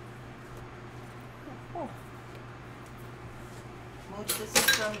 Oh. Mooch, this is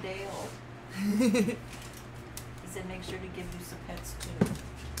from Dale. He said make sure to give you some pets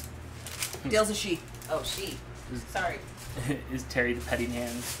too. Dale's a she. Oh, she. Sorry. Is Terry the petting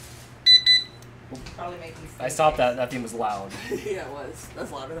hand? Probably making. I stopped that. That thing was loud. Yeah, it was.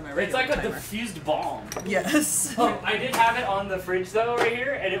 That's louder than my regular It's like a timer. diffused bomb. Yes. I did have it on the fridge though, right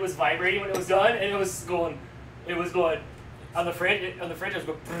here, and it was vibrating when it was done, and it was going on the fridge. On the fridge, it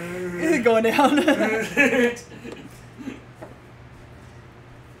was going. Going down.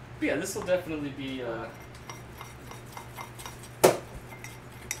 But yeah, this will definitely be.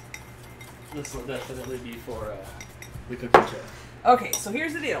 This will definitely be for the cooking show. Okay, so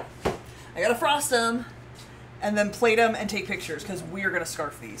here's the deal. I gotta frost them, and then plate them and take pictures, because we are gonna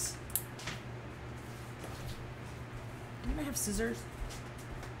scarf these. Didn't I have scissors?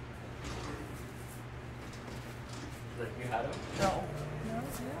 Like you had them? No.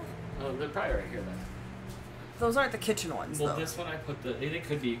 Oh, they're probably right here then. Those aren't the kitchen ones, Well, though. this one I put the. They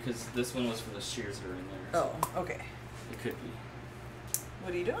could be because this one was for the shears that are in there. Oh, okay. It could be.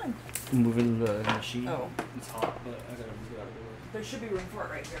 What are you doing? Moving the machine. Oh. It's hot, but I gotta move it out of the way. There should be room for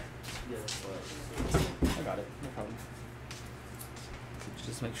it right here. Yeah, that's what I got it. No problem.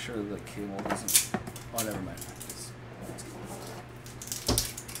 Just make sure the cable doesn't. Oh, never mind.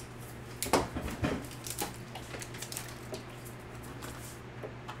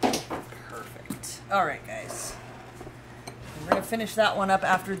 Perfect. All right, guys. We're gonna finish that one up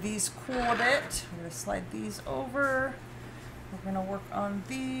after these cool a bit. We're gonna slide these over. We're gonna work on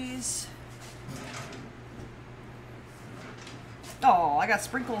these. Oh, I got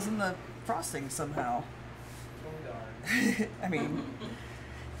sprinkles in the frosting somehow. I mean,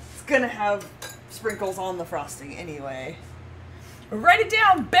 it's gonna have sprinkles on the frosting anyway. Write it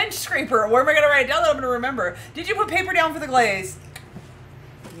down, bench scraper. Where am I gonna write it down that I'm gonna remember? Did you put paper down for the glaze?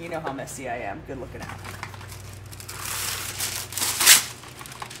 You know how messy I am. Good looking out.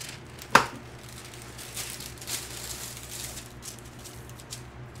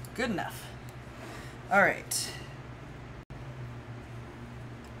 Good enough. All right.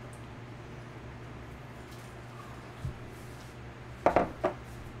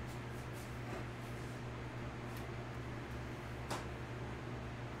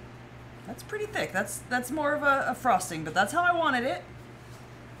 That's pretty thick. That's more of a frosting, but that's how I wanted it.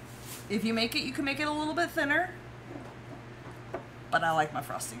 If you make it, you can make it a little bit thinner. But I like my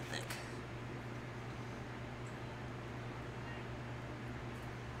frosting thick.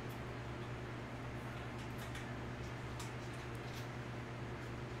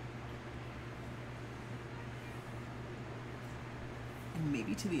 And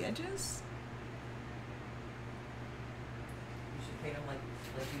maybe to the edges? You should paint them like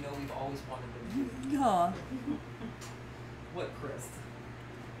you know we've always wanted them to. Yeah. What crust?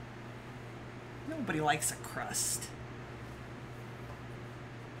 Nobody likes a crust.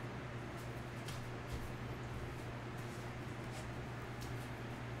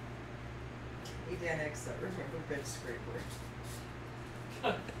 Hey Dan X, remember bench scraper.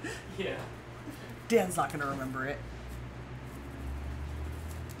 Yeah. Dan's not gonna remember it.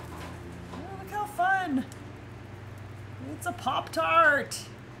 Oh, look how fun! It's a Pop-Tart!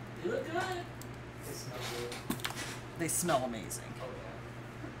 You look good. They smell good. They smell amazing. Oh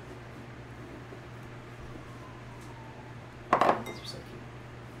yeah. Those are so cute.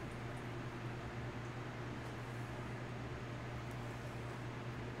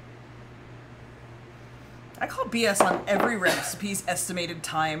 I call BS on every recipe's estimated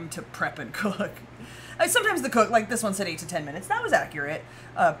time to prep and cook. Sometimes the cook, like this one said 8 to 10 minutes. That was accurate.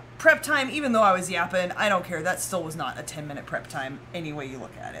 Prep time, even though I was yapping, I don't care. That still was not a 10-minute prep time any way you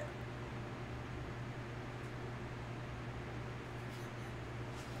look at it.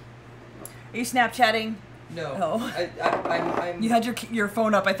 Are you Snapchatting? No. Oh. I'm You had your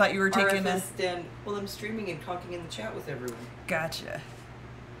phone up. I thought you were taking a... RFS Dan. Well, I'm streaming and talking in the chat with everyone. Gotcha.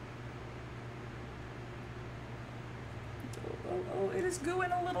 Oh, it is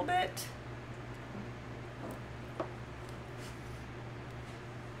gooing a little bit.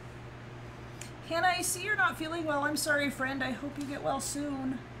 Hannah, I see you're not feeling well. I'm sorry, friend. I hope you get well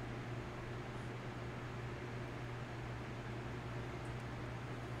soon.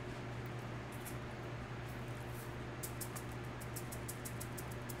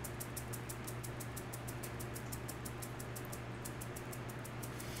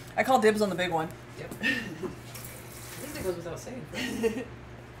 I call dibs on the big one. Yep. I think that goes without saying.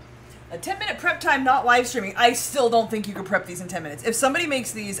 A 10-minute prep time, not live streaming. I still don't think you could prep these in 10 minutes. If somebody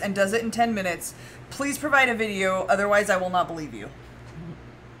makes these and does it in 10 minutes, please provide a video. Otherwise, I will not believe you.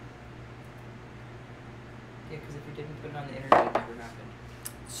 Yeah, because if you didn't put it on the internet, it never happened.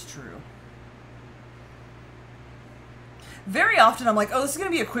 It's true. very often I'm like, oh, this is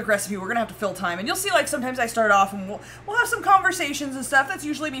going to be a quick recipe. We're going to have to fill time. And you'll see, like, sometimes I start off and we'll have some conversations and stuff. That's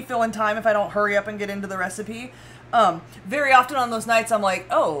usually me filling time if I don't hurry up and get into the recipe. Very often on those nights I'm like,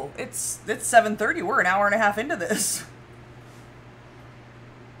 oh, it's 7:30. We're an hour and a half into this.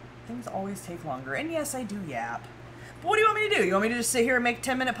 Things always take longer. And yes, I do yap. But what do you want me to do? You want me to just sit here and make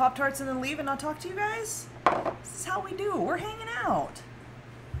 10-minute Pop-Tarts and then leave and not talk to you guys? This is how we do. We're hanging out.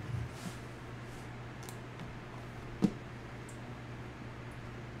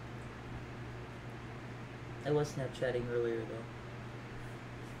 I was Snapchatting earlier, though.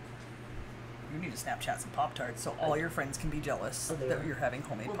 You need to Snapchat some Pop-Tarts so all your friends can be jealous that you're having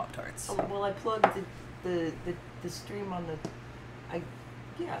homemade Pop-Tarts. Oh, well, I plugged the stream on the...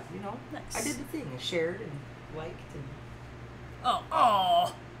 Yeah, you know, nice. I did the thing. I shared and liked and...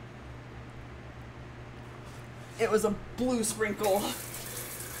 Oh. It was a blue sprinkle.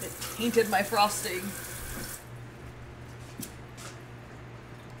 It tainted my frosting.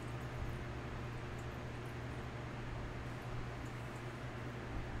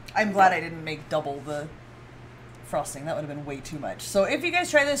 I'm glad I didn't make double the frosting. That would have been way too much. So if you guys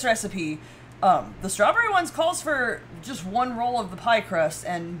try this recipe, the strawberry ones calls for just 1 roll of the pie crust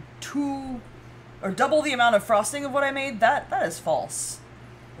and 2 or double the amount of frosting of what I made. That is false.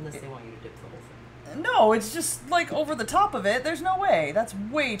 Unless they want you to dip the whole thing. No, it's just like over the top of it. There's no way. That's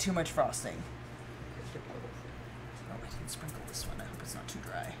way too much frosting. Dip the whole thing. Oh, I didn't sprinkle this one. I hope it's not too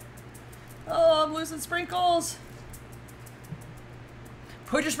dry. Oh, I'm losing sprinkles.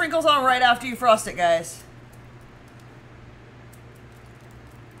 Put your sprinkles on right after you frost it, guys.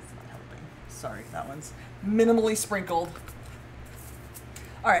 It's not helping. Sorry, that one's minimally sprinkled.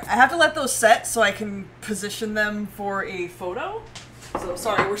 Alright, I have to let those set so I can position them for a photo. So,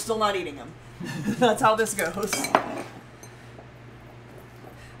 sorry, we're still not eating them. That's how this goes.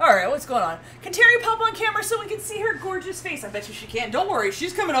 Alright, what's going on? Can Terry pop on camera so we can see her gorgeous face? I bet you she can. Don't worry,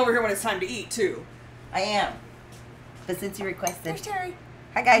 she's coming over here when it's time to eat, too. I am. But since you requested... There's Terry.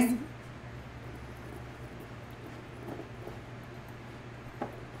 Hi, guys.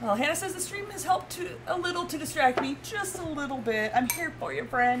 Well, Hannah says the stream has helped a little to distract me. Just a little bit. I'm here for you,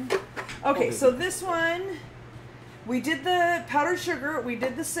 friend. Okay, so this one, we did the powdered sugar. We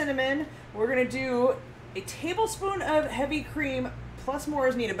did the cinnamon. We're going to do a tablespoon of heavy cream plus more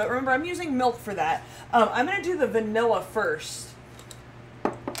is needed. But remember, I'm using milk for that. I'm going to do the vanilla first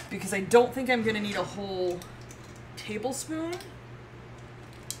because I don't think I'm going to need a whole tablespoon.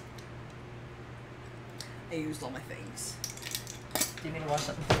 I used all my things. Do you need to wash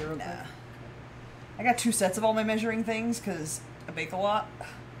something for you real quick? Nah. I got 2 sets of all my measuring things because I bake a lot.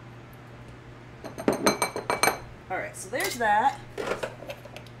 Alright, so there's that. It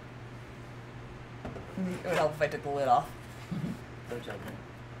would help if I took the lid off. No joking.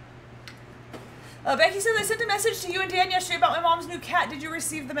 Becky says, I sent a message to you and Dan yesterday about my mom's new cat. Did you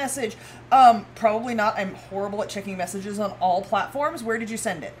receive the message? Probably not. I'm horrible at checking messages on all platforms. Where did you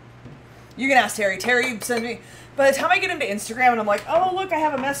send it? You can ask Terry. Terry sent me... By the time I get into Instagram and I'm like, oh, look, I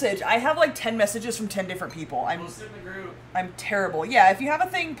have a message. I have like 10 messages from 10 different people. Post it in the group. I'm terrible. Yeah, if you have a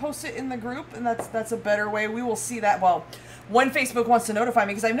thing, post it in the group, and that's a better way. We will see that. Well, when Facebook wants to notify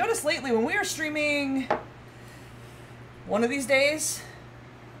me, because I've noticed lately when we are streaming one of these days,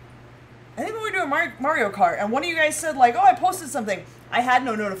 I think when we were doing Mario Kart, and one of you guys said, like, oh, I posted something. I had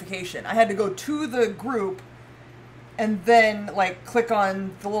no notification. I had to go to the group and then, like, click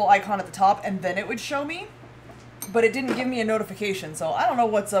on the little icon at the top, and then it would show me. But it didn't give me a notification, so I don't know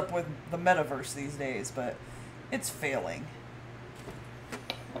what's up with the metaverse these days, but it's failing.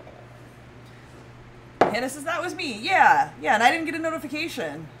 Hannah says that was me. Yeah, and I didn't get a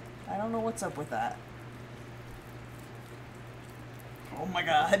notification. I don't know what's up with that. Oh my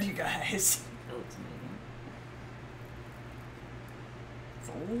god, you guys. That looks amazing. It's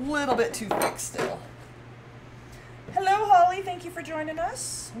a little bit too thick still. Hello, Holly. Thank you for joining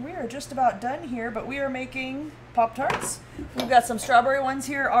us. We are just about done here, but we are making Pop-Tarts. We've got some strawberry ones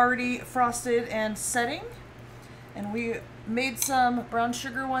here already frosted and setting. And we made some brown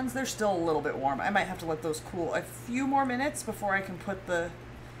sugar ones. They're still a little bit warm. I might have to let those cool a few more minutes before I can put the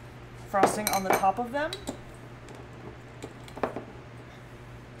frosting on the top of them.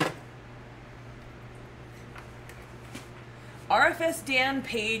 RFS Dan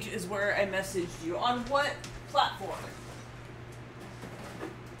page is where I messaged you. On what platform?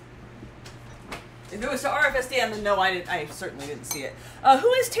 If it was to RFS Dan, then no, I certainly didn't see it.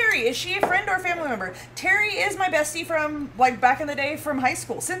 Who is Terry? Is she a friend or a family member? Terry is my bestie from, like, back in the day from high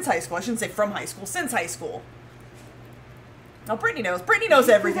school. Since high school. I shouldn't say from high school. Since high school. Oh, Brittany knows. Brittany knows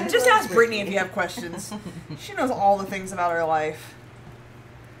everything. Just ask Brittany if you have questions. She knows all the things about her life.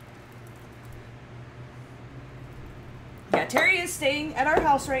 Yeah, Yeah, Terry is staying at our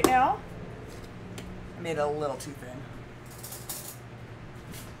house right now. I made it a little too thin.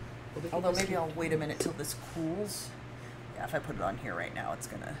 Although maybe I'll wait a minute till this cools. Yeah, if I put it on here right now, it's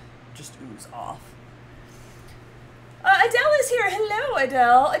gonna just ooze off. Adele is here. Hello,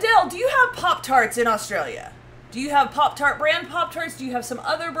 Adele. Adele, do you have Pop-Tarts in Australia? Do you have Pop-Tart brand Pop-Tarts? Do you have some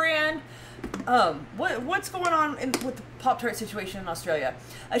other brand? What's going on with the Pop-Tart situation in Australia?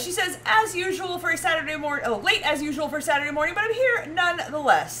 She says, as usual for a Saturday morning, late as usual for Saturday morning, but I'm here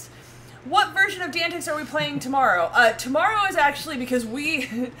nonetheless. What version of Dantix are we playing tomorrow? Tomorrow is actually because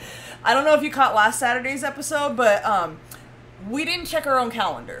I don't know if you caught last Saturday's episode, but we didn't check our own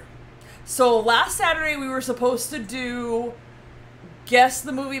calendar. So last Saturday we were supposed to do guess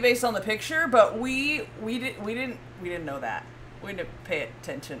the movie based on the picture, but we didn't know that. We didn't pay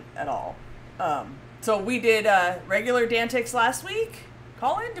attention at all. So we did regular Dantix last week.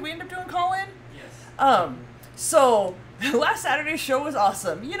 Call-in? Did we end up doing call-in? Yes. So last Saturday's show was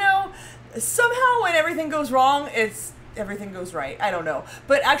awesome. You know, somehow when everything goes wrong, everything goes right. I don't know.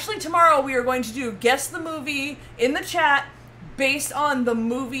 But actually tomorrow we are going to do guess the movie in the chat based on the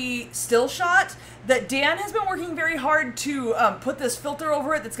movie still shot that Dan has been working very hard to put this filter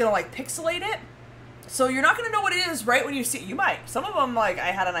over it that's going to like pixelate it. So you're not going to know what it is right when you see it. You might. Some of them, like,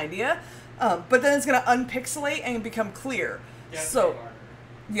 I had an idea. But then it's going to unpixelate and become clear. Yeah, so,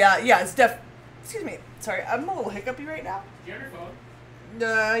 yeah, it's excuse me. Sorry, I'm a little hiccupy right now. Do you have your phone?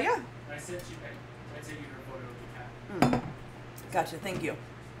 Yeah. I sent you her photo of the cat. Gotcha, thank you.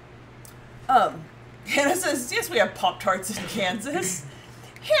 Hannah says, yes, we have Pop-Tarts in Kansas.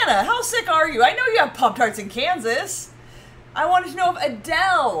 Hannah, how sick are you? I know you have Pop-Tarts in Kansas. I wanted to know if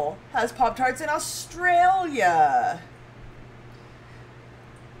Adele has Pop-Tarts in Australia.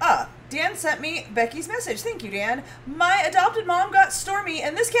 Dan sent me Becky's message. Thank you, Dan. My adopted mom got Stormy,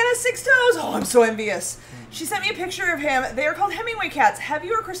 and this cat has 6 toes. Oh, I'm so envious. She sent me a picture of him. They are called Hemingway cats. Have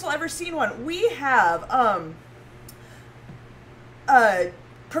you or Crystal ever seen one? We have,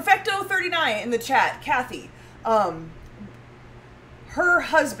 Perfecto39 in the chat, Kathy. Her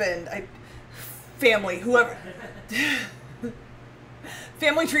husband, family, whoever.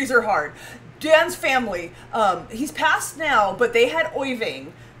 Family trees are hard. Dan's family, he's passed now, but they had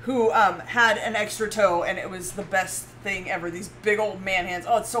Oiving, who had an extra toe, and it was the best thing ever. These big old man hands.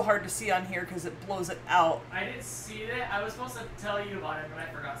 Oh, it's so hard to see on here because it blows it out. I didn't see it. I was supposed to tell you about it, but I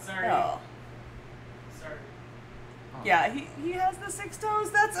forgot. Sorry. Oh. Sorry. Yeah, he has the 6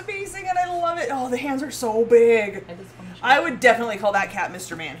 toes. That's amazing, and I love it. Oh, the hands are so big. I would definitely call that cat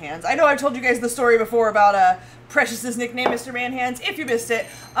Mr. Man-Hands. I know I've told you guys the story before about Precious's nickname, Mr. Man-Hands. If you missed it,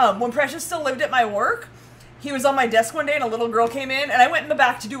 when Precious still lived at my work, he was on my desk one day, and a little girl came in, and I went in the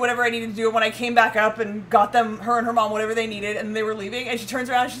back to do whatever I needed to do. And when I came back up and got them, her and her mom, whatever they needed, and they were leaving, and she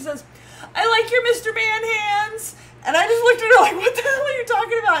turns around and she says, I like your Mr. Man-Hands. And I just looked at her like, what the hell are you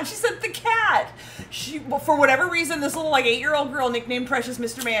talking about? And she said, the cat. Well, for whatever reason, this little, like, 8-year-old girl nicknamed Precious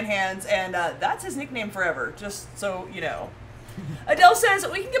Mr. Man-Hands, and that's his nickname forever, just so you know. Adele says,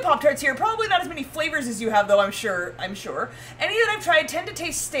 we can get Pop-Tarts here. Probably not as many flavors as you have, though, I'm sure. Any that I've tried tend to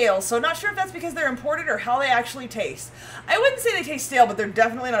taste stale, so not sure if that's because they're imported or how they actually taste. I wouldn't say they taste stale, but they're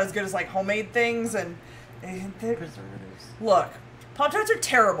definitely not as good as, like, homemade things, and Preservatives. Look, Pop-Tarts are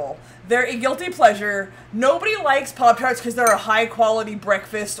terrible. They're a guilty pleasure. Nobody likes Pop-Tarts because they're a high-quality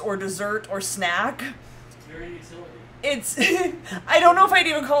breakfast or dessert or snack. It's very utility. It's, I don't know if I'd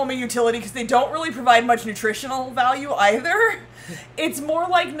even call them a utility because they don't really provide much nutritional value either. It's more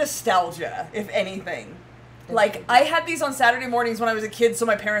like nostalgia, if anything. Like, I had these on Saturday mornings when I was a kid so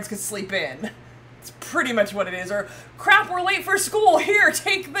my parents could sleep in. It's pretty much what it is. Or, crap, we're late for school. Here,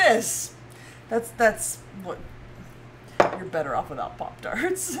 take this. That's what... You're better off without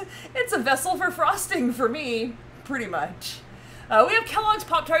Pop-Tarts. It's a vessel for frosting for me, pretty much. We have Kellogg's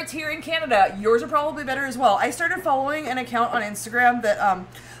Pop-Tarts here in Canada. Yours are probably better as well. I started following an account on Instagram that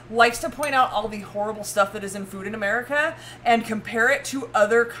likes to point out all the horrible stuff that is in food in America and compare it to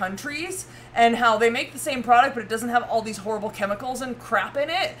other countries and how they make the same product, but it doesn't have all these horrible chemicals and crap in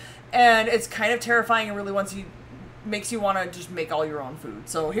it. And it's kind of terrifying and really makes you want to just make all your own food.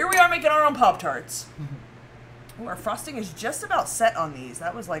 So here we are making our own Pop-Tarts. Ooh, our frosting is just about set on these.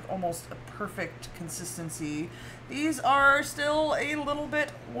 That was like almost a perfect consistency. These are still a little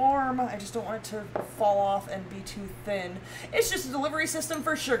bit warm. I just don't want it to fall off and be too thin. It's just a delivery system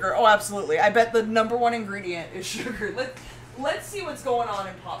for sugar. Oh, absolutely. I bet the #1 ingredient is sugar. Let's see what's going on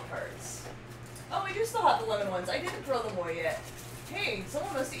in Pop-Tarts. Oh, we do still have the lemon ones. I didn't throw them away yet. Hey,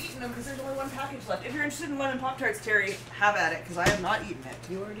 someone must have eaten them because there's only one package left. If you're interested in lemon Pop-Tarts, Terry, have at it because I have not eaten it.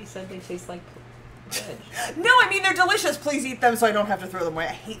 You already said they taste like veg. No, I mean, they're delicious. Please eat them so I don't have to throw them away.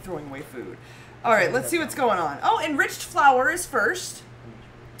 I hate throwing away food. All right, let's see what's going on. Oh, enriched flour is first.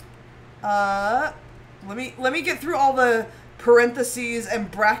 Let me get through all the parentheses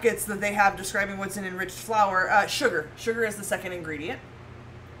and brackets that they have describing what's in enriched flour. Sugar. Sugar is the second ingredient.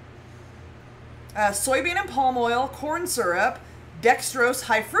 Soybean and palm oil, corn syrup, dextrose,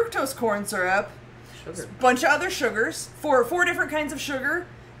 high fructose corn syrup, Sugar. bunch of other sugars, four different kinds of sugar,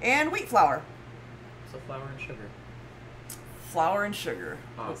 and wheat flour. So flour and sugar. Flour and sugar.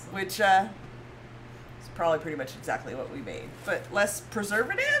 Awesome. Which is probably pretty much exactly what we made, but less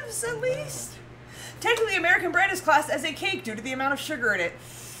preservatives at least. Technically, American bread is classed as a cake due to the amount of sugar in it.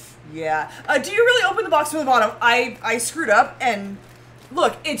 Yeah. Do you really open the box from the bottom? I screwed up, and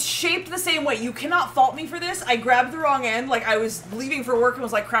look, it's shaped the same way. You cannot fault me for this. I grabbed the wrong end, like I was leaving for work and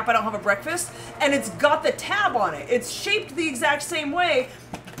was like, crap, I don't have a breakfast. And it's got the tab on it. It's shaped the exact same way,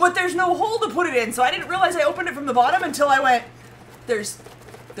 but there's no hole to put it in. So I didn't realize I opened it from the bottom until I went, there's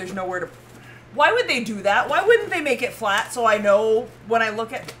nowhere to... Why would they do that? Why wouldn't they make it flat so I know when I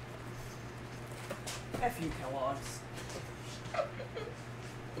look at... F you, Kellogg's.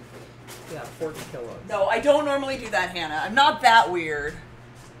 Yeah, 40 kilos. No, I don't normally do that, Hannah. I'm not that weird.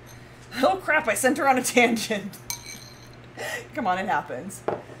 Oh crap, I sent her on a tangent. Come on, it happens.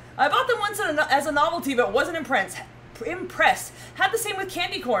 I bought them once as a novelty, but wasn't impressed. Had the same with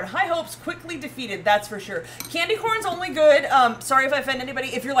candy corn. High hopes quickly defeated, that's for sure. Candy corn's only good, sorry if I offend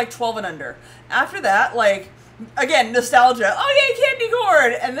anybody, if you're like 12 and under. After that, like, again, nostalgia. Oh yay, candy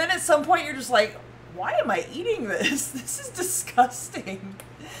corn! And then at some point you're just like, why am I eating this? This is disgusting.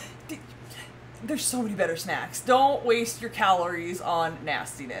 There's so many better snacks. Don't waste your calories on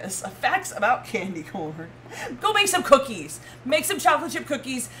nastiness. Facts about candy corn. Go make some cookies. Make some chocolate chip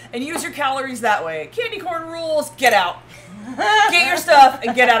cookies and use your calories that way. Candy corn rules. Get out. Get your stuff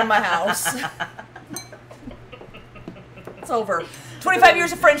and get out of my house. It's over. 25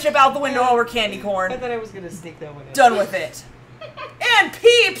 years of friendship out the window over candy corn. I thought I was going to sneak that one in. Done with it. And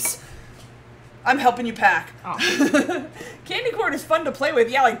Peeps! I'm helping you pack. Oh. Candy corn is fun to play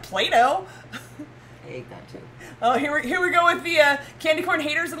with. Yeah, like Play-Doh. I ate that too. Oh, here we go with the candy corn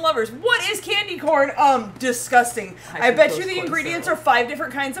haters and lovers. What is candy corn? Disgusting. I bet you the ingredients are 5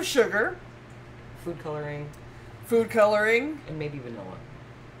 different kinds of sugar. Food coloring. Food coloring. And maybe vanilla.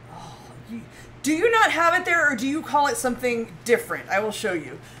 Oh, do you not have it there, or do you call it something different? I will show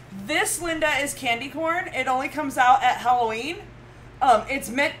you. This, Linda, is candy corn. It only comes out at Halloween. It's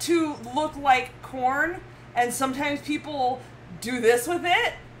meant to look like corn, and sometimes people do this with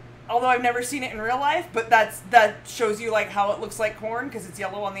it. Although I've never seen it in real life, but that shows you like how it looks like corn because it's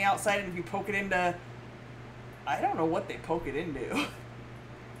yellow on the outside, and if you poke it into, I don't know what they poke it into.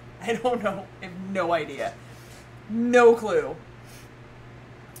 I don't know. I have no idea. No clue.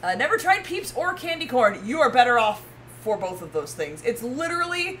 Never tried Peeps or candy corn. You are better off for both of those things. It's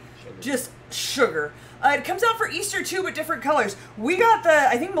literally just sugar. It comes out for Easter too, but different colors. We got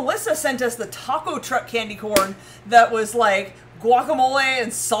I think Melissa sent us the taco truck candy corn that was like guacamole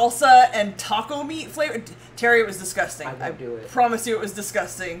and salsa and taco meat flavor. Terry, it was disgusting. I won't do it. Promise you it was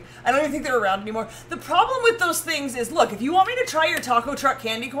disgusting. I don't even think they're around anymore. The problem with those things is, look, if you want me to try your taco truck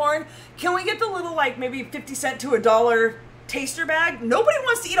candy corn, can we get the little like maybe 50 cent to $1 taster bag? Nobody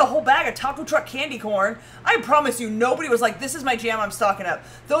wants to eat a whole bag of taco truck candy corn. I promise you, nobody was like, this is my jam, I'm stocking up.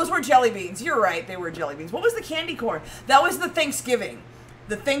 Those were jelly beans. You're right, they were jelly beans. What was the candy corn? That was the Thanksgiving.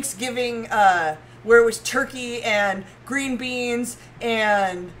 The Thanksgiving, where it was turkey and green beans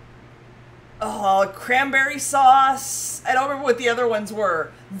and cranberry sauce. I don't remember what the other ones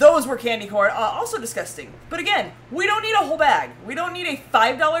were. Those were candy corn. Also disgusting. But again, we don't need a whole bag. We don't need a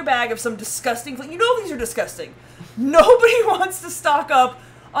 $5 bag of some disgusting... You know these are disgusting. Nobody wants to stock up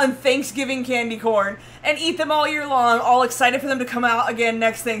on Thanksgiving candy corn and eat them all year long, all excited for them to come out again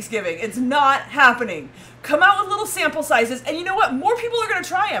next Thanksgiving. It's not happening. Come out with little sample sizes, and you know what? More people are going to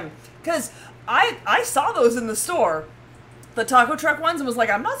try them. Because I saw those in the store, the taco truck ones, and was like,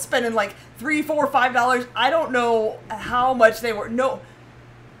 I'm not spending like $3, $4, $5. I don't know how much they were.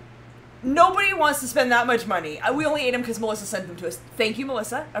 Nobody wants to spend that much money. We only ate them because Melissa sent them to us. Thank you,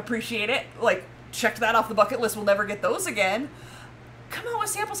 Melissa. Appreciate it. Like, checked that off the bucket list. We'll never get those again. Come out with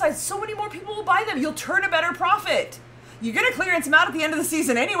sample size. So many more people will buy them. You'll turn a better profit. You're going to clearance them out at the end of the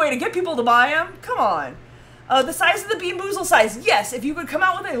season anyway to get people to buy them. Come on. The size of the Bean Boozle size. Yes, if you could come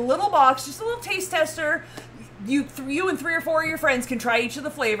out with a little box, just a little taste tester, you and 3 or 4 of your friends can try each of the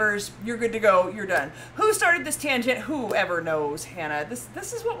flavors. You're good to go. You're done. Who started this tangent? Whoever knows, Hannah.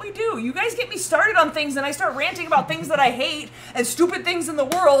 This is what we do. You guys get me started on things, and I start ranting about things that I hate and stupid things in the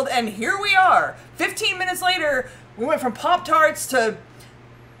world, and here we are. 15 minutes later, we went from Pop-Tarts to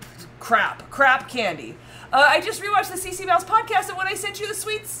crap candy. I just rewatched the CC Mouse podcast and when I sent you the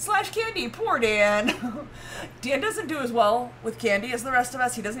sweets/candy, poor Dan. Dan doesn't do as well with candy as the rest of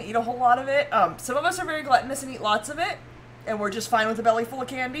us. He doesn't eat a whole lot of it. Some of us are very gluttonous and eat lots of it, and we're just fine with a belly full of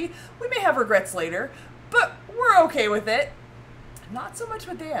candy. We may have regrets later, but we're okay with it. Not so much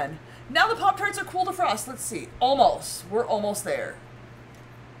with Dan. Now the Pop-Tarts are cool to frost. Let's see. Almost. We're almost there.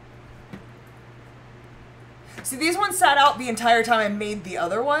 See, these ones sat out the entire time I made the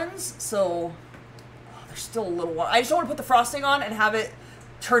other ones, so they're still a little warm. I just don't want to put the frosting on and have it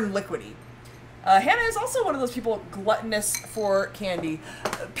turn liquidy. Hannah is also one of those people gluttonous for candy.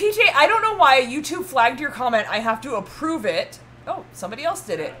 PJ, I don't know why YouTube flagged your comment. I have to approve it. Oh, somebody else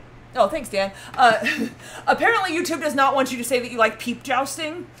did it. Oh, thanks, Dan. Apparently, YouTube does not want you to say that you like peep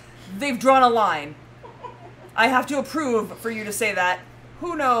jousting. They've drawn a line. I have to approve for you to say that.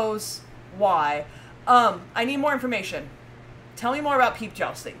 Who knows why? I need more information. Tell me more about peep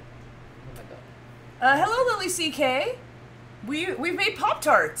jousting. Oh my god. Hello, Lily CK. We've made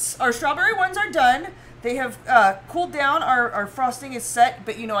Pop-Tarts. Our strawberry ones are done. They have cooled down. Our frosting is set,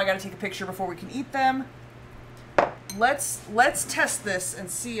 but you know I gotta take a picture before we can eat them. Let's test this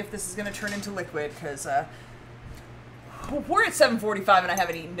and see if this is gonna turn into liquid, because we're at 7:45 and I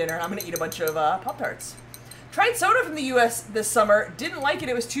haven't eaten dinner, and I'm gonna eat a bunch of Pop-Tarts. Tried soda from the US this summer. Didn't like it.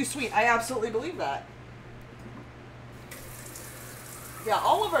 It was too sweet. I absolutely believe that. Yeah,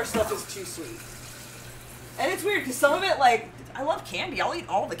 all of our stuff is too sweet. And it's weird because some of it, like, I love candy. I'll eat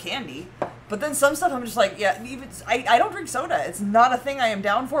all the candy. But then some stuff I'm just like, yeah, even I don't drink soda. It's not a thing I am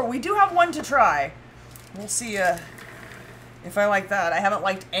down for. We do have one to try. We'll see if I like that. I haven't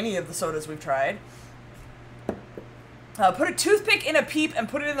liked any of the sodas we've tried. Put a toothpick in a peep and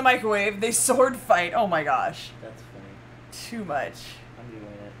put it in the microwave. They sword fight. Oh my gosh. That's funny. Too much. I'm doing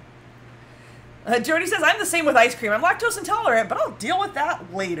it. Jody says, I'm the same with ice cream. I'm lactose intolerant, but I'll deal with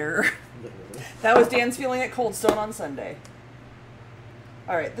that later. Literally. That was Dan's feeling at Cold Stone on Sunday.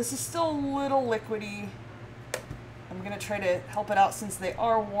 Alright, this is still a little liquidy. I'm going to try to help it out since they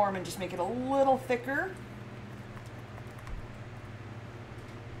are warm and just make it a little thicker.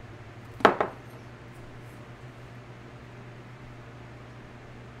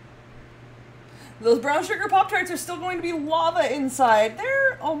 Those brown sugar Pop-Tarts are still going to be lava inside.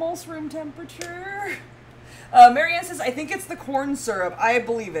 They're almost room temperature. Marianne says, I think it's the corn syrup. I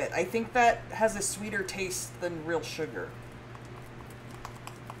believe it. I think that has a sweeter taste than real sugar.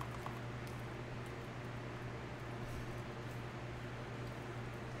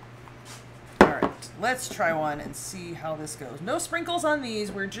 Alright, let's try one and see how this goes. No sprinkles on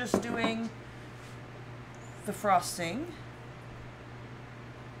these. We're just doing the frosting.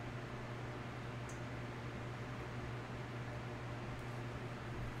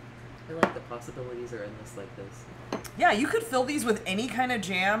 I feel like the possibilities are endless like this. Yeah, you could fill these with any kind of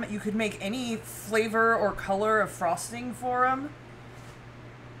jam. You could make any flavor or color of frosting for them.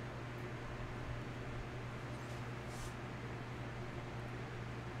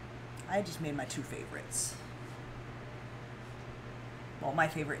 I just made my two favorites. Well, my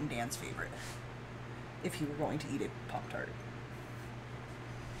favorite and Dan's favorite. If he were going to eat a Pop-Tart.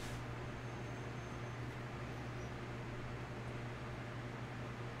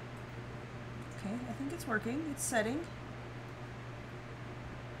 Okay, I think it's working. It's setting.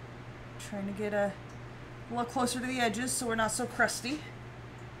 Trying to get a little closer to the edges so we're not so crusty.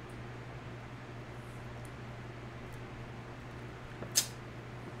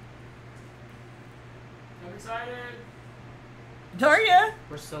 I'm excited. Daria!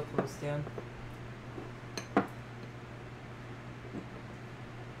 We're so close, Dan.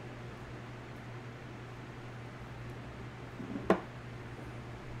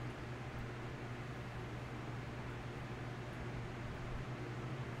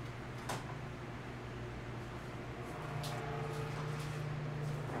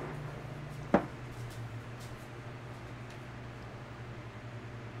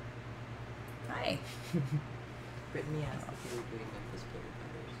 Hi. Brittany asked if you were doing Memphis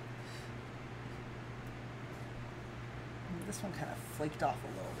Blvd. This one kind of flaked off a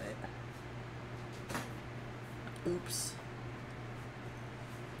little bit. Oops.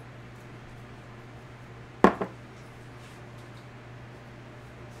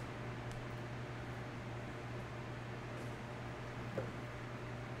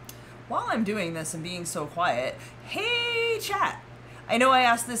 While I'm doing this and being so quiet, hey chat! I know I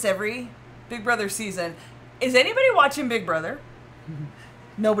ask this every Big Brother season. Is anybody watching Big Brother?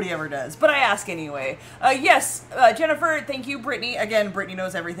 Nobody ever does, but I ask anyway. Yes, Jennifer, thank you. Brittany, again, Brittany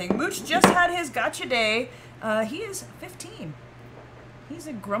knows everything. Mooch just had his gotcha day. He is 15. He's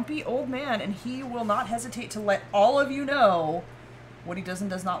a grumpy old man, and he will not hesitate to let all of you know what he does and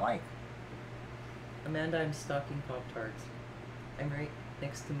does not like. Amanda, I'm stocking Pop-Tarts. I'm right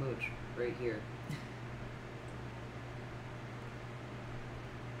next to Mooch, right here.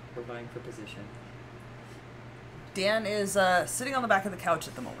 We're vying for position. Dan is sitting on the back of the couch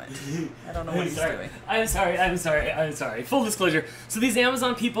at the moment. I don't know what he's doing. I'm sorry. Full disclosure. So these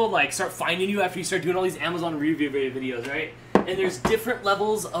Amazon people like start finding you after you start doing all these Amazon review videos, right? And there's different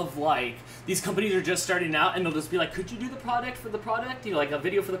levels of like, these companies are just starting out and they'll just be like, could you do the product for the product? You know, like a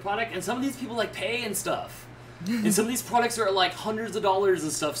video for the product? And some of these people like pay and stuff. And some of these products are like hundreds of dollars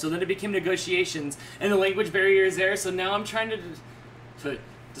and stuff. So then it became negotiations and the language barrier is there. So now I'm trying to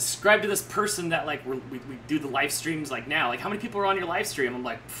describe to this person that like we do the live streams like now. Like how many people are on your live stream? I'm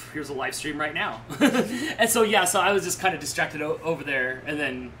like, here's a live stream right now. And so yeah, so I was just kind of distracted over there. And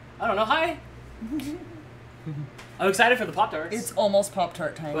then, I don't know, hi. I'm excited for the Pop-Tarts. It's almost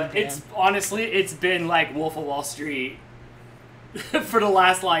Pop-Tart time. But Dan. it's honestly, it's been like Wolf of Wall Street for the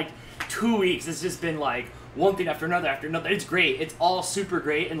last like 2 weeks. It's just been like one thing after another after another. It's great. It's all super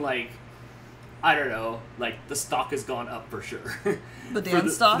great and like, I don't know, like the stock has gone up for sure. The Dan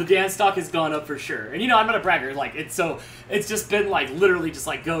stock? The Dan stock has gone up for sure. And you know, I'm not a bragger. Like it's just been like literally just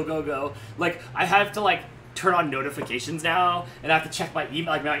like go, go, go. Like I have to like turn on notifications now and I have to check my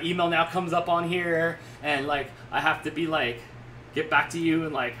email. Like my email now comes up on here and like I have to be like, get back to you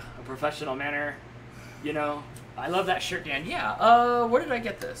in like a professional manner. You know? I love that shirt, Dan. Yeah. Where did I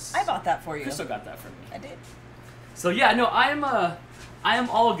get this? I bought that for you. Crystal got that for me. I did. So yeah, no, I am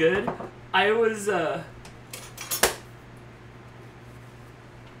all good. I was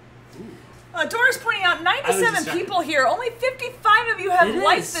Dora's pointing out 97 people here. Only 55 of you have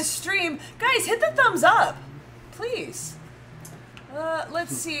liked this stream. Guys, hit the thumbs up, please.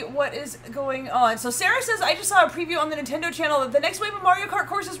 Let's see what is going on. So Sarah says, I just saw a preview on the Nintendo channel that the next wave of Mario Kart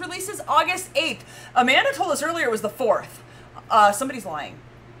courses releases August 8th. Amanda told us earlier it was the 4th. Somebody's lying.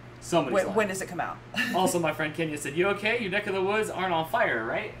 Somebody's lying. When does it come out? Also, my friend Kenya said, you okay? Your neck of the woods aren't on fire,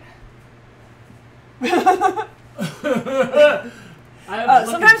 right?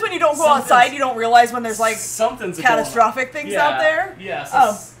 Sometimes when you don't go outside, you don't realize when there's like something's catastrophic things out there.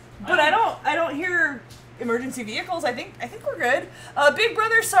 Yeah. But I don't hear emergency vehicles. I think we're good. Big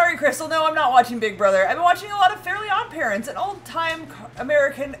Brother, sorry, Crystal. No, I'm not watching Big Brother. I've been watching a lot of Fairly Odd Parents, an old-time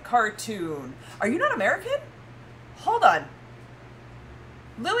American cartoon. Are you not American? Hold on.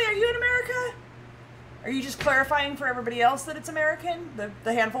 Lily, are you in America? Are you just clarifying for everybody else that it's American?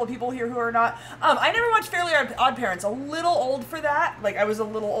 The handful of people here who are not? I never watched Fairly Odd Parents. A little old for that. Like, I was a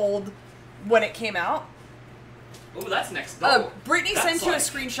little old when it came out. Oh, that's next door. Brittany sent you a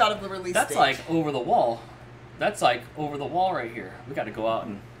screenshot of the release date. That's like over the wall. That's like over the wall right here. We got to go out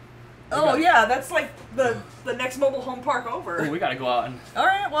and... yeah, that's like the next mobile home park over. Oh, we got to go out and... All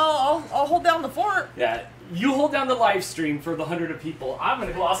right, well, I'll hold down the fort. Yeah, you hold down the live stream for the 100 of people. I'm going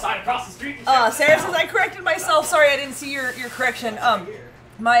to go outside across the street. Sarah says, I corrected myself. Sorry, I didn't see your correction.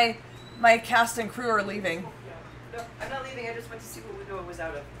 My cast and crew are leaving. No, I'm not leaving. I just went to see what window it was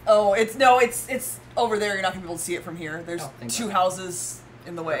out of. Oh, it's over there. You're not going to be able to see it from here. There's two houses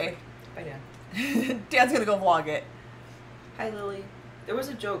in the way. Bye, Dan. Dan's going to go vlog it. Hi, Lily. There was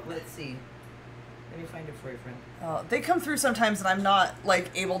a joke. Let's see. Let me find it for you, friend. They come through sometimes and I'm not,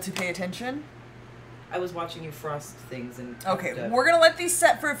 like, able to pay attention. I was watching you frost things and... Okay, we're going to let these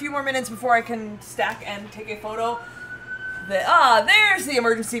set for a few more minutes before I can stack and take a photo. There's the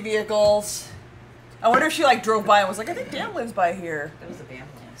emergency vehicles. I wonder if she, like, drove by and was like, I think Dan lives by here. That was a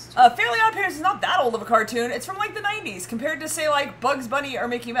Bamblance. Fairly Odd Parents is not that old of a cartoon. It's from, like, the 90s, compared to, say, like, Bugs Bunny or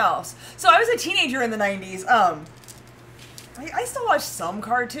Mickey Mouse. So I was a teenager in the 90s. I still watch some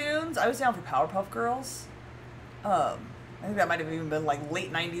cartoons. I was down for Powerpuff Girls. I think that might have even been like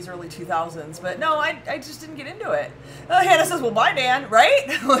late 90s, early 2000s. But no, I just didn't get into it. Hannah says, well, bye, Dan, right?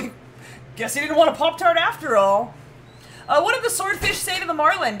 Like, guess he didn't want a Pop-Tart after all. What did the swordfish say to the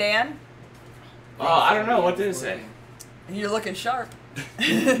marlin, Dan? I don't know. What did it say? You're looking sharp.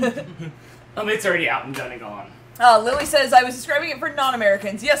 It's already out and done and gone. Lily says, I was describing it for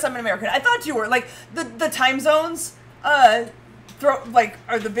non-Americans. Yes, I'm an American. I thought you were. Like, the time zones... are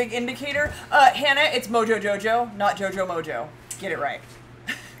the big indicator. Hannah, it's Mojo Jojo, not Jojo Mojo. Get it right.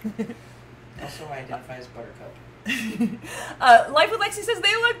 Also, I identify as Buttercup. Life with Lexi says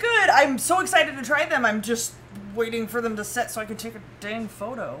they look good. I'm so excited to try them. I'm just waiting for them to set so I can take a dang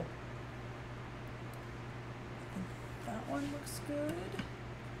photo. That one looks good.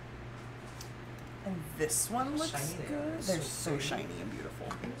 And this one looks Shiny good. They're so shiny and beautiful.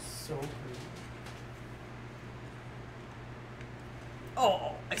 So pretty.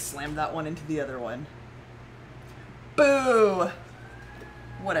 Oh, I slammed that one into the other one. Boo!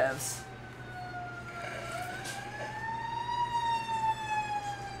 Whatevs.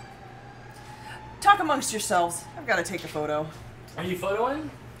 Talk amongst yourselves. I've got to take a photo. Are you photoing?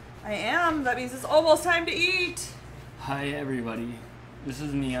 I am. That means it's almost time to eat. Hi everybody. This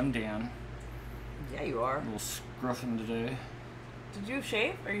is me. I'm Dan. Yeah, you are. A little scruffing today. Did you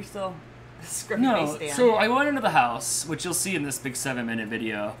shave? Or are you still scruffy No. face Dan? So I went into the house, which you'll see in this big 7-minute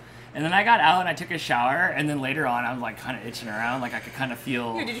video. And then I got out and I took a shower, and then later on I was like kind of itching around, like I could kind of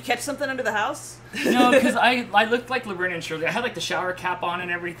feel. Here, did you catch something under the house? No, because I looked like Laverne and Shirley. I had like the shower cap on and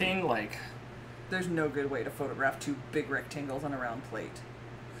everything. Like, There's no good way to photograph two big rectangles on a round plate.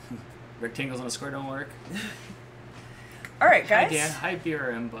 rectangles on a square don't work. All right, guys. Hi Dan. Hi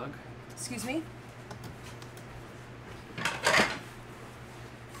BRM Bug. Excuse me.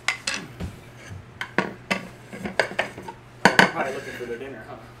 Probably looking for their dinner,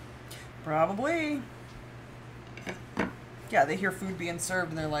 huh? Probably. Yeah, they hear food being served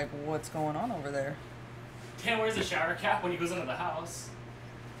and they're like, what's going on over there? Dan wears a shower cap when he goes into the house.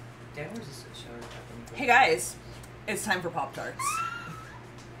 Dan, where's this shower cap? Hey guys, it's time for Pop-Tarts.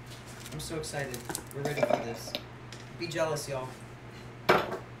 I'm so excited. We're ready for this. Be jealous, y'all.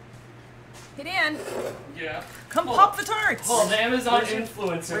 Hey Dan, Yeah. come pop the tarts. Well, the Amazon Where's your-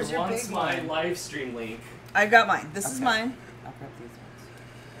 influencer where's your wants big my one? live stream link. I've got mine. This is Okay. mine. I'll grab these ones.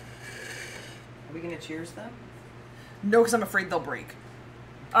 Are we gonna cheers them? No, because I'm afraid they'll break.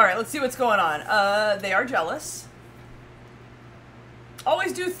 All right, let's see what's going on. They are jealous.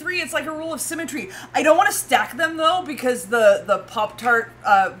 Always do 3. It's like a rule of symmetry. I don't want to stack them though because the Pop-Tart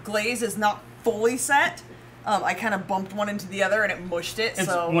glaze is not fully set. I kind of bumped one into the other and it mushed it. Is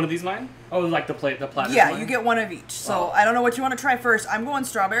so one of these mine? Oh, like the platter. yeah, you get one of each. So Oh. I don't know what you want to try first. I'm going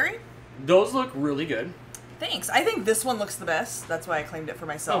strawberry. Those look really good. Thanks. I think this one looks the best. That's why I claimed it for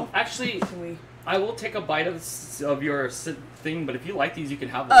myself. Oh, actually, Can we? I will take a bite of your thing, but if you like these, you can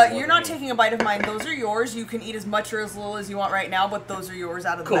have them. You're not taking a bite of mine. Those are yours. You can eat as much or as little as you want right now, but those are yours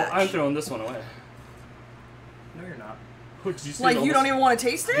out of the Cool. batch. I'm throwing this one away. No, you're not. Oh, did you see Like, it you don't even want to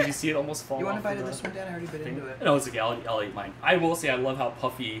taste Did you it? see it almost fall You want off a bite the of this one, Dan? I already bit thing? into it. No, it's okay. I'll eat mine. I will say I love how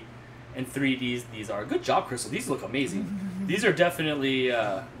puffy and 3Ds these are. Good job, Crystal. These look amazing. These are definitely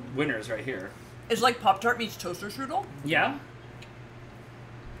winners right here. It's like Pop-Tart meets toaster strudel. Yeah?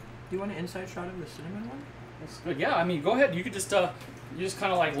 Do you want an inside shot of the cinnamon one? That's good. Yeah, I mean, go ahead. You could just you just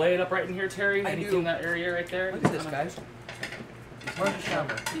kind of like lay it up right in here, Terry. I Anything do. in that area right there. Look Just at this, kinda- guys. Where's the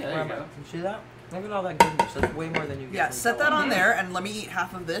camera? Yeah, there Where you am I? go. You see that? Look at all that goodness. That's way more than you get. Yeah, from set that Kellogg. on there, and let me eat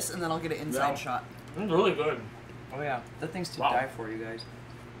half of this, and then I'll get an inside Yeah. shot. It's really good. Oh yeah, that thing's to Wow. die for, you guys.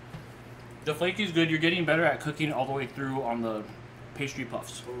 The flaky's good. You're getting better at cooking all the way through on the pastry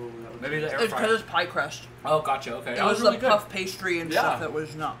puffs. Oh, that was Maybe the air It's fryer. because it's pie crust. Oh, gotcha. Okay. It That was really the good. puff pastry and Yeah. stuff that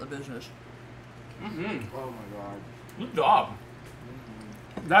was not the business. Mm-hmm. Oh my god. Good job.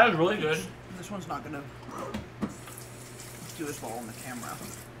 That is really good. This one's not gonna do as well on the camera.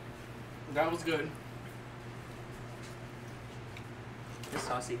 That was good. It's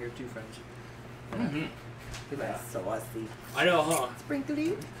saucy here too, friends. Mm-hmm. Look at that saucy. I know, huh?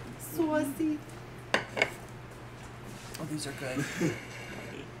 Sprinkly. Saucy. Oh, these are good.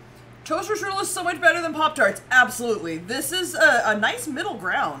 Toaster strudel is so much better than Pop-Tarts. Absolutely. This is a nice middle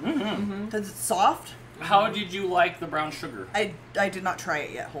ground. Mm-hmm. Because it's soft. How did you like the brown sugar? I did not try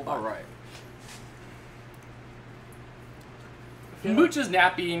it yet. Hold on. All right. Mooch is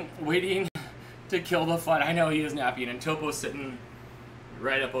napping, waiting to kill the fun. I know he is napping, and Topo's sitting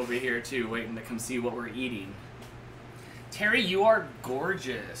right up over here too, waiting to come see what we're eating. Terry, you are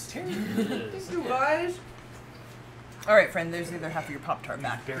gorgeous. Terry is. You guys. All right, friend. There's the other half of your Pop-Tart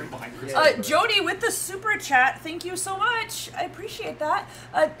back. Very behind Chris. Jody with the super chat. Thank you so much. I appreciate that.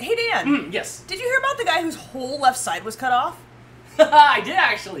 Hey Dan, Yes. did you hear about the guy whose whole left side was cut off? I did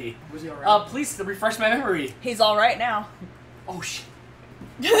actually. Was he alright? Please refresh my memory. He's all right now. Oh shit.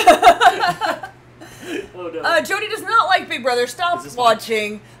 Oh no. Jody does not like Big Brother. Stop Is this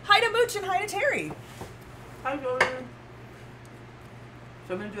watching. Hi to Mooch and hi to Terry. Hi, Jordan.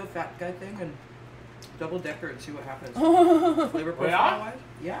 So I'm gonna do a fat guy thing and double decker and see what happens. Flavor profile Yeah? wise?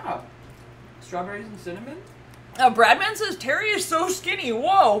 Yeah. Strawberries and cinnamon? Bradman says Terry is so skinny.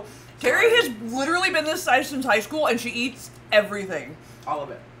 Whoa. Terry has literally been this size since high school, and she eats everything. All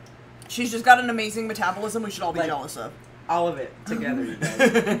of it. She's just got an amazing metabolism we should all be Like- jealous of. All of it together, you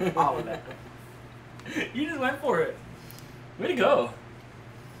guys. All of it. You just went for it. Way to go.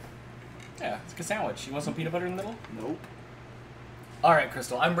 Yeah, it's like a sandwich. You want some peanut butter in the middle? Nope. All right,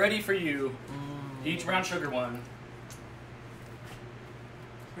 Crystal. I'm ready for you. Each brown sugar one.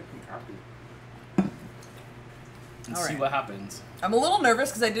 Freaking happy. And All see right. what happens. I'm a little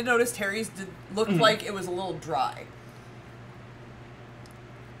nervous because I did notice Terry's looked like it was a little dry.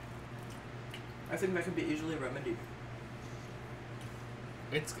 I think that could be easily remedied.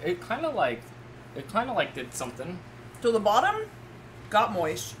 It kind of like It kind of like did something. So the bottom got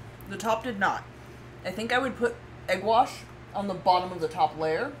moist. The top did not. I think I would put egg wash on the bottom of the top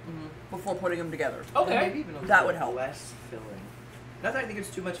layer before putting them together. Okay. And maybe even a That little would help. less filling. Not that I think it's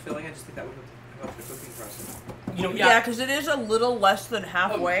too much filling, I just think that would help the cooking process. You know, Yeah, because it is a little less than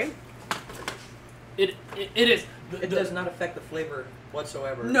halfway. It is. It does not affect the flavor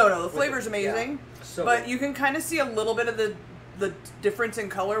whatsoever. No, the flavor's amazing. Yeah. So But you can kind of see a little bit of the difference in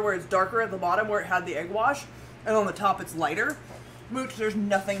color where it's darker at the bottom where it had the egg wash, and on the top it's lighter. Mooch, there's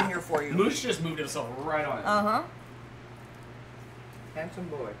nothing here for you. Mooch just moved himself right on. Uh-huh. handsome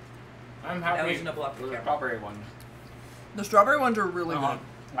boy. I'm Now happy he's nibble up the with the camera. strawberry one. The strawberry ones are really good.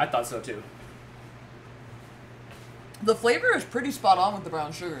 I thought so too. The flavor is pretty spot on with the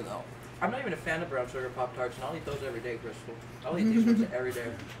brown sugar, though. I'm not even a fan of brown sugar Pop-Tarts, and I'll eat those every day, Crystal. I'll eat these ones every day.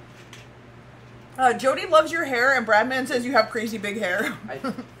 Jody loves your hair, and Bradman says you have crazy big hair. I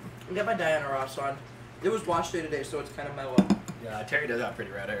got my Diana Ross on. It was wash day today, so it's kind of mellow. Yeah, Terry does have pretty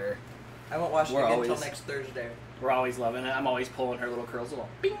red hair. I won't wash it We're again always- until next Thursday. We're always loving it. I'm always pulling her little curls. Little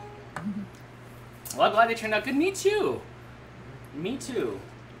bing. Well, I'm glad they turned out good. Me too. Me too.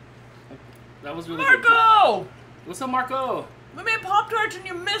 That was really good. Marco! What's up, Marco? We made Pop-Tarts and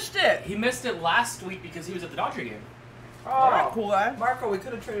you missed it! He missed it last week because he was at the Dodger game. Alright, cool guy. Marco, we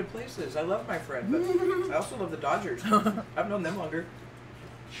could have traded places. I love my friend, but I also love the Dodgers. I've known them longer.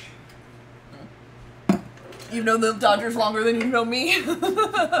 You've known the Dodgers longer than you know me.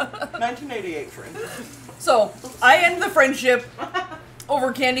 1988 friend. So, I end the friendship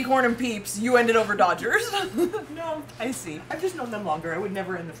over candy corn and Peeps. You ended over Dodgers. No, I see. I've just known them longer. I would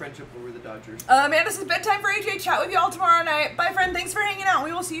never end the friendship over the Dodgers. Amanda says bedtime for AJ. Chat with y'all tomorrow night. Bye, friend. Thanks for hanging out.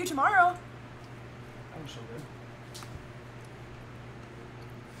 We will see you tomorrow. I'm so good.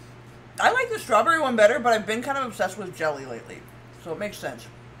 I like the strawberry one better, but I've been kind of obsessed with jelly lately. So it makes sense.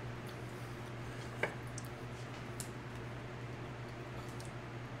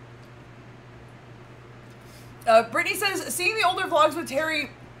 Brittany says, seeing the older vlogs with Terry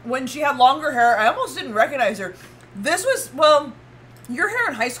when she had longer hair, I almost didn't recognize her. This was, well, your hair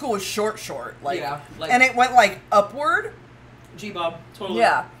in high school was short, like, Yeah, like- and it went like upward. G-Bob, totally.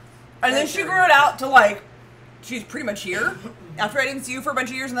 Yeah. And then Thanks, she Terry. grew it out to like, she's pretty much here. After I didn't see you for a bunch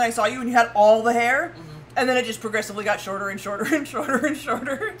of years and then I saw you and you had all the hair. And then it just progressively got shorter and shorter and shorter and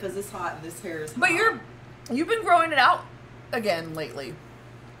shorter. Because it's hot and this hair is hot. But you've been growing it out again lately.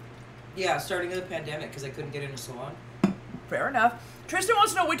 Yeah, starting in the pandemic because I couldn't get in a salon. Fair enough. Tristan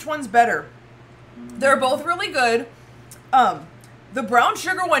wants to know which one's better. They're both really good. The brown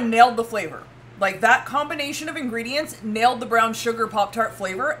sugar one nailed the flavor. Like, that combination of ingredients nailed the brown sugar Pop-Tart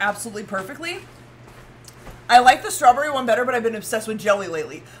flavor absolutely perfectly. I like the strawberry one better, but I've been obsessed with jelly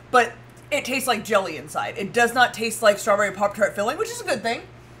lately. But it tastes like jelly inside. It does not taste like strawberry Pop-Tart filling, which is a good thing.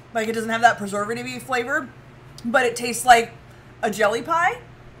 Like, it doesn't have that preservative-y flavor, but it tastes like a jelly pie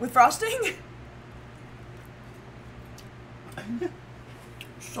with frosting.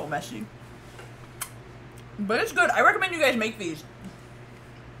 So messy. But it's good. I recommend you guys make these.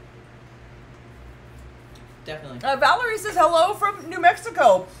 Definitely. Valerie says hello from New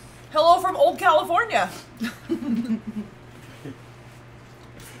Mexico. Hello from old California.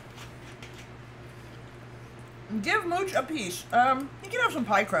 Give Mooch a piece. He can have some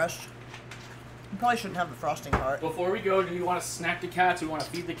pie crust. You probably shouldn't have the frosting part. Before we go, do you want to snack the cats? Do we want to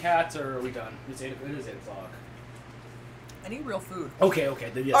feed the cats, or are we done? It is 8 o'clock. I need real food. Okay.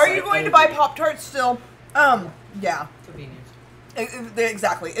 Then yes, Are you going to buy Pop-Tarts still? Yeah. Convenience.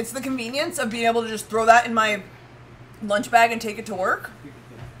 Exactly. It's the convenience of being able to just throw that in my lunch bag and take it to work.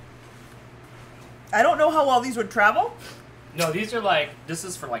 I don't know how well these would travel. No, these are like, this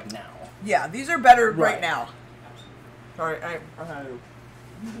is for like now. Yeah, these are better right, Right. now. Sorry, I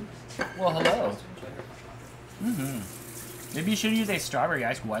Well, hello. Maybe you should use a strawberry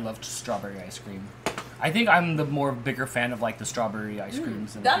ice cream. I love strawberry ice cream. I think I'm the bigger fan of like the strawberry ice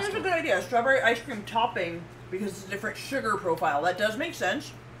creams. Than That the is a good idea. Strawberry ice cream topping because it's a different sugar profile. That does make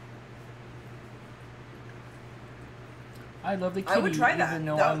sense. I love the kitty. I would try that. Even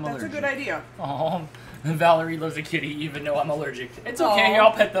though That- I'm that's allergic. a good idea. Oh, Valerie loves a kitty even though I'm allergic. It's okay.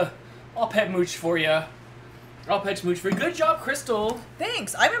 Aw. Here, I'll pet Mooch for you. I'll pet Mooch for you. Good job, Crystal.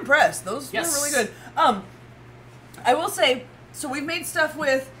 Thanks. I'm impressed. Those Yes. were really good. I will say, so we've made stuff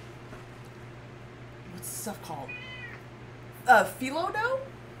with, what's the stuff called? Phyllo dough?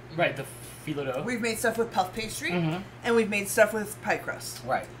 Right, the phyllo dough. We've made stuff with puff pastry, Mhm. and we've made stuff with pie crust.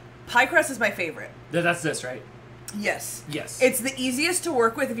 Right. Pie crust is my favorite. That's this, right? Yes. Yes. It's the easiest to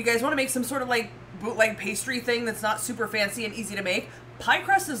work with if you guys want to make some sort of like bootleg pastry thing that's not super fancy and easy to make. Pie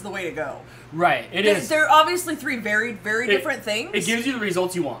crust is the way to go. right. It is. They're obviously three very different things. It gives you the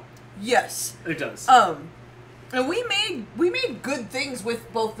results you want. Yes. It does. And we made good things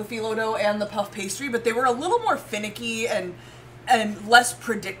with both the phyllo dough and the puff pastry, but they were a little more finicky and less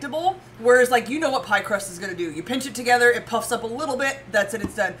predictable. Whereas, like, you know what pie crust is going to do. You pinch it together, it puffs up a little bit, that's it,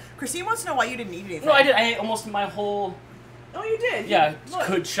 it's done. Christine wants to know why you didn't eat anything. No, I did. I ate almost my whole... Oh, you did? Yeah.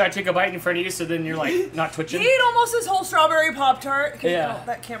 Look. Should I take a bite in front of you so then you're, like, not twitching? He ate almost his whole strawberry Pop-Tart. Yeah. Oh,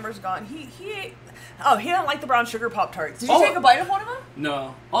 that camera's gone. He ate... Oh, he didn't like the brown sugar Pop-Tarts. Did you take a bite of one of them?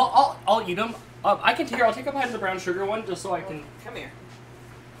 No. I'll eat them. I can I'll take a bite of the brown sugar one just so I can... Come here.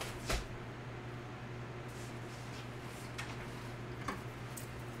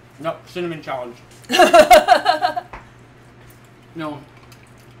 Nope, cinnamon challenge. No.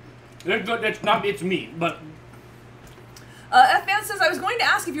 That's not, it's me, but... F-Man says, I was going to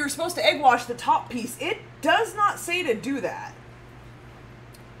ask if you were supposed to egg wash the top piece. It does not say to do that.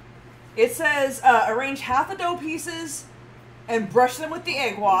 It says, arrange half the dough pieces and brush them with the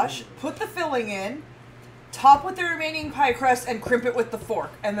egg wash, put the filling in, top with the remaining pie crust, and crimp it with the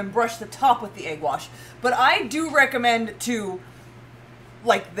fork, and then brush the top with the egg wash. But I do recommend to,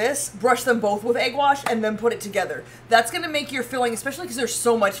 like this, brush them both with egg wash and then put it together. That's going to make your filling, especially because there's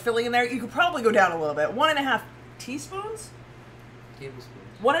so much filling in there, you could probably go down a little bit. 1.5 teaspoons? Tablespoons.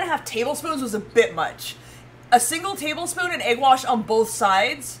 1.5 tablespoons was a bit much. A single tablespoon and egg wash on both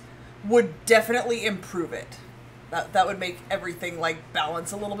sides would definitely improve it. That would make everything, like,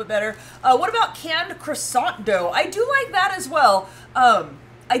 balance a little bit better. What about canned croissant dough? I do like that as well.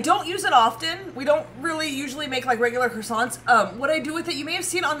 I don't use it often. We don't really usually make, like, regular croissants. What I do with it, you may have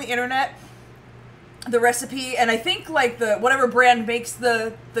seen on the internet the recipe, and I think, like, whatever brand makes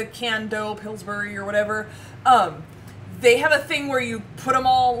the canned dough, Pillsbury or whatever, they have a thing where you put them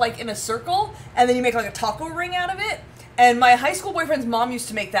all, like, in a circle, and then you make, like, a taco ring out of it. And my high school boyfriend's mom used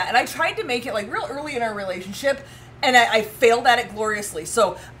to make that, and I tried to make it, like, real early in our relationship, and I failed at it gloriously.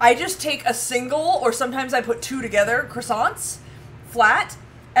 So I just take a single, or sometimes I put 2 together, croissants, flat,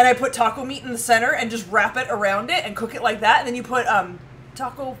 and I put taco meat in the center and just wrap it around it and cook it like that. And then you put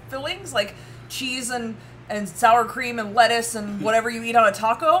taco fillings, like cheese and sour cream and lettuce and whatever you eat on a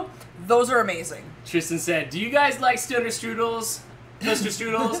taco. Those are amazing. Tristan said, do you guys like stoner strudels? Toaster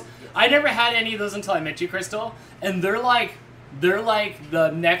strudels? I never had any of those until I met you, Crystal. And they're like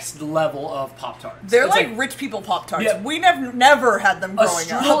the next level of Pop-Tarts. They're like rich people Pop-Tarts. Yeah. We never had them growing up. A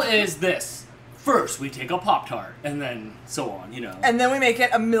strudel is this. First, we take a Pop-Tart, and then so on, you know. And then we make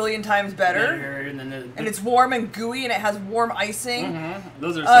it a million times better. And it's warm and gooey, and it has warm icing. Mm-hmm.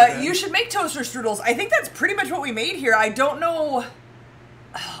 Those are so good. You should make toaster strudels. I think that's pretty much what we made here. I don't know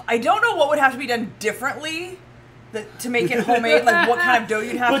what would have to be done differently to make it homemade, like what kind of dough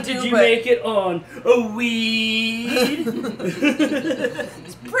you'd have to do. But did you make it on a weed?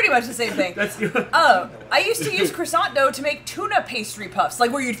 It's pretty much the same thing. That's good. I used to use croissant dough to make tuna pastry puffs,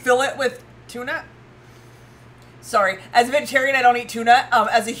 like where you'd fill it with tuna. Sorry, as a vegetarian, I don't eat tuna.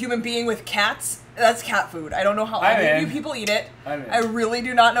 As a human being with cats, that's cat food. I don't know how any of you people eat it. I really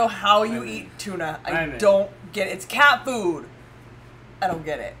do not know how you eat tuna. I don't get it. It's cat food. I don't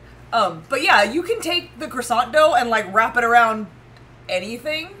get it. But yeah, you can take the croissant dough and like wrap it around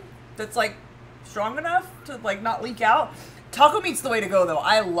anything that's like strong enough to like not leak out. Taco meat's the way to go though.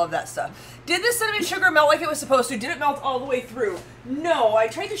 I love that stuff. Did the cinnamon sugar melt like it was supposed to? Did it melt all the way through? No, I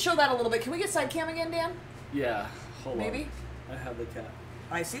tried to show that a little bit. Can we get side cam again, Dan? Yeah, hold on. Maybe? I have the cat.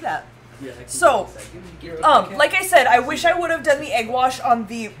 I see that. Yeah, I can so, like I said, I wish I would have done the egg wash on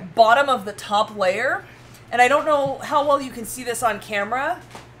the bottom of the top layer. And I don't know how well you can see this on camera,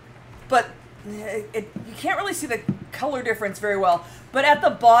 but you can't really see the color difference very well. But at the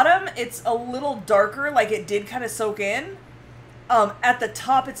bottom, it's a little darker, like it did kind of soak in. At the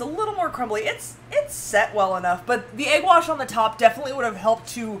top, it's a little more crumbly. It's set well enough, but the egg wash on the top definitely would have helped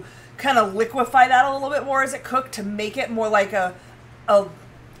to kind of liquefy that a little bit more as it cooked to make it more like a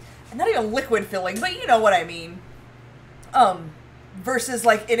not even liquid filling, but you know what I mean. Versus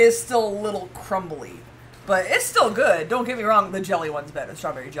like it is still a little crumbly. But it's still good. Don't get me wrong, the jelly one's better, the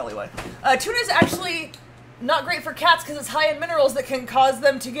strawberry jelly one. Tuna is actually not great for cats because it's high in minerals that can cause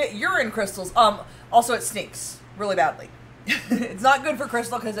them to get urine crystals. Also, it stinks really badly. It's not good for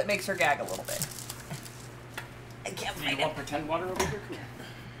Crystal because it makes her gag a little bit. I can't Do you find want it. pretend water over here?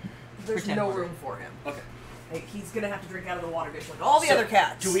 There's no room for him. Okay. Like, he's going to have to drink out of the water dish like all the other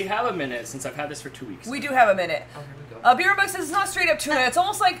cats. Do we have a minute since I've had this for 2 weeks? We do have a minute. Oh, here we go. Beer Bug says it's not straight up tuna. It's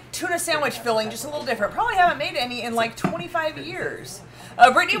almost like tuna sandwich filling, just a little different. Probably haven't made any in like 25 years.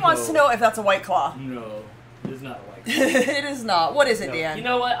 Brittany wants to know if that's a White Claw. No, it is not a White Claw. It is not. What is it, No. Dan? You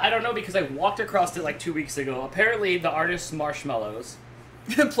know what? I don't know because I walked across it like 2 weeks ago. Apparently, the artist's marshmallows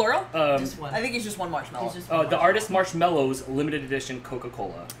Plural? Just one. I think it's just one marshmallow. It's just one The Artist Marshmallows limited edition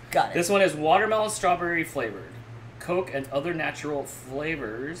Coca-Cola. Got it. This one is watermelon strawberry flavored. Coke and other natural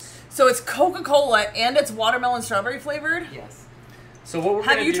flavors. So it's Coca-Cola and it's watermelon strawberry flavored? Yes. So what we're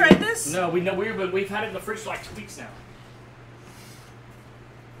Have gonna you do- tried this? No, we've had it in the fridge for like 2 weeks now.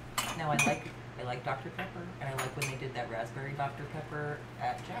 Now I like Dr. Pepper, and I like when they did that raspberry Dr. Pepper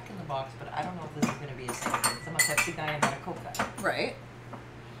at Jack in the Box, but I don't know if this is going to be a same thing. 'Cause I'm a Pepsi guy and not a Coke guy. Right.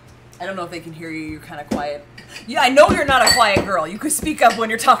 I don't know if they can hear you. You're kind of quiet. Yeah, I know you're not a quiet girl. You could speak up when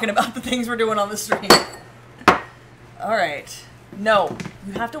you're talking about the things we're doing on the stream. All right. No,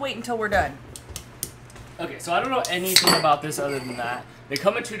 you have to wait until we're done. Okay, so I don't know anything about this other than that. They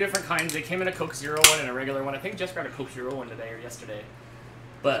come in 2 different kinds. They came in a Coke Zero one and a regular one. I think Jess got a Coke Zero one today or yesterday.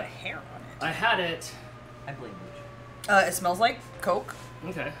 There's But a hair on it. I had it. I blame Mooch. It smells like Coke.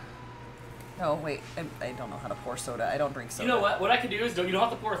 Okay. Oh, wait. I don't know how to pour soda. I don't drink soda. You know what? What I could do is, you don't have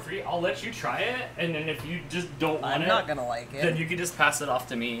to pour 3. I'll let you try it, and then if you just don't want I'm it, not going to like it. then you can just pass it off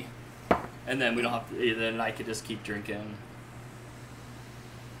to me, and then we don't have to. Then I could just keep drinking.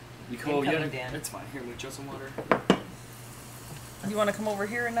 You cool? Incoming, Yeah, Dan. it's fine. Here, we some water. You want to come over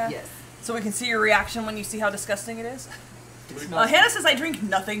here and Yes. so we can see your reaction when you see how disgusting it is? It smells Hannah says I drink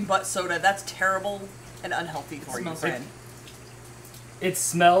nothing but soda. That's terrible and unhealthy for you, Smells friend. It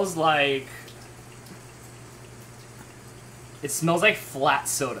smells like. It smells like flat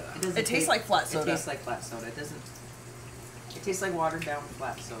soda. doesn't It tastes like flat soda. It tastes like flat soda. It doesn't. It tastes like watered down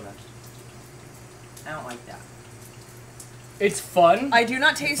flat soda. I don't like that. It's fun. I do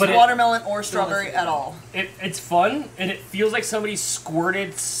not taste But watermelon or strawberry listen. at all. It's fun, and it feels like somebody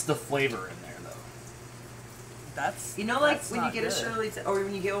squirted the flavor in there, though. That's You know, like that's when you not get good. a Shirley, or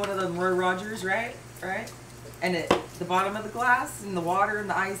when you get one of the Roy Rogers, right? And the bottom of the glass and the water and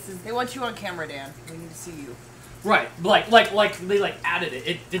the ice is. They want you on camera, Dan. We need to see you. Right, like they added it.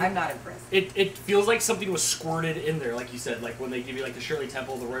 It didn't. I'm not impressed. It feels like something was squirted in there, like you said, like when they give you like the Shirley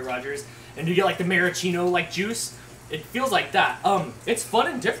Temple, the Roy Rogers, and you get like the maraschino like juice. It feels like that. It's fun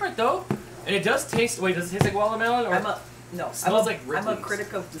and different though, and it does taste. Wait, does it taste like watermelon or? Smells like I'm a Ripley's.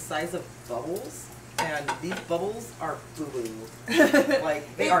 critic of the size of bubbles, and these bubbles are boo-boo.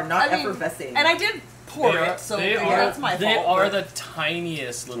 Like they are not effervescing. And I did pour it, so that's my fault. They are but the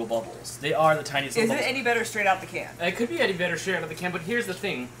tiniest little bubbles. They are the tiniest. Is little it bubbles. any better straight out the can? It could be any better straight out of the can, but here's the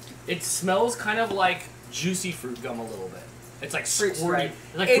thing: it smells kind of like juicy fruit gum a little bit. It's like Fruit squirty. Stripe.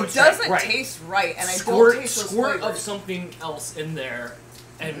 Like It Fruit Stripe, doesn't right. taste right, and I Squirt, don't taste those squirt of flavors. something else in there,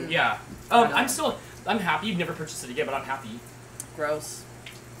 and yeah. I'm happy. You've never purchased it again, but I'm happy. Gross.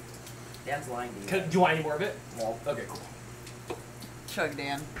 Dan's lying to you. Do you want any more of it? Well, okay, cool. Chug,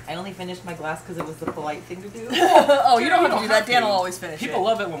 Dan. I only finished my glass because it was the polite thing to do. Oh, you don't You have to do that. Dan will always finish People it.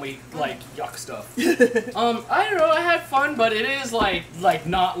 love it when we like yuck stuff. I don't know. I had fun, but it is like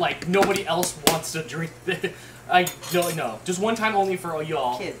not like nobody else wants to drink this. I don't know. Just one time only for all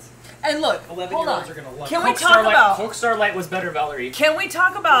y'all. Kids. And look, 11-year-olds hold on. are gonna love Can we Coke talk Starlight, about? Coke Starlight was better, Valerie. Can we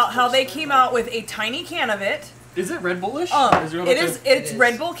talk about how they came out with a tiny can of it? Is it Red Bullish? It's It is.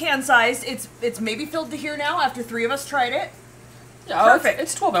 Red Bull can sized. It's maybe filled to here now after 3 of us tried it. Yeah, Perfect.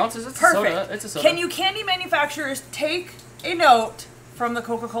 It's 12 ounces. It's Perfect. a soda. It's a soda. Can you candy manufacturers take a note from the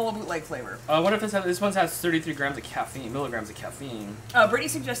Coca-Cola bootleg flavor? What if this one has 33 grams of caffeine, milligrams of caffeine?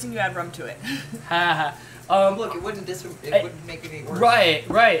 Brittany's suggesting you add rum to it. Ha Look, it wouldn't wouldn't make it any worse.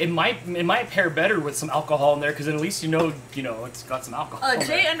 Right. It might pair better with some alcohol in there because then at least you know it's got some alcohol. in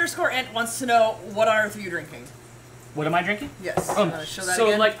there. J_Ent wants to know what on earth are you drinking? What am I drinking? Yes. Show that So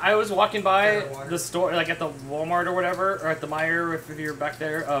again. like I was walking by Water. the store, like at the Walmart or whatever, or at the Meijer if you're back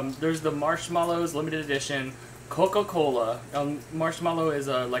there. There's the Marshmallows limited edition Coca-Cola. Marshmallow is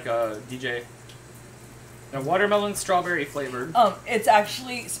like a DJ. A watermelon strawberry flavored. It's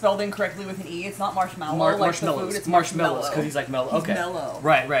actually spelled incorrectly with an E. It's not marshmallow. like marshmallows. The food. It's Marshmallows because he's like mellow. He's Okay. mellow.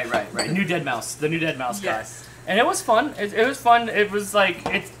 Right. New Dead Mouse. The new Dead Mouse Yes. guy. And it was fun. It was fun. It was like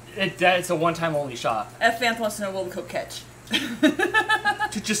it's a one-time only shot. F. Vanth wants to know, will the Coke catch?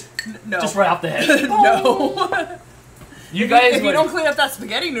 Just No. just right off the head. No. You guys If you would, don't clean up that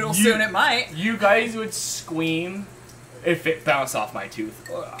spaghetti noodle soon, it might. You guys would scream if it bounced off my tooth.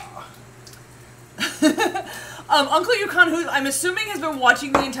 Uncle Yukon, who I'm assuming has been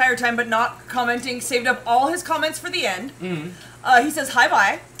watching the entire time but not commenting, saved up all his comments for the end. He says, hi,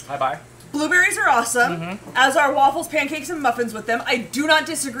 bye. Hi, bye. Blueberries are awesome, as are waffles, pancakes, and muffins with them. I do not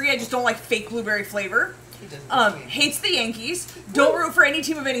disagree, I just don't like fake blueberry flavor. He doesn't Hates the Yankees. Don't root for any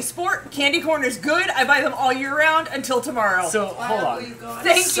team of any sport. Candy corn is good. I buy them all year round until tomorrow. So hold on.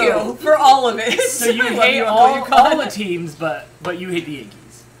 Thank So- you for all of it. So you I love hate you, Uncle Yukon. all the teams, but you hate the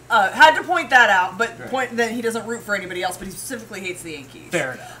Yankees. Had to point that out, but Right. point that he doesn't root for anybody else, but he specifically hates the Yankees.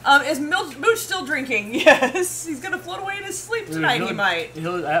 Fair enough. Is Mooch still drinking? Yes. He's gonna float away in his sleep tonight, he might. I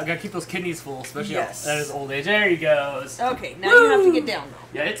gotta keep those kidneys full, especially Yes. at his old age. There he goes. Okay, now you have to get down,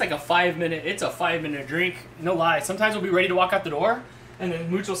 though. Yeah, it's like a 5-minute drink. No lie. Sometimes we'll be ready to walk out the door, and then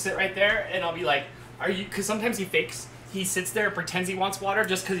Mooch will sit right there, and I'll be like, "Are you?" Because sometimes he fakes. He sits there, pretends he wants water,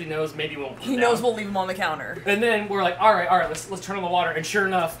 just because he knows maybe we won't. Put He it knows down. we'll leave him on the counter. And then we're like, all right, let's turn on the water. And sure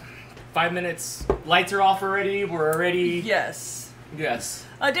enough, 5 minutes, lights are off already. We're already. Yes. Yes.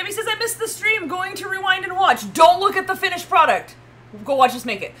 Debbie says, I missed the stream. Going to rewind and watch. Don't look at the finished product. Go watch us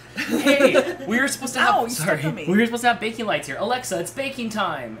make it. Hey, we were supposed to have. Ow, you stepped on me. We were supposed to have baking lights here. Alexa, it's baking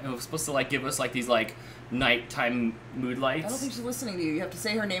time. And it was supposed to like give us like these like nighttime mood lights. I don't think she's listening to you. You have to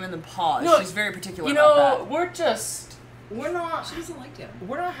say her name and then pause. No, she's very particular You about know, we're not. She doesn't like him.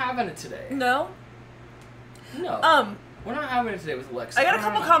 We're not having it today. that. No? No. We're not having it today with Alexa. I got a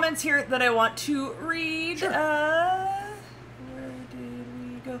couple comments here that I want to read. Sure. Where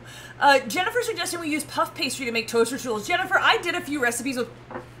did we go? Jennifer suggested we use puff pastry to make toaster strudels. Jennifer, I did a few recipes with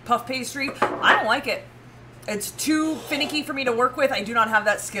puff pastry. I don't like it. It's too finicky for me to work with. I do not have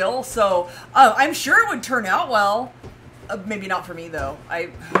that skill, so I'm sure it would turn out well. Maybe not for me, though.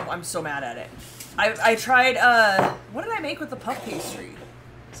 I'm so mad at it. I tried, what did I make with the puff pastry?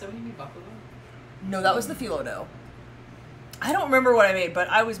 Is that what you mean, buffalo? No, that was the phyllo dough. I don't remember what I made, but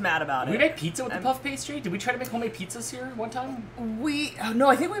I was mad about Did it. we make pizza with the puff pastry? Did we try to make homemade pizzas here one time? No,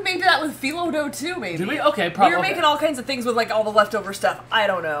 I think we made that with phyllo dough too, maybe. Did we? Okay, probably. We were making all kinds of things with like all the leftover stuff. I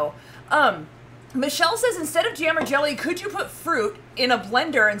don't know. Michelle says instead of jam or jelly, could you put fruit in a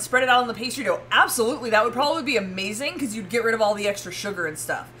blender and spread it out on the pastry dough? Absolutely, that would probably be amazing because you'd get rid of all the extra sugar and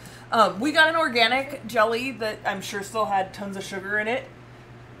stuff. We got an organic jelly that I'm sure still had tons of sugar in it.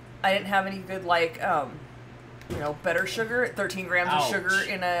 I didn't have any good better sugar, 13 grams Ouch. of sugar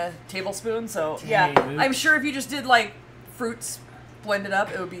in a tablespoon. So Dang, yeah, Mooch. I'm sure if you just did like fruits blended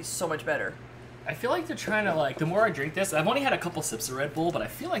up, it would be so much better. I feel like they're trying to the more I drink this, I've only had a couple sips of Red Bull, but I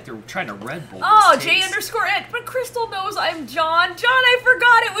feel like they're trying to Red Bull. Oh, this taste. J_Ed, but Crystal knows I'm John. John, I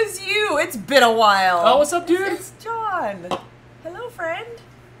forgot it was you. It's been a while. Oh, what's up, dude? It's John. Hello, friend.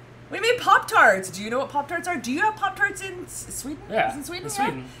 We made Pop-Tarts. Do you know what Pop-Tarts are? Do you have Pop-Tarts in Sweden? Yeah, Is it Sweden? in Yeah?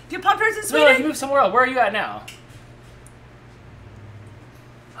 Sweden. Do you have Pop-Tarts in No, Sweden? you moved somewhere else. Where are you at now?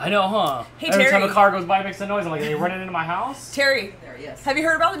 I know, huh? Hey, Every time Terry. a car goes by, it makes a noise. I'm like, are they running into my house? Terry, There, yes. have you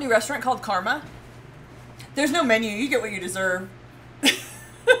heard about the new restaurant called Karma? There's no menu. You get what you deserve. That's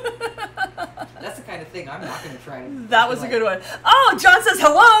the kind of thing I'm not going to try. That was a good one. Oh, John says,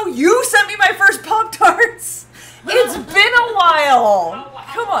 hello, you sent me my first Pop-Tarts. It's been a while.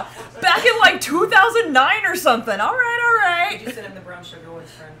 Come on. Back in like 2009 or something. All right. Did you send him the brown sugar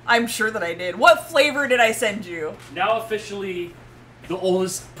ones, friend? I'm sure that I did. What flavor did I send you? Now officially the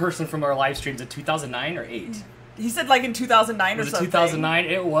oldest person from our live streams at 2009 or 8. He said like in 2009 or Was it something. 2009?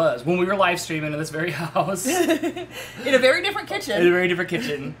 It was. When we were live streaming in this very house. in In a very different kitchen. a very different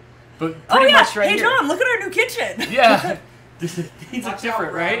kitchen. But Oh pretty yeah. much right Hey here. John, look at our new kitchen. Yeah. These look Watch out,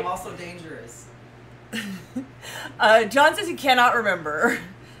 different, Brad, right? I'm also dangerous. John says he cannot remember.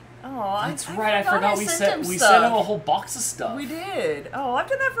 Oh, That's right. I forgot we sent sent stuff. him a whole box of stuff. We did. Oh, I've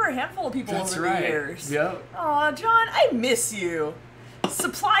done that for a handful of people That's over right. the years. Yep. Aw, John, I miss you.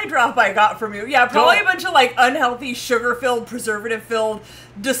 Supply drop I got from you. Yeah, probably a bunch of like unhealthy, sugar-filled, preservative-filled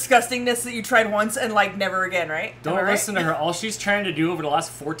disgustingness that you tried once and like never again, right? Am Don't I right? listen to her. All she's trying to do over the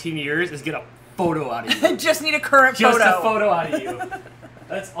last 14 years is get a photo out of you. Just need a current Just photo. a photo out of you.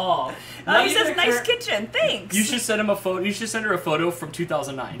 That's all. He Not says, even a nice current- kitchen, thanks. You should send him a photo. You should send her a photo from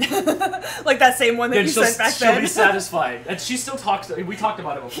 2009. Like that same one that Then you she'll, sent back she'll then. be satisfied. And she still talks. We talked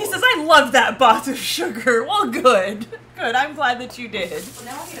about it before. He says, I love that box of sugar. Well, good. Good, I'm glad that you did. So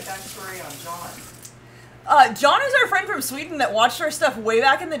now I need a backstory on John. John is our friend from Sweden that watched our stuff way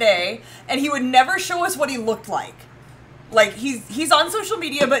back in the day, and he would never show us what he looked like. Like, he's on social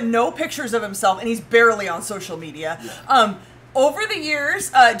media, but no pictures of himself, and he's barely on social media. Yeah. Over the years,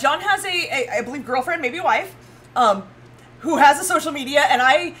 John has I believe, girlfriend, maybe wife, who has a social media, and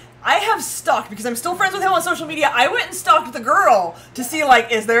I have stalked, because I'm still friends with him on social media, I went and stalked the girl to see,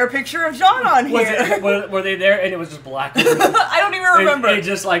 like, is there a picture of John on here? Were they there and it was just black? Over I don't even remember. It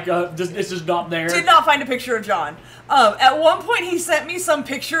just like it's just not there. Did not find a picture of John. At one point, he sent me some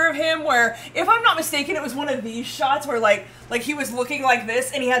picture of him where, if I'm not mistaken, it was one of these shots where, like he was looking like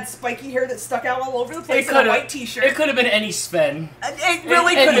this, and he had spiky hair that stuck out all over the place and a white T-shirt. It could have been any Sven. It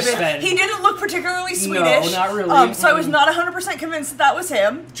really any could have been. Sven. He didn't look particularly Swedish. No, not really. So I was not 100% convinced that was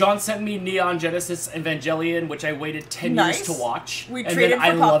him. John sent me Neon Genesis Evangelion, which I waited 10 Nice. years to watch. We and traded then for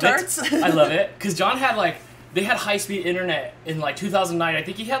I love Pop-Tarts. it. I love it because John had like they had high-speed internet in like 2009. I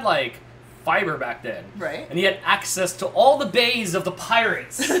think he had like fiber back then. Right. And he had access to all the bays of the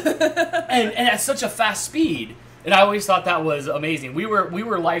pirates. and at such a fast speed. And I always thought that was amazing. We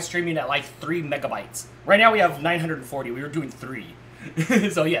were live streaming at like 3 megabytes. Right now we have 940. We were doing 3.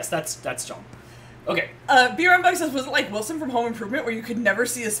 So yes, that's John. Okay. Beer Unbox says, was it like Wilson from Home Improvement where you could never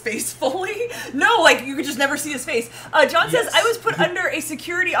see his face fully? No, like you could just never see his face. John says, I was put under a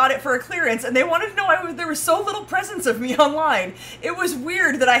security audit for a clearance and they wanted to know there was so little presence of me online. It was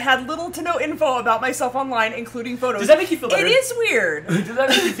weird that I had little to no info about myself online, including photos. Does that make you feel better? It is weird. Does that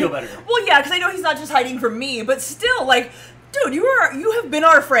make you feel better? Well, yeah, because I know he's not just hiding from me, but still, like, dude, you have been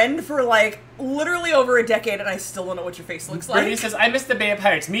our friend for, like, literally over a decade, and I still don't know what your face looks like. Brittany says, I missed the Bay of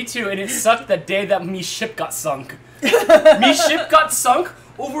Pirates. Me too, and it sucked the day that me ship got sunk. Me ship got sunk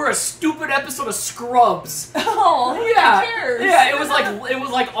over a stupid episode of Scrubs. Oh, yeah. Who cares? Yeah, it was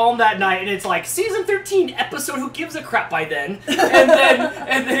like on that night, and it's like season 13 episode. Who gives a crap by then? And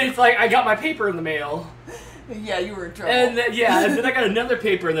then it's like I got my paper in the mail. Yeah, you were in trouble. And then I got another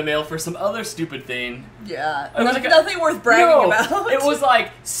paper in the mail for some other stupid thing. Yeah, It was like nothing worth bragging about. It was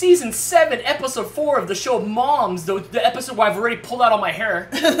like season 7, episode 4 of the show Moms, the episode where I've already pulled out all my hair.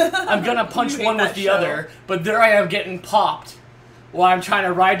 I'm gonna punch one with the other, but there I am getting popped while I'm trying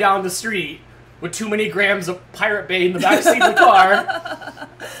to ride down the street with too many grams of Pirate Bay in the backseat of the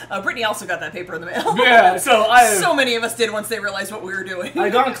car. Brittany also got that paper in the mail. Yeah, so so many of us did once they realized what we were doing.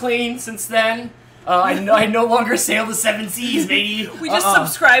 I've gone clean since then. I no longer sail the 7 seas, baby. We just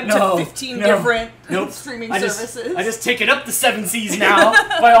subscribed to 15 different streaming services. I just take it up the 7 seas now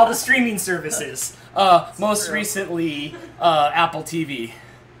by all the streaming services. Most recently, Apple TV.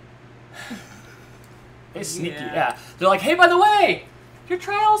 It's sneaky, yeah. They're like, hey, by the way, your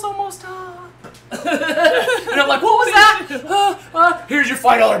trial's almost up. And I'm like, what was that? Here's your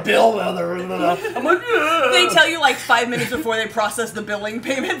 $5 bill. I'm like, yeah. They tell you like 5 minutes before they process the billing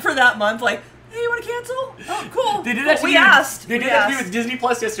payment for that month, like, hey, you want to cancel? Oh, cool. They did that to we me. asked. They did that to me with Disney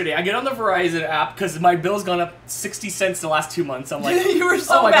Plus yesterday. I get on the Verizon app because my bill's gone up 60 cents the last 2 months. I'm like, you were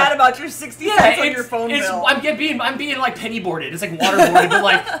so mad about your 60 cents on your phone bill. I'm being like penny boarded. It's like waterboarded, but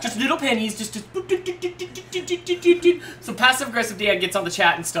like just little pennies. Just. So passive aggressive Dan gets on the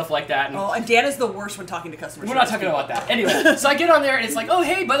chat and stuff like that. And Dan is the worst when talking to customers. We're not talking about that. Anyway, so I get on there and it's like, oh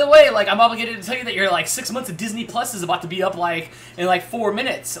hey, by the way, like I'm obligated to tell you that your like 6 months of Disney Plus is about to be up like in like 4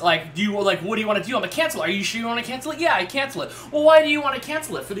 minutes. Like, what do you want to do? I'm like, cancel. Are you sure you want to cancel it? Yeah, I cancel it. Well, why do you want to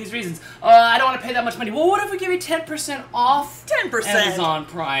cancel it? For these reasons. I don't want to pay that much money. Well, what if we give you 10% off? 10%. Amazon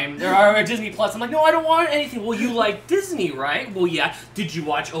Prime. There are Disney Plus. I'm like, no, I don't want anything. Well, you like Disney, right? Well, yeah. Did you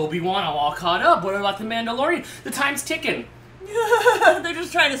watch Obi-Wan? I'm all caught up. What about The Mandalorian? The time's ticking. They're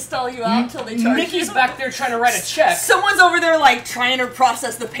just trying to stall you out until they charge Mickey's you. back there trying to write a check. Someone's over there like trying to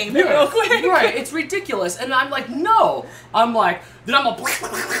process the payment real quick. Right, it's ridiculous. And I'm like, no. I'm like, then I'm all,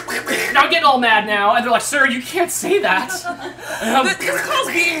 now I'm getting all mad now. And they're like, sir, you can't say that. This call's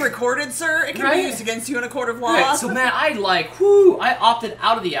being recorded, sir. It can be used against you in a court of law. Right, so man, I opted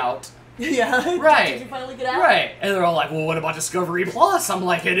out of the out. Yeah. Right. Did you finally get out? Right. And they're all like, well, what about Discovery Plus? I'm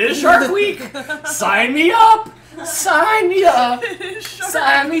like, it is Shark Week. Sign me up. Sign me up.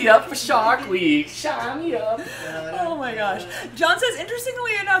 Sign me up for Shark Week. Sign me up. Oh my gosh. John says,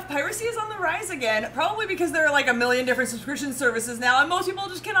 interestingly enough, piracy is on the rise again. Probably because there are like a million different subscription services now, and most people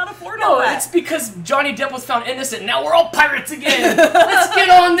just cannot afford all that. No, it's because Johnny Depp was found innocent. Now we're all pirates again. Let's get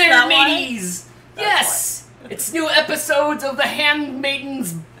on there, mateys. Yes. It's new episodes of The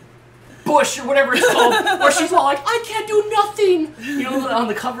Handmaiden's Bush or whatever it's called, where she's all like, I can't do nothing. You know, on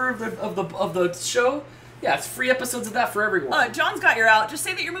the cover of the show. Yeah, it's free episodes of that for everyone. John's got your out. Just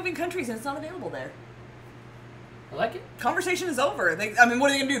say that you're moving countries and it's not available there. I like it. Conversation is over. What are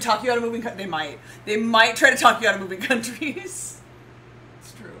they gonna do? Talk you out of moving? They might try to talk you out of moving countries.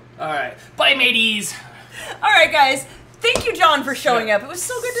 It's true. All right, bye, mateys. All right, guys. Thank you, John, for showing up. It was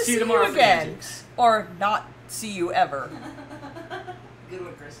so good to see tomorrow you again, or not see you ever. Good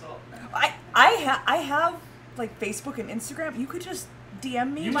one, Crystal. I have like Facebook and Instagram. You could just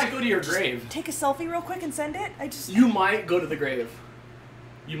DM me. You might go to your grave. Take a selfie real quick and send it. You might go to the grave.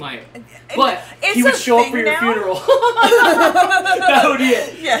 You might. But But he would show up for your funeral. That would be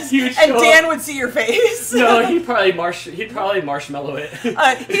it. Yes. He would and show Dan up. would see your face. No, he'd probably marshmallow it.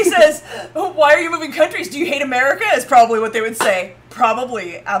 He says, "Why are you moving countries? Do you hate America?" Is probably what they would say.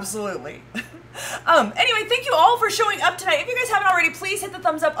 Probably, absolutely. Anyway, thank you all for showing up tonight. If you guys haven't already, please hit the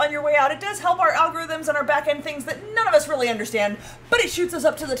thumbs up on your way out. It does help our algorithms and our back-end things that none of us really understand, but it shoots us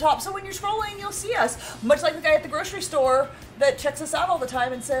up to the top, so when you're scrolling, you'll see us. Much like the guy at the grocery store that checks us out all the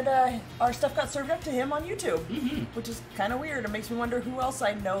time and said our stuff got served up to him on YouTube, which is kind of weird. It makes me wonder who else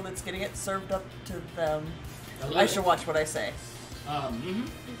I know that's getting it served up to them. I should watch what I say. Mhm.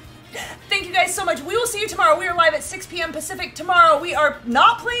 Thank you guys so much. We will see you tomorrow. We are live at 6 p.m. Pacific tomorrow. We are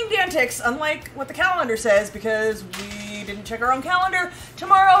not playing Dantix, unlike what the calendar says, because we didn't check our own calendar.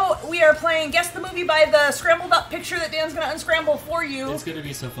 Tomorrow, we are playing Guess the Movie by the scrambled up picture that Dan's going to unscramble for you. It's going to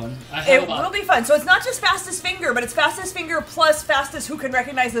be so fun. It will be fun. So it's not just fastest finger, but it's fastest finger plus fastest who can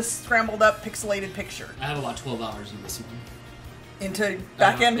recognize this scrambled up pixelated picture. I have about 12 hours in this one. Into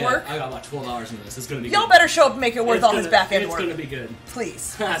back-end work? I got about 12 hours into this. It's going to be Y'all good. better show up and make it worth all his back-end work. It's going to be good.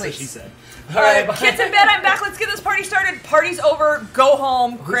 Please. That's please. what she said. All right, kids in bed, I'm back. Let's get this party started. Party's over. Go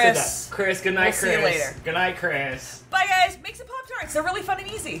home, Who said Chris. that? Chris, good night, We'll Chris. see you later. Good night, Chris. Bye, guys. Make some Pop-Tarts. They're really fun and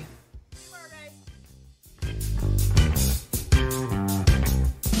easy.